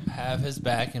will have his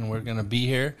back, and we're gonna be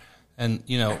here. And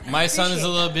you know, my son is a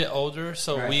appreciate little bit older,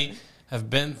 so Right. we have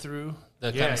been through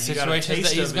the Yeah, kind of you got a situations taste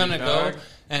that he's of it, gonna go. dog.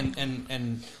 And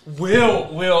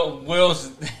Will's.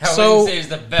 I So- would say is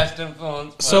the best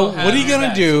influence. So Well, what are you have gonna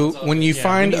that, do so it's when you yeah,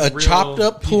 find we a need real chopped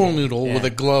up pool people. noodle with Yeah. a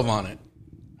glove on it?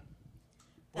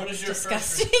 what is your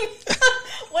Disgusting.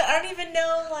 What? I don't even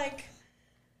know. Like,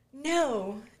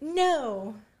 no.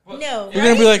 You're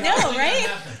gonna be like- no, right?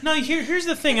 No, here's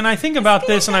the thing, and I think about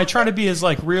this, and I try to be as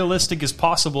like realistic as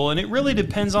possible, and it really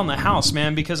depends on the house,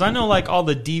 man. Because I know like all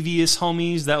the devious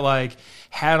homies that like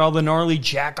had all the gnarly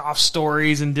jack off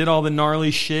stories and did all the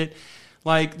gnarly shit.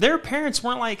 Like their parents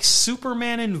weren't like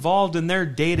Superman involved in their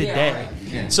day to day.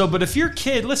 So, but if your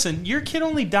kid, listen, your kid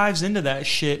only dives into that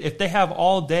shit if they have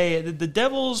all day. The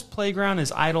devil's playground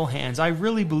is idle hands. I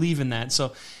really believe in that.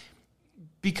 So,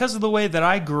 because of the way that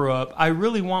I grew up, I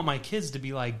really want my kids to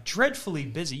be like dreadfully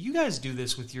busy. You guys do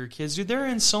this with your kids, dude. They're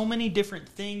in so many different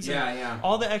things. and Yeah.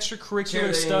 all the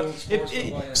extracurricular stuff.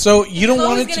 So you don't There's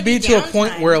want always it to gonna be be to a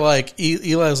point downtime. where like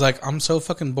Eli's like, I'm so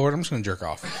fucking bored. I'm just gonna jerk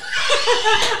off.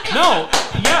 No,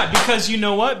 yeah, because you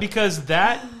know what? Because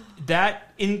that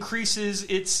increases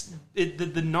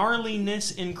the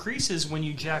gnarliness increases when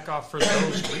you jack off for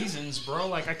those reasons, bro.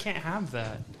 Like I can't have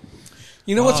that.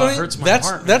 You know what's Oh, it funny? hurts my That's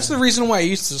heart, that's man. the reason why I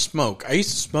used to smoke. I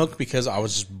used to smoke because I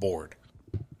was just bored.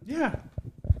 Yeah.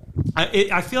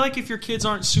 I feel like if your kids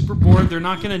aren't super bored, they're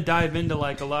not going to dive into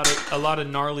like a lot of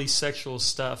gnarly sexual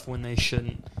stuff when they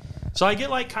shouldn't. So I get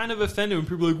like kind of offended when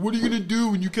people are like, what are you going to do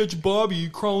when you catch Bobby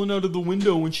crawling out of the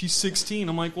window when she's 16?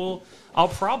 I'm like, well, I'll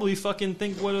probably fucking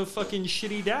think what a fucking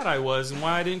shitty dad I was and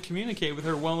why I didn't communicate with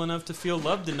her well enough to feel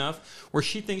loved enough where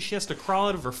she thinks she has to crawl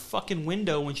out of her fucking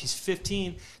window when she's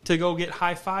 15 to go get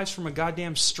high fives from a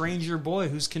goddamn stranger boy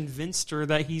who's convinced her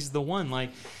that he's the one.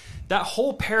 Like, that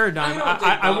whole paradigm,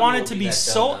 I want it to be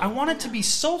so, I want it to be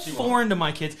so foreign to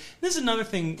my kids. This is another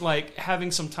thing, like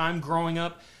having some time growing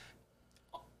up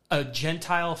a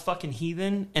Gentile fucking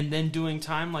heathen and then doing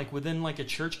time like within like a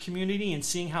church community and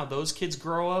seeing how those kids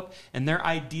grow up and their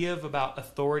idea of about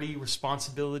authority,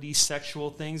 responsibility, sexual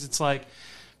things. It's like,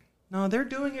 no, they're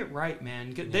doing it right,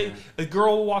 man. A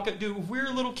girl will walk up, dude, if we were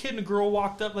a little kid and a girl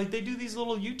walked up, like they do these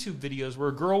little YouTube videos where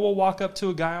a girl will walk up to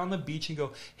a guy on the beach and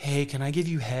go, hey, can I give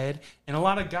you head? And a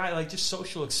lot of guys, like just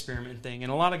social experiment thing.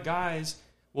 And a lot of guys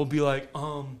will be like,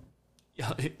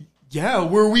 yeah,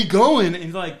 where are we going?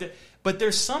 And like, but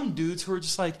there's some dudes who are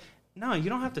just like, no, you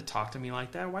don't have to talk to me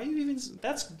like that. Why you even?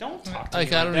 Don't talk to me like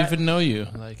that. I don't even know you.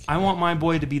 Like, I want my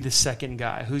boy to be the second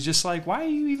guy who's just like, why are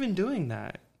you even doing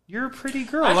that? You're a pretty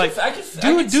girl. I like, could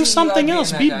do see something being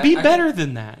else. that Be guy. better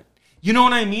than that. You know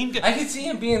what I mean? I could see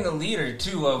him being the leader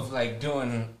too of like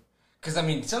doing. Because I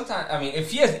mean, sometimes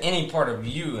if he has any part of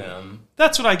you in him.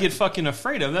 That's what I get fucking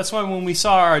afraid of. That's why when we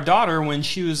saw our daughter when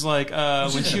she was like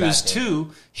when she was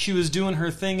 2, she was doing her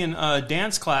thing in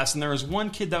dance class, and there was one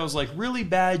kid that was like really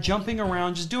bad, jumping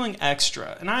around, just doing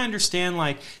extra. And I understand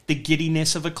like the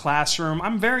giddiness of a classroom.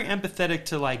 I'm very empathetic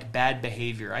to like bad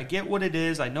behavior. I get what it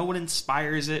is. I know what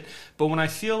inspires it. But when I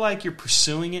feel like you're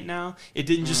pursuing it now, it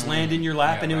didn't just land in your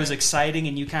lap and it was exciting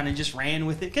and you kind of just ran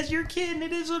with it because you're a kid and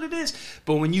it is what it is.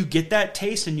 But when you get that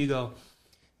taste and you go,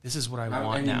 this is what I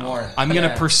want now. I'm going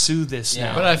to pursue this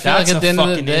now. But I feel That's like at the end of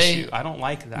the fucking day, issue. I don't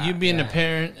like that. you being a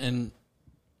parent, and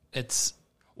it's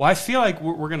Well, I feel like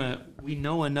we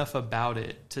know enough about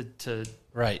it to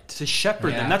right to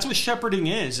shepherd them. That's what shepherding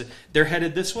is. They're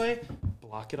headed this way,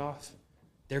 block it off.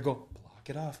 There go, block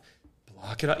it off.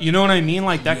 Block it off. You know what I mean?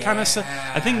 Like that kind of stuff.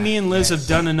 I think me and Liz have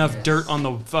done enough dirt on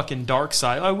the fucking dark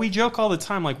side. Like, we joke all the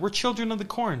time, like we're children of the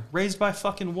corn, raised by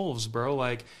fucking wolves, bro.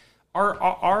 Like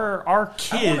our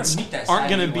kids aren't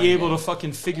going to be able to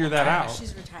fucking figure that out.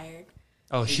 She's retired.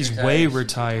 Oh, she's way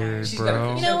retired,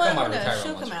 bro. You know what?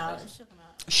 She'll come out.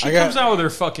 She comes out with her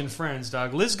fucking friends,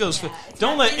 dog. Liz goes.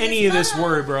 Don't let any of this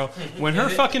worry, bro. When her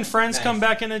fucking friends come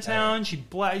back into town, she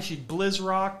Blizz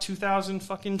Rock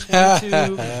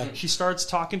 2022. She starts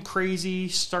talking crazy.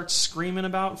 Starts screaming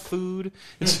about food.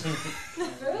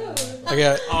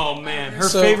 Oh man, her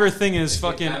favorite thing is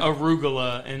fucking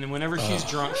arugula, and whenever she's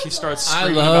drunk, she starts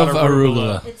screaming love about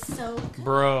arugula. It's so good.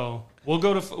 Bro.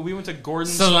 We went to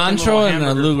Gordon's cilantro and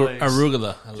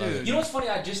arugula. I love it. You know what's funny?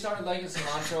 I just started liking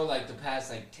cilantro like the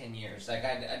past like 10 years. Like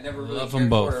I never really Love cared them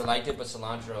both. for it or liked it, but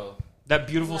cilantro. That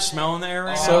beautiful smell in the air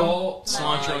right now. So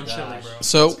Cilantro and chili, bro.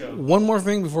 So Let's go. one more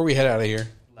thing before we head out of here.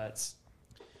 Let's.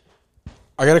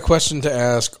 I got a question to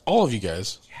ask all of you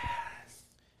guys. Yes.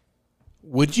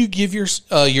 Would you give your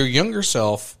younger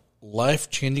self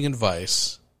life-changing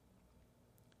advice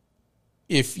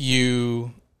if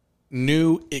you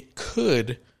knew it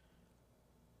could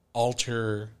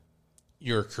alter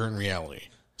your current reality?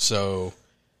 So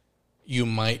you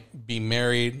might be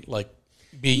married,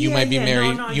 you might be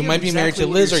married to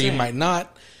Liz, or you might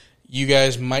not. You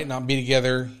guys might not be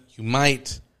together. You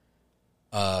might.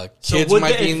 Kids So would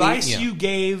might the be advice in the, you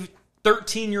gave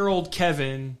 13-year-old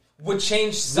Kevin, Would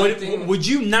change something. would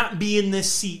you not be in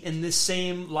this seat in this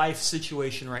same life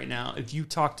situation right now if you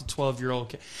talk to 12-year-old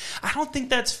Kevin? I don't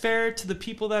think that's fair to the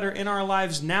people that are in our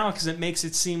lives now, because it makes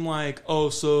it seem like, oh,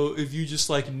 so if you just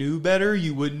like knew better,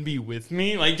 you wouldn't be with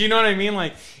me. Like, do you know what I mean?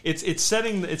 Like, it's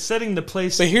setting the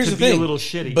place But here's to the be thing, a little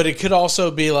shitty. But it could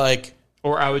also be like,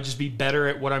 or I would just be better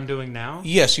at what I'm doing now.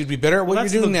 yes, you'd be better at what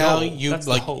That's you're doing the now. goal. You That's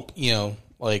the hope.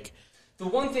 The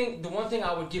one thing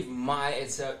I would give my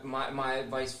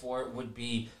advice for it would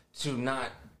be to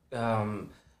not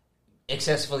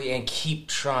excessively and keep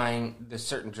trying the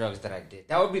certain drugs that I did.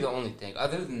 That would be the only thing.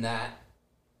 Other than that,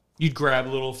 You'd grab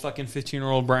little fucking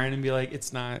 15-year-old Brian and be like,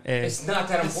 it's not it's not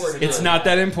that important. It's not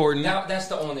that important. That's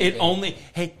the only thing.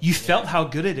 Hey, you felt how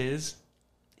good it is.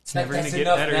 It's never going to get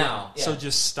enough better. now. Yeah. So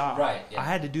just stop. Right, yeah. I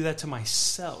had to do that to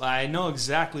myself. I know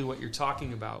exactly what you're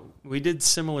talking about. We did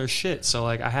similar shit. So,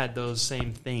 like, I had those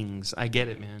same things. I get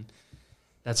it, man.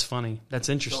 That's funny. That's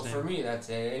So interesting. for me, that's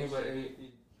it. Anybody.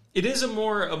 It is a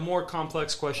more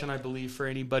complex question, I believe, for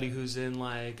anybody who's in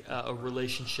like a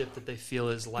relationship that they feel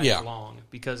is lifelong,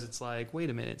 because it's like, wait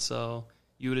a minute, so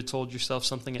you would have told yourself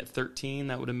something at 13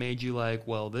 that would have made you like,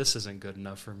 well, this isn't good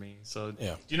enough for me. So,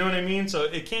 Yeah. do you know what I mean? So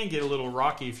it can get a little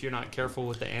rocky if you're not careful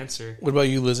with the answer. What about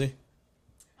you, Lizzie?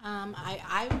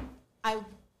 I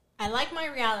like my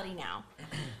reality now,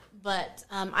 but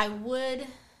I would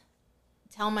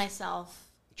tell myself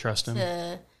Trust him.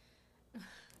 to.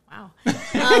 Wow. Give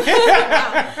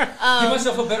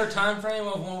myself a better time frame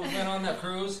of when we went on that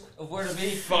cruise of where to be.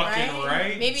 Fucking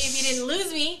right. Maybe if you didn't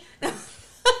lose me.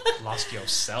 Lost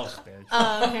yourself, bitch.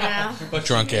 Yeah. But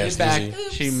Drunk she made ass it back.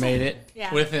 Lizzie. She made it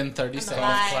Yeah. within 30 I'm seconds.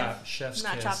 alive. Clap. Chef's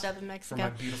Not kiss. chopped up in For Mexico. my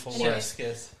beautiful Anyway. wife. Chef's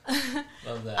kiss.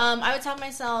 Love that. I would tell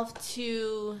myself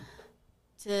to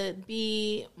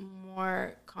be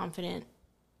more confident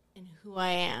in who I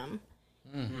am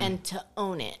and to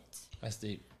own it. That's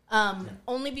deep.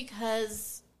 Only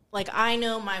because like I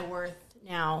know my worth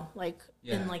now, like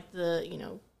Yeah. in like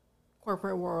the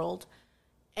corporate world,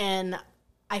 and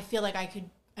I feel like I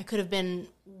could have been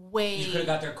way You could have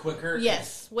got there quicker.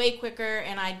 way quicker,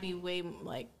 and I'd be way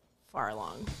like far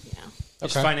along.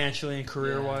 Just Okay. financially and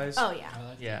career wise. Oh yeah.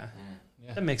 Yeah.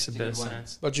 That makes a bit of good one.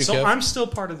 sense. What you, So Kev? I'm still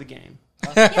part of the game.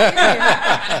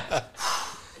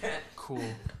 Cool.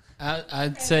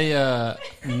 I'd say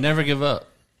never give up.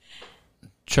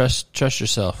 Trust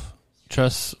yourself.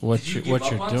 Trust what Did you you're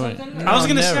give up on doing. something? I was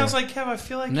going to say, never. I was like, Kev, I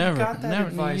feel like Never. you got that Never.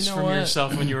 advice You know from what?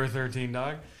 yourself when you were 13,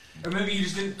 dog. Or maybe you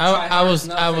just didn't. try I hard was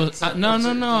enough I and was something no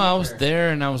certain I was things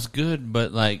there and I was good,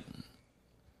 but like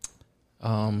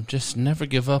just never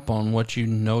give up on what you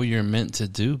know you're meant to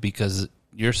do because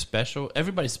you're special.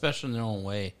 Everybody's special in their own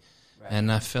way,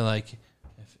 and I feel like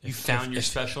You found your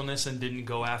specialness and didn't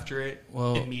go after it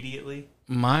Well, immediately.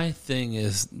 my thing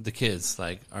is the kids,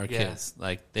 like our Yeah. kids,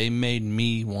 like they made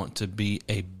me want to be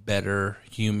a better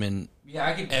human Yeah,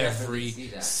 I could definitely every see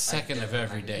that. second of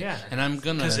every day, Yeah. and I'm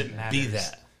gonna 'Cause it be matters.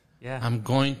 that. Yeah. I'm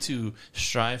going to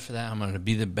strive for that. I'm going to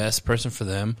be the best person for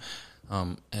them,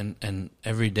 and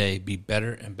every day be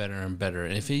better and better and better.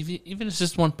 And if even if it's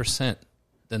just 1%,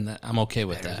 then I'm okay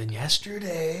with Better that. than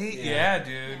yesterday. Yeah,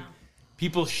 dude.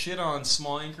 People shit on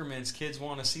small increments. Kids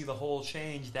want to see the whole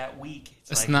change that week.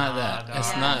 It's like, not nah, that. dog.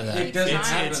 It's not that. It doesn't It's,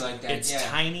 happen it's, like that. it's yeah.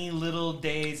 tiny little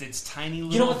days. It's tiny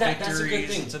little You know what? That's a victories. good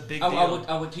thing. It's a big I deal.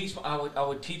 I would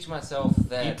teach myself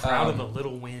that. Be proud of the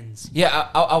little wins. Yeah,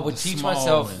 I would teach small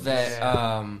myself wins. that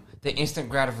Yeah. the instant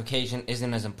gratification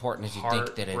isn't as important as you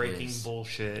think that it Heartbreaking is.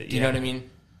 bullshit. Do you know what I mean?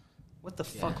 What the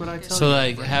fuck would I tell So you?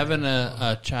 like having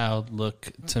a child look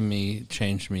to me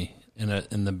changed me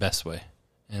in the best way,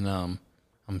 and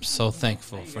I'm so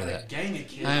thankful for that. Gang of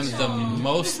kids. I am the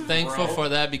most thankful for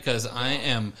that because I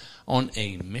am on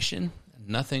a mission.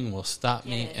 Nothing will stop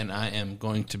me, and I am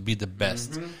going to be the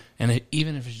best. And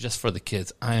even if it's just for the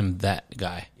kids, I am that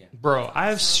guy. Bro, I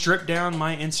have stripped down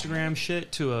my Instagram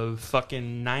shit to a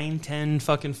fucking 9-10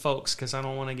 fucking folks because I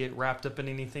don't want to get wrapped up in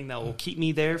anything that will keep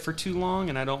me there for too long,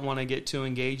 and I don't want to get too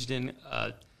engaged in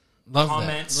Love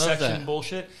comment that. Love section that.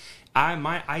 bullshit.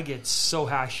 I get so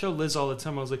high. I show Liz all the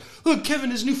time. I was like, look,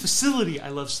 Kevin, his new facility. I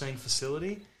love saying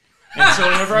facility. And so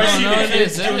whenever I see No, the it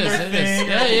kids is. It doing is. their It is. thing,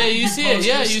 Yeah, you see it. post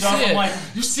Yeah, their you stuff, see I'm it. like,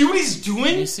 you see what he's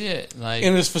doing You see it. Like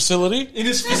in his facility? in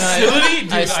his facility?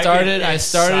 Dude, I started get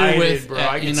started with excited, bro.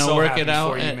 I get so work happy it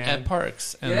out for you, at man.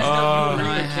 parks. And Yeah, Oh, now I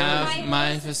My have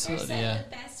my little sister facility. said Yeah. the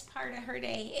best part of her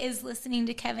day is listening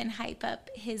to Kevin hype up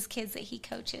his kids that he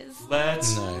coaches.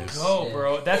 Let's Nice. go,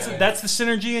 bro. That's the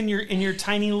synergy in your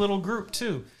tiny little group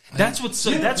too. That's what's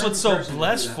so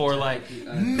blessed for. Like,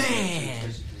 man,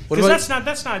 What because about-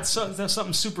 that's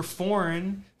something super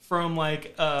foreign from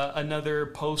like another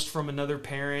post from another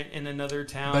parent in another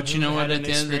town. But you who know had what, an at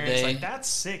the end of the experience. day, like, that's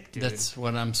sick, dude. That's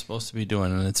what I'm supposed to be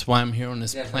doing, and it's why I'm here on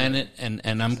this Definitely. planet,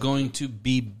 and I'm going to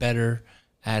be better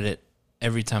at it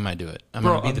every time I do it. I'm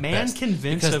Bro, going to be a the man best.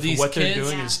 convinced Because of these what they're kids-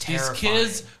 doing is These terrifying.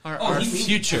 kids are our he means-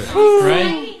 future,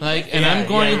 right? Like, and Yeah, I'm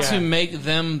going yeah. to make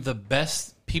them the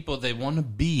best people they want to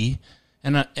be,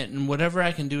 and whatever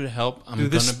I can do to help, I'm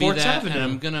Dude, going this to be Sports that, Avenue. and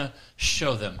I'm going to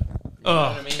show them. Oh,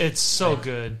 I mean? it's so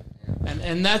good.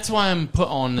 And that's why I'm put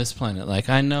on this planet. Like,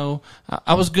 I know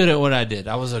I was good at what I did.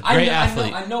 I was a great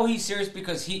athlete. I know he's serious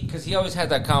because he always had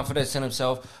that confidence in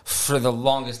himself for the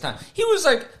longest time. He was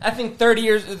like, I think 30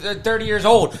 years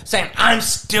old, saying, "I'm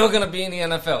still gonna be in the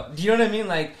NFL." Do you know what I mean?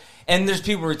 Like, and there's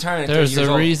people retiring. At 30 There's years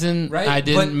a old, reason right? I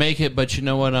didn't But- make it, but you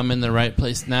know what? I'm in the right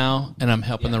place now, and I'm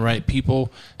helping the right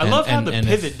people. I love how the and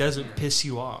pivot if, doesn't piss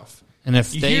you off. and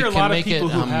if You they hear a can lot of make it, people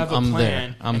who I'm, have a I'm plan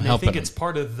there. I'm and helping they think them. it's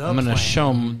part of the I'm going to plan.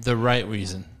 show them the right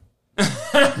reason.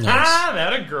 Ah,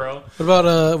 that a girl. What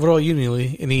about you,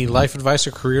 Neely? Any life advice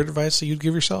or career advice that you'd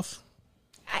give yourself?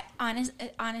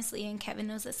 Honestly, and Kevin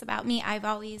knows this about me, I've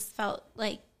always felt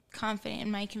like confident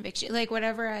in my conviction. Like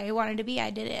whatever I wanted to be, I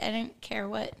did it. I didn't care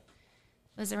what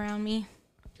was around me.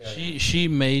 She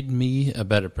made me a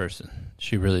better person.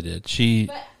 She really did.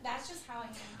 But that's just how I am.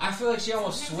 I feel like she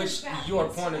almost switched your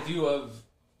point of view of.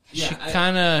 She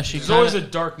kind of. There's always a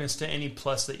darkness to any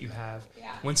plus that you have.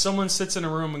 Yeah. When someone sits in a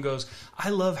room and goes, I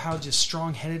love how just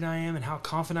strong-headed I am and how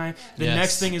confident I am. The Yes.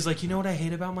 next thing is like, you know what I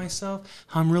hate about myself?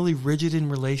 How I'm really rigid in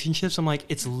relationships. I'm like,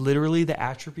 it's literally the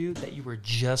attribute that you were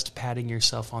just patting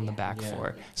yourself on the back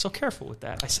for. So careful with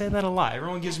that. I say that a lot.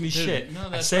 Everyone gives me shit. no, I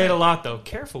that's say it a right. lot, though.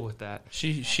 Careful with that.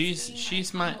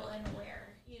 She's my. Humble and aware,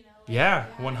 you know? Like, Yeah,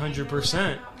 I 100%. know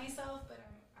that about myself, but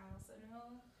I also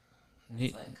know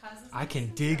Ne- what causes I can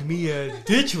me dig to- me a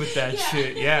ditch with that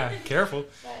shit. Yeah, careful.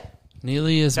 But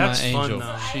Neely is my That's fun, angel. though.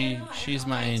 I She don't know, I she's don't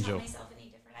my know how to angel. tell myself any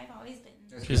different. I've always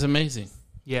been. She's amazing.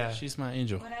 Yeah. She's my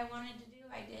angel. What I wanted to do,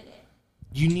 I did it.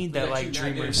 You need that Look at like you now,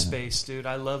 dreamer dude. space, dude.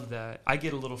 I love that. I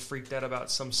get a little freaked out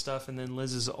about some stuff, and then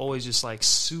Liz is always just like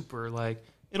super like,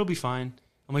 it'll be fine.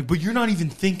 I'm like, but you're not even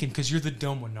thinking because you're the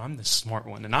dumb one. No, I'm the smart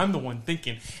one, and I'm the one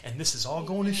thinking, and this is all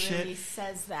going to He shit.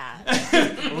 says that.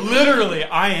 Literally,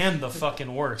 I am the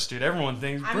fucking worst, dude. Everyone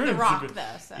thinks I'm the Brennan's rock, good.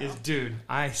 though, so. Yes, dude,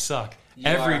 I suck You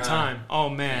every are, huh? time. Oh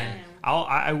man, Yeah.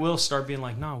 I will start being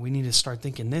like, no, we need to start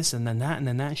thinking this and then that and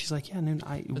then that. And she's like, yeah, dude,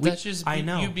 that's just I you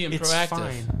know being it's proactive.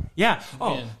 fine. Yeah.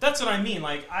 Oh, Yeah. that's what I mean.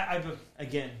 Like I've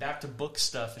again back to book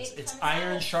stuff. It's comes out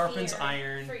iron of sharpens fear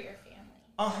iron. for your family.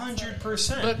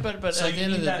 100%. But So at the you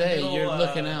end of need the that day, middle, you're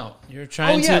looking out. You're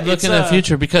trying yeah, to look it's, in the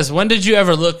future because when did you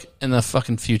ever look in the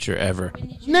fucking future ever?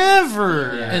 Never.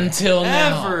 Until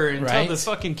now, Ever until right? the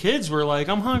fucking kids were like,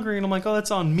 I'm hungry, and I'm like, oh, that's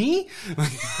on me, The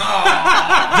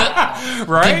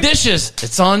right? dishes,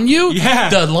 it's on you. Yeah.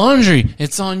 The laundry,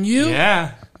 it's on you.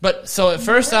 Yeah. But so at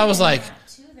first I was like,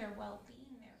 To their well-being,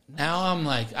 their now I'm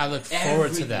like, I look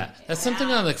forward to that. That's something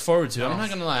I look forward to. I'm not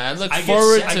gonna lie. I look I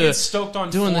forward I to get stoked on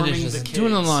doing the forming dishes, the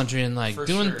doing the kids. laundry, and like For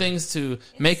doing sure. things to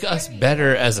make us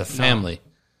better as a family.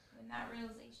 when that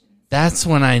realization. That's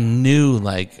when I knew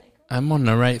like I'm on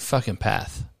the right fucking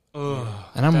path. Ugh,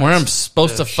 And I'm where I'm that's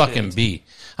supposed to the fucking shit. be.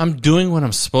 I'm doing what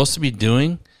I'm supposed to be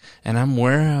doing, and I'm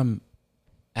where I'm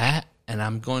at, and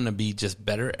I'm going to be just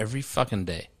better every fucking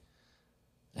day.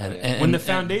 And When the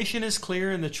foundation is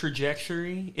clear and the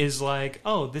trajectory is like,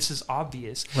 oh, this is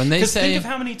obvious. When they 'Cause say- think of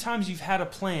how many times you've had a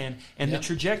plan and Yep. the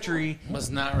trajectory was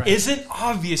not right. isn't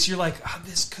obvious. You're like, oh,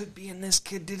 this could be and this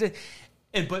could do it.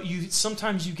 And but you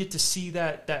sometimes you get to see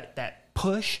that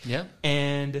push. Yep.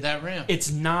 And That ramp. It's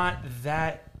not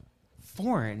that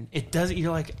foreign. It doesn't.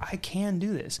 You're like, I can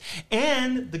do this,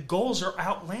 and the goals are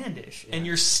outlandish, and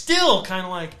you're still kind of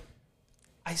like,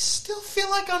 I still feel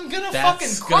like I'm gonna That's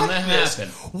fucking crush gonna this.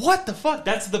 happen. What the fuck?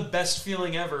 That's the best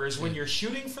feeling ever. Is when you're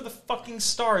shooting for the fucking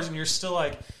stars, and you're still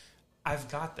like, I've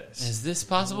got this. Is this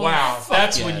possible? Wow, Fuck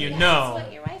that's yeah. when you That's know.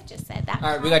 what your wife just said. That All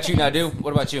right, we got you now, dude.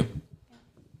 What about you?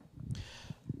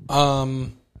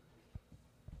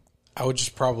 I would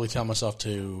just probably tell myself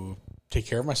to take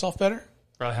care of myself better.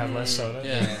 Probably have less soda.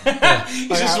 Yeah. He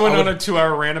just I went would- on a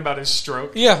 2-hour rant about his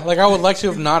stroke. Yeah, like I would like to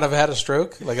have not have had a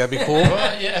stroke. Like that'd be cool.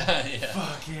 Well, yeah.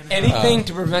 Anything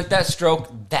to prevent that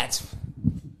stroke, that's...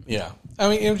 Yeah, I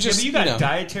mean it was Yeah, just but you got know.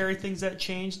 dietary things that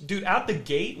changed, dude. Out the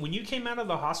gate, when you came out of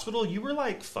the hospital, you were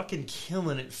like fucking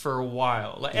killing it for a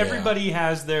while. Like Yeah. everybody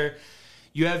has their,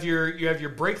 you have your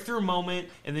breakthrough moment,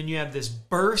 and then you have this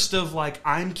burst of like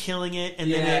I'm killing it, and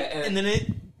then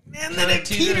it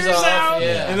teeters peters off, out,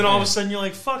 yeah. and then all of a sudden you're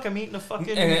like, fuck, I'm eating a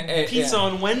fucking pizza yeah.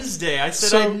 on Wednesday. I said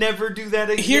So, I'd never do that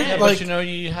again. here, Yeah, like- but you know,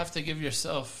 you have to give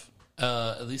yourself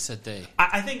at least a day.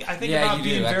 I think Yeah, about you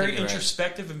being do. I very think you're right.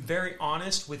 introspective and very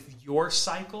honest with your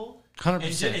cycle.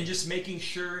 100%. And just making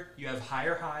sure you have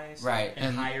higher highs Right. and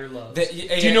And higher lows. The- Do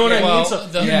yeah, you know what yeah, I well, mean? So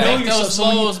the- you yeah. know make yourself. those So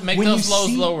when you- lows- make when those you lows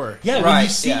see- lower. Yeah, when Right, you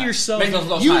see yeah. yourself, Make those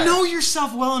lows you higher. know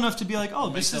yourself well enough to be like, oh,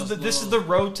 this is those this is lows the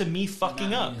road to me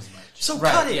fucking up. as much. So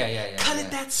Right, cut it, yeah, cut yeah. it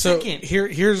that So second.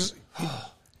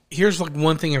 here's like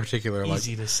one thing in particular. Like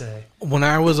Easy to say. when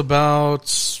I was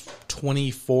about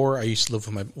 24, I used to live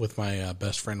with my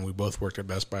best friend. We both worked at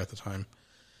Best Buy at the time,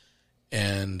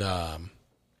 and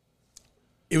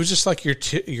it was just like your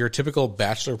typical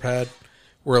bachelor pad,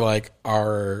 where like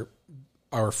our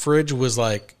fridge was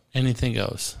like Anything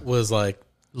goes.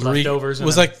 Leftovers and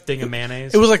was a like thing of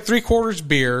mayonnaise. It was like 3/4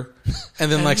 beer, and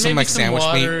then like some Maybe like sandwich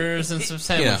meat. waters and some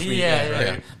sandwich Yeah. meat.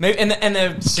 Yeah. Maybe, and the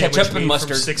Sandwich ketchup meat and from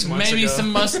mustard. 6 months Maybe ago.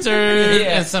 some mustard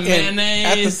Yeah. and some And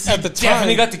mayonnaise. at the time,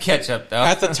 Definitely got the ketchup, though.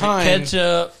 at the time,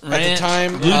 ketchup, ranch,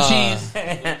 time, blue uh, cheese.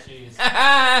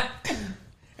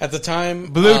 At the time,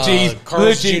 Blue cheese.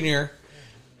 Carl's Blue cheese. Jr.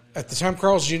 At the time,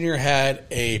 Carl's Jr. had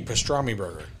a pastrami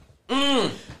burger,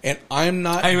 and I'm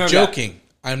not I remember joking.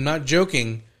 I'm not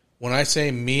joking. when I say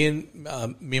me and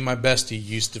my bestie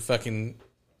used to fucking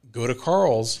go to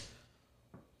Carl's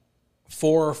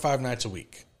 4 or 5 nights a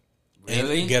week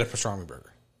Really? and get a pastrami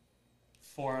burger.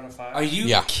 4 out of 5. Are you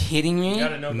Yeah. kidding me? You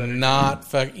gotta know better. Not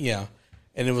fuck yeah,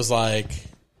 and it was like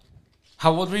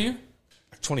How old were you?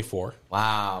 24.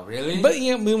 Wow, really? But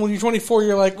yeah, I mean, when you're 24,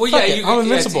 you're like, Well, fuck yeah, it, you- I'm yeah,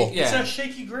 invincible. yeah. It's that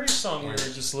Shaky Grace song we were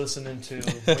just listening to.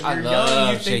 When you're I young,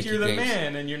 love you think Shaky you're the Grace.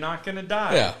 man and you're not going to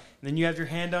die. Yeah. Then you have your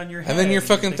hand on your head. And then you're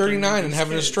fucking thinking 39 you're and these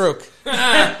having a kids. stroke.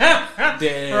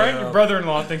 Damn. Right? Your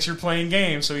brother-in-law thinks you're playing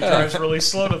games, so he drives really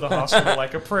slow to the hospital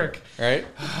like a prick. Right?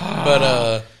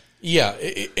 But yeah,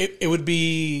 it would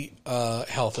be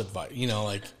health advice. You know,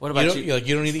 like What about you? Don't, you? Like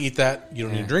you don't need to eat that. You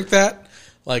don't need to drink that.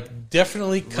 Like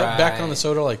definitely cut back on the Right.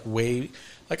 soda. Like way.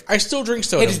 Like I still drink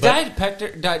soda. Hey, does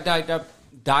but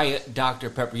Diet Dr.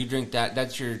 Pepper, you drink that?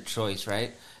 That's your choice,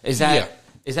 right? Is that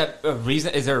a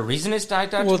reason? Is there a reason it's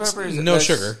Diet Dr. Well, it's Pepper? Is no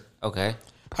sugar. Okay,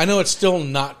 I know it's still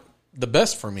not the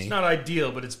best for me. It's not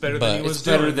ideal, but it's better But than he was it's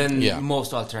better doing. than Yeah.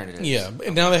 most alternatives. Yeah,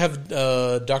 and now they have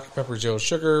Dr Pepper Zero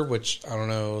Sugar, which I don't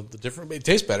know the difference. It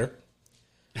tastes better.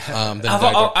 Than Diet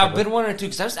Dr. I've Pepper. been wondering too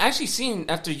because I was actually seeing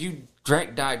after you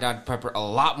drank Diet Dr. Pepper, a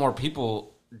lot more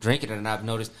people drinking it, and I've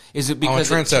noticed. Is it I'm a because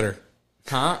trendsetter.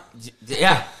 Huh?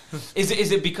 Yeah. Is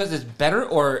it because it's better,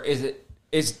 or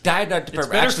is Diet Dr. Pepper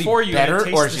better actually for you, and it better,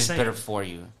 tastes or is the it just same. better for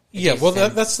you? It Yeah, tastes well, the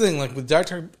same. that's the thing. Like with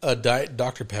Diet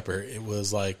Dr Pepper, it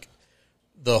was like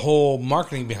the whole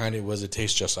marketing behind it was it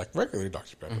tastes just like regular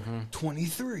Dr Pepper.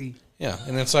 23. Yeah,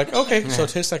 and it's like okay, so it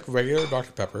tastes like regular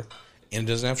Dr Pepper, and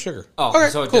it doesn't have sugar. Oh, okay,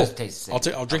 so it cool. does taste the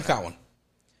same. I'll drink that one.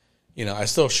 You know, I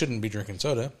still shouldn't be drinking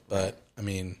soda, but I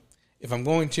mean, if I'm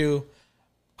going to,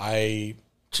 I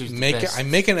Choose the make best. I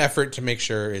make an effort to make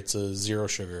sure it's a zero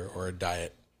sugar or a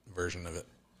diet version of it.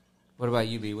 What about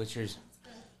you, B? What's yours?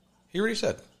 He already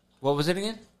said What was it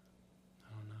again?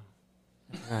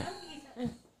 I don't know.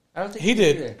 I don't think he you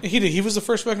did. either. He did. He was the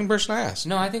first fucking person I asked.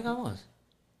 No, I think I was.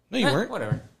 No, you weren't.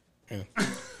 Whatever.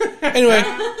 Anyway,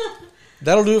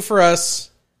 that'll do it for us.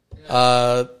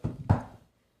 A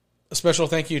special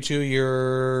thank you to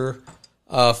your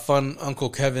fun Uncle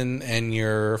Kevin and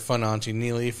your fun Auntie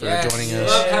Neely for joining us.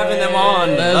 Love having them on.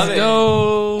 Let's Love it.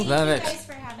 go. Love it. Thanks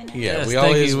for having us. Yeah, Yes, we thank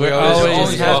always you. we We're always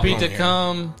always happy welcome to here.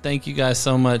 come. Thank you guys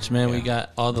so much, man. We Yeah. got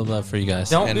all the love for you guys.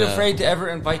 Don't And, be afraid to ever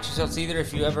invite yourselves either.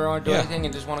 If you ever want to do Yeah. anything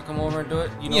and just want to come over and do it,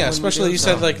 you know. Yeah, when especially do, you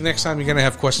so. said like next time you're gonna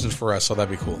have questions for us, so that'd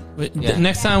be cool. Yeah.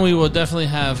 Next time we will definitely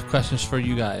have questions for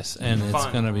you guys, and it's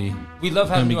Fun. gonna be. we love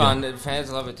having be you good. on. The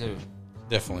fans love it too.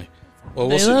 Definitely. Well,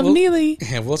 They love Neely.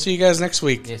 Yeah, we'll see you guys next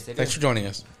week. Yes, they do. Thanks for joining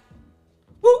us.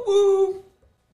 Woo woo.